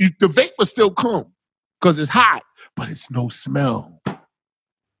vapor. The vapor still come because it's hot, but it's no smell.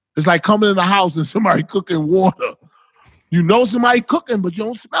 It's like coming in the house and somebody cooking water. You know somebody cooking, but you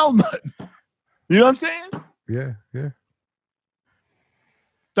don't smell nothing. You know what I'm saying? Yeah.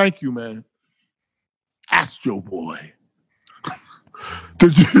 Thank you, man. Astro Boy.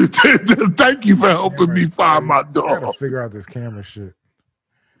 Thank you for helping me find my dog. I gotta figure out this camera shit.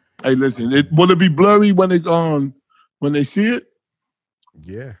 Hey, listen, will it be blurry when they see it?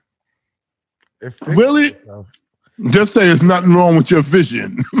 Yeah. Really? Just say it's nothing wrong with your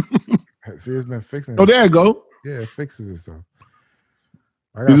vision. See, it's been fixing. Oh, there you go. Yeah, it fixes itself.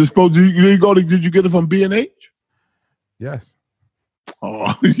 Is it supposed to? Did you get it from B&H? Yes.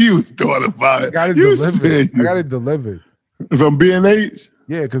 Oh, you was thought about it. I got it delivered. From B&H?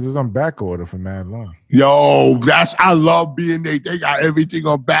 Yeah, because it's on back order for mad long. Yo, I love B&H. They got everything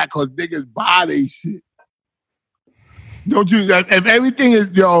on back because niggas buy they shit. Don't you? If everything is,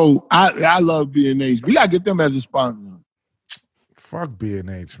 I love B&H. We gotta get them as a sponsor. Fuck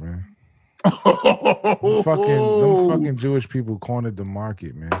B&H, man. Them fucking Jewish people cornered the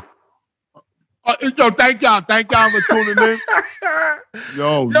market, man. Thank y'all for tuning in.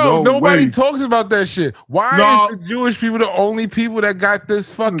 Nobody talks about that shit. Why is the Jewish people the only people that got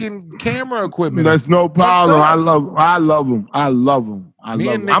this fucking camera equipment? That's no problem. I love them. Me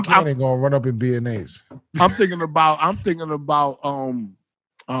and Nick Cannon gonna run up in B&H. I'm thinking about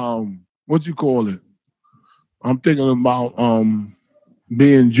what you call it? I'm thinking about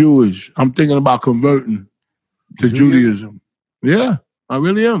being Jewish. I'm thinking about converting to Judaism. Yeah, I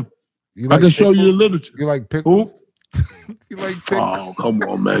really am. I can show you the literature. You like pickles? You like pickles? Oh, come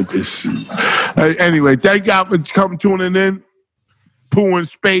on, man. Anyway, thank y'all for tuning in. Pooh in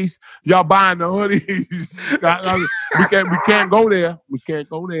space. Y'all buying the hoodies. we can't go there. We can't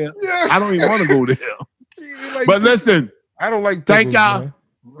go there. Yeah. I don't even want to go there. Like but listen. I don't like pickles. Thank y'all. Man.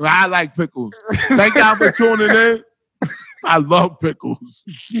 I like pickles. Thank y'all for tuning in. I love pickles.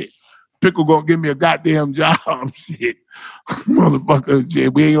 Shit. Pickle gonna give me a goddamn job. Shit. Motherfucker.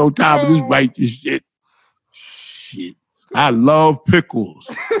 Shit. We ain't no time for this righteous shit. Shit. I love pickles.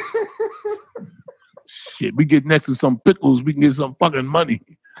 Shit, we get next to some pickles, we can get some fucking money.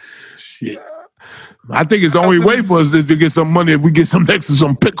 Shit. I think it's the only way for us to get some money if we get some next to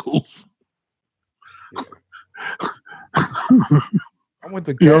some pickles. I went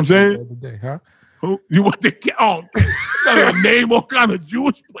to you know what I'm saying? The other day, huh? Who? You went to name all kind of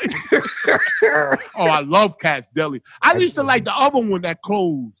Jewish places. Oh, I love Cat's Deli. I used to like the other one that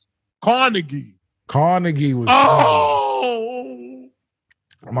closed. Carnegie. Carnegie was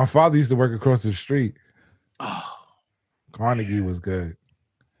my father used to work across the street. Oh. Carnegie was good.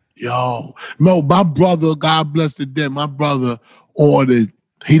 Yo, no, my brother, God bless the dead, my brother ordered,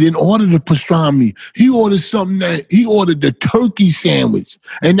 he didn't order the pastrami. He ordered he ordered the turkey sandwich.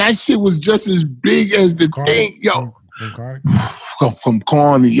 And that shit was just as big as the thing. Yo. From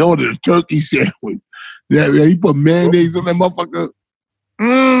Carnegie. He ordered a turkey sandwich. Yeah, he put mayonnaise on that motherfucker.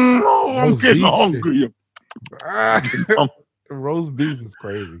 I'm getting hungry. The roast beef is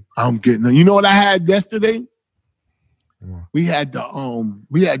crazy. I'm getting. You know what I had yesterday? Yeah. We had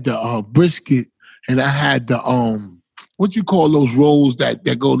the brisket, and I had the what you call those rolls that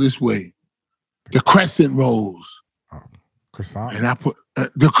go this way? The crescent rolls. Croissant. And I put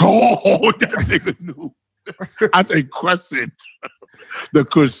that nigga knew. I say crescent. The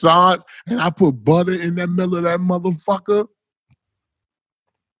croissants, and I put butter in the middle of that motherfucker.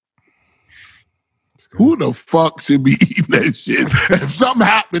 Who the fuck should be eating that shit? If something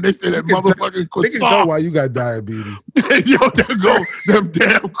happened, they say that motherfucking croissant. They can know why you got diabetes. Yo, they go, them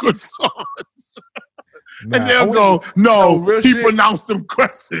damn croissants. Nah, and they'll go, no, he shit, pronounced them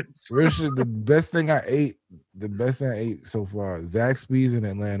crescents. Real shit, the best thing I ate so far, Zaxby's in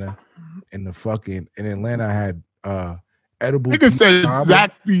Atlanta. In Atlanta, I had edible. Nigga said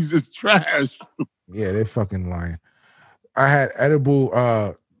Zaxby's is trash. Yeah, they're fucking lying. I had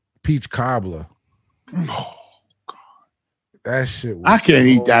edible peach cobbler. Oh God, that shit was I can't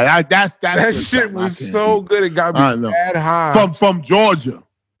eat that. That shit was so good. It got me mad high. From Georgia.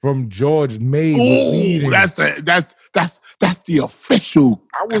 From Georgia, made with weed. That's the official.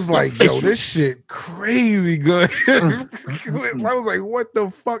 I was like, yo, this shit crazy good. I was like, what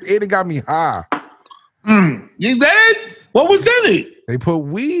the fuck? And it got me high. You did? What was in it? They put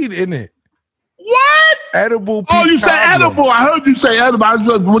weed in it. What? Edible. Oh, you said edible. I heard you say edible. I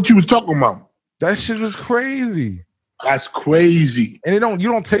was what you were talking about. That shit is crazy. That's crazy. And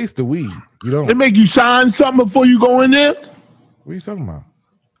you don't taste the weed. You don't. They make you sign something before you go in there? What are you talking about?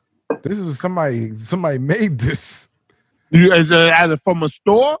 This is somebody made this. You had it from a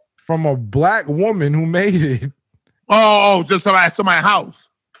store? From a black woman who made it. Oh, just somebody's house.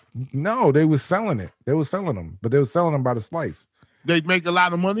 No, they was selling it. They were selling them, but they were selling them by the slice. They make a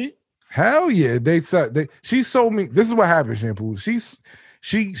lot of money? Hell yeah. She sold me. This is what happened, Shampoo. She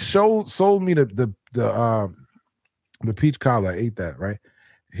sold me the peach cobbler. I ate that, right?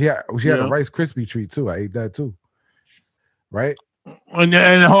 She had a Rice Krispie treat too. I ate that too. Right? And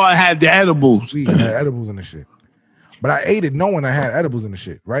I had the edibles. We had edibles in the shit. But I ate it knowing I had edibles in the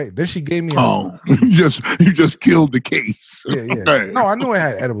shit, right? Then she gave me you just killed the case. Yeah. Okay. No, I knew it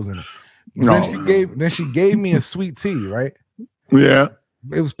had edibles in it. Then she gave me a sweet tea, right? Yeah.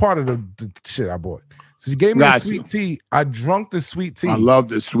 It was part of the shit I bought. So she gave me a sweet tea. I drank the sweet tea. I love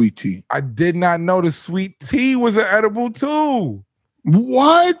the sweet tea. I did not know the sweet tea was an edible too.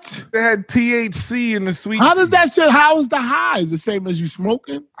 What? They had THC in the sweet tea. How does that shit? How is the high? Is the same as you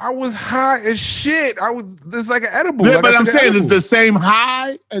smoking? I was high as shit. It's like an edible. Yeah, but I'm saying it's the same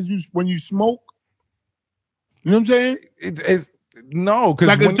high as you when you smoke. You know what I'm saying? It's no, because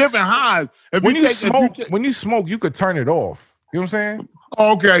like it's different highs. When you smoke, you could turn it off. You know what I'm saying?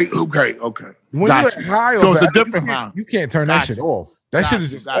 Okay. When you're high, so it's a different high. You can't turn that shit off. That shit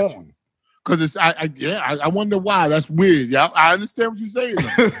is just on. Because it's I wonder why. That's weird. Yeah, I understand what you're saying.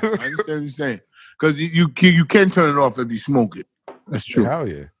 I understand what you're saying. Because you can turn it off if you smoke it. That's true. Hell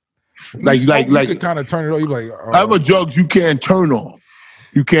yeah. Like you can kind of turn it off. You like other drugs you can't turn off.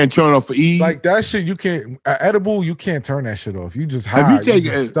 You can't turn off for E. Like that shit, you can't edible. You can't turn that shit off. You just high.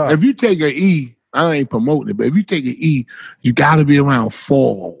 If you take an E, I ain't promoting it, but if you take an E, you got to be around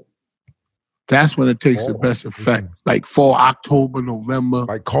fall. That's when it takes the best effect. Like fall, October, November.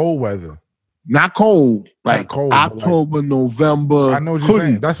 Like cold weather. Not cold. Like Not cold, October, like, November. I know what you're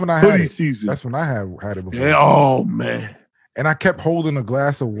saying. That's when I had it. Season. That's when I had it before. Yeah, oh, man. And I kept holding a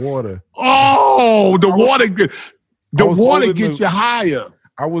glass of water. Oh, the water gets you higher.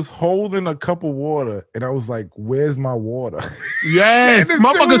 I was holding a cup of water, and I was like, "Where's my water?" Yes,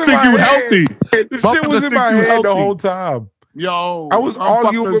 motherfuckers think you healthy. The shit was in my head the whole time. Yo, I was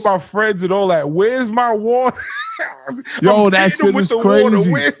arguing with my friends and all that. Where's my water? Yo, that shit is crazy.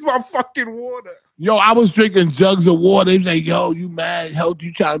 Water. Where's my fucking water? Yo, I was drinking jugs of water. He was like, "Yo, you mad healthy?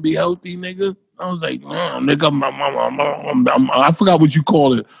 You trying to be healthy, nigga?" I was like, "Nigga, I forgot what you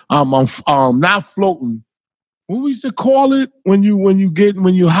call it. I'm not floating. What we used to call it when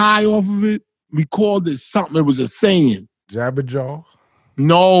you high off of it? We called it something. It was a saying. Jabberjaw?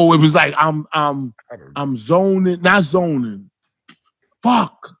 No, it was like I'm zoning, not zoning.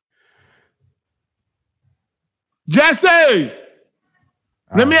 Fuck. Jesse,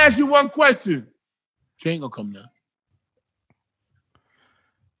 let me ask you one question. She ain't gonna come now.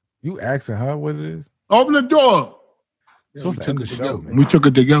 You asking her what it is? Open the door. Yeah, we took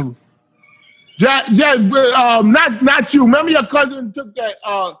it together. Not you. Remember your cousin took that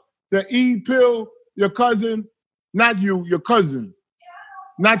the E pill? Your cousin, not you. Your cousin,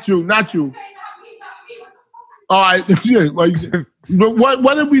 not you. All right.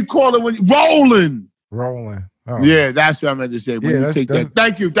 What did we call it when rolling? Rolling. Oh. Yeah, that's what I meant to say. When you take that.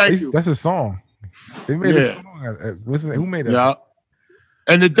 Thank you. That's a song. They made a song. Who made that? Yeah.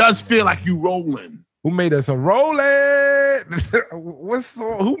 And it does feel like you rolling. Who made that song? Rolling. What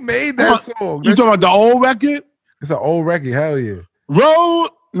song? Who made that song? You talking about the old record? It's an old record. Hell yeah. Roll.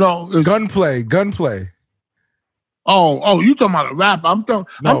 No. Gunplay. Oh, you talking about a rap? I'm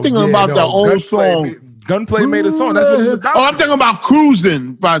thinking about the old song. Gunplay made a song. That's what it's about. Oh, I'm thinking about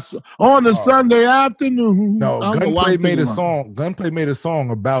Cruising on a Sunday afternoon. No, Gunplay made a song. Gunplay made a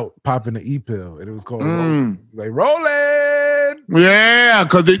song about popping the E-pill, and it was called like Rolling. Yeah,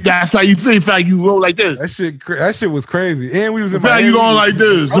 because that's how you feel. It's like you roll like this. That shit was crazy. And we was in Miami. You going like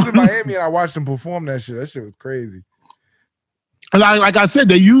this. I was in Miami and I watched them perform that shit. That shit was crazy. And like I said,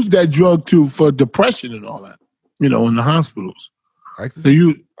 they use that drug too for depression and all that. You know, in the hospitals.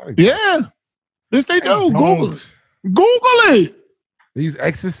 Yeah. Yes, they do. Google it. They use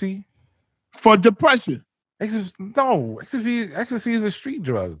ecstasy for depression. Ecstasy is a street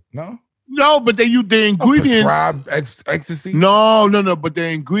drug. No, but they use the ingredients. Ecstasy. No. But the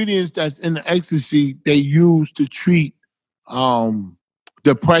ingredients that's in the ecstasy they use to treat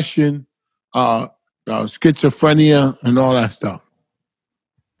depression, schizophrenia, and all that stuff.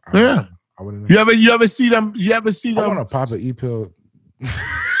 Yeah. You ever see them? I want to pop an E-pill.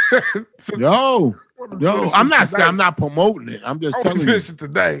 Yo, I'm not promoting it. I'm just telling you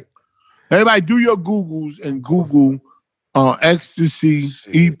today. Everybody, do your Googles and Google ecstasy,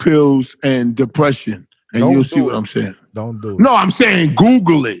 E-pills, and depression, and you'll see what I'm saying. Don't do it. No, I'm saying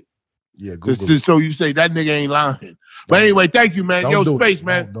Google it. Yeah, Google it. So you say that nigga ain't lying. But anyway, thank you, man. Yo, Space,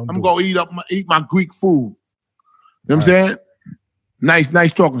 man. I'm gonna eat my Greek food. You know what I'm saying?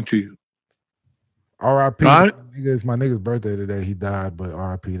 Nice talking to you. R.I.P. Right? It's my nigga's birthday today. He died, but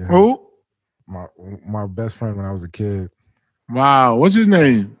R.I.P. to him. Who? My best friend when I was a kid. Wow. What's his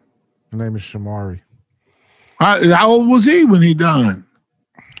name? His name is Shamari. How old was he when he died?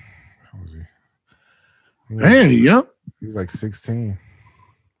 How was he? Damn, yeah. He was like 16.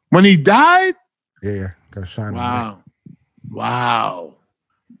 When he died? Yeah. Got shot. Wow.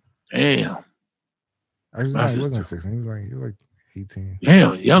 Damn. Actually, no, he wasn't 16. He was like 18.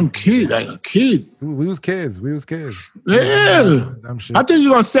 Damn, young kid, like a kid. We was kids. Yeah. I think you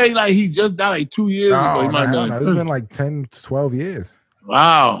were gonna say like he just died like 2 years ago. It's been like 10 to 12 years.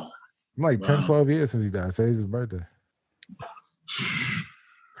 Wow. Like 10, 12 years since he died. Today's his birthday.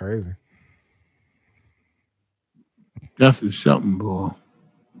 Crazy. That's something, boy.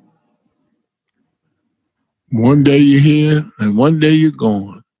 One day you're here and one day you're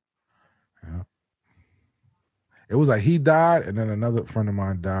gone. Yeah. It was like he died, and then another friend of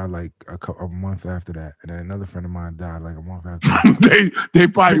mine died like a month after that, and then another friend of mine died like a month after that. they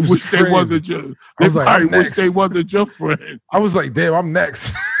probably wish they wasn't your. They probably wish they wasn't your friend. I was like, damn, I'm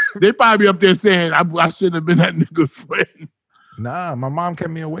next. They probably up there saying I shouldn't have been that nigga's friend. Nah, my mom kept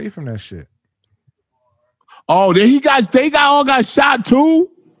me away from that shit. Oh, then they all got shot too.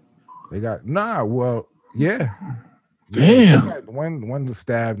 Well, yeah. Damn. One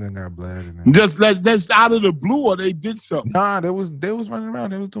stabbed and got bled. And Just that's out of the blue, or they did something. nah, they was running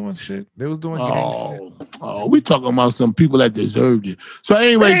around. They was doing shit. They was doing gang shit. We talking about some people that deserved it. So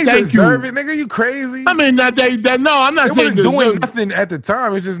anyway, They thank deserve you. it, nigga. You crazy? I mean, no, I'm not they saying wasn't doing deserved it. nothing at the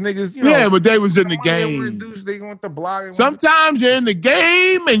time. It's just niggas, you know. Yeah, but they was in the They game. They want the block. Sometimes you're in the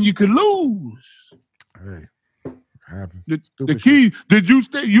game and you can lose. Hey, happens. The Stupid key, did you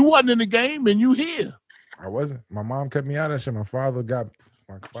stay? You wasn't in the game and you here. I wasn't. My mom kept me out of that shit. My father kept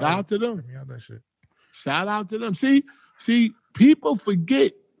Shout out to them. me out of that shit. Shout out to them. See, people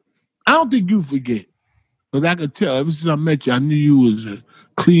forget. I don't think you forget. Because I could tell, ever since I met you, I knew you was a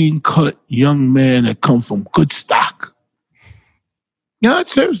clean-cut young man that come from good stock. Yeah,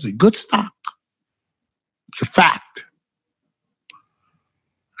 seriously, good stock. It's a fact.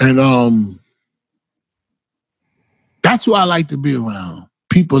 And that's why I like to be around.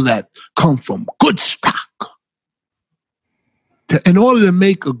 People that come from good stock. In order to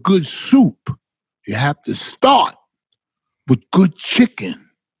make a good soup, you have to start with good chicken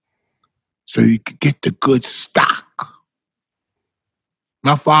so you can get the good stock.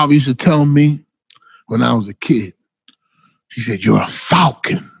 My father used to tell me when I was a kid, he said, "You're a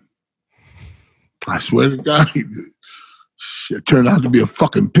falcon." I swear to God, he did. Shit turned out to be a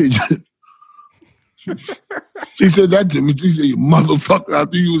fucking pigeon. She said that to me. She said, "You motherfucker, I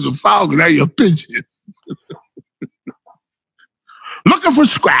thought you was a falcon, now you're a pigeon." Looking for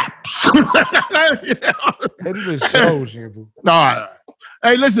scraps. It's a show, Shampoo. All right.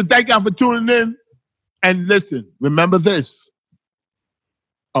 Hey, listen, thank y'all for tuning in. And listen, remember this.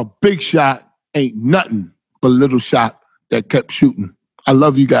 A big shot ain't nothing but a little shot that kept shooting. I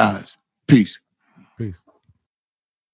love you guys. Peace.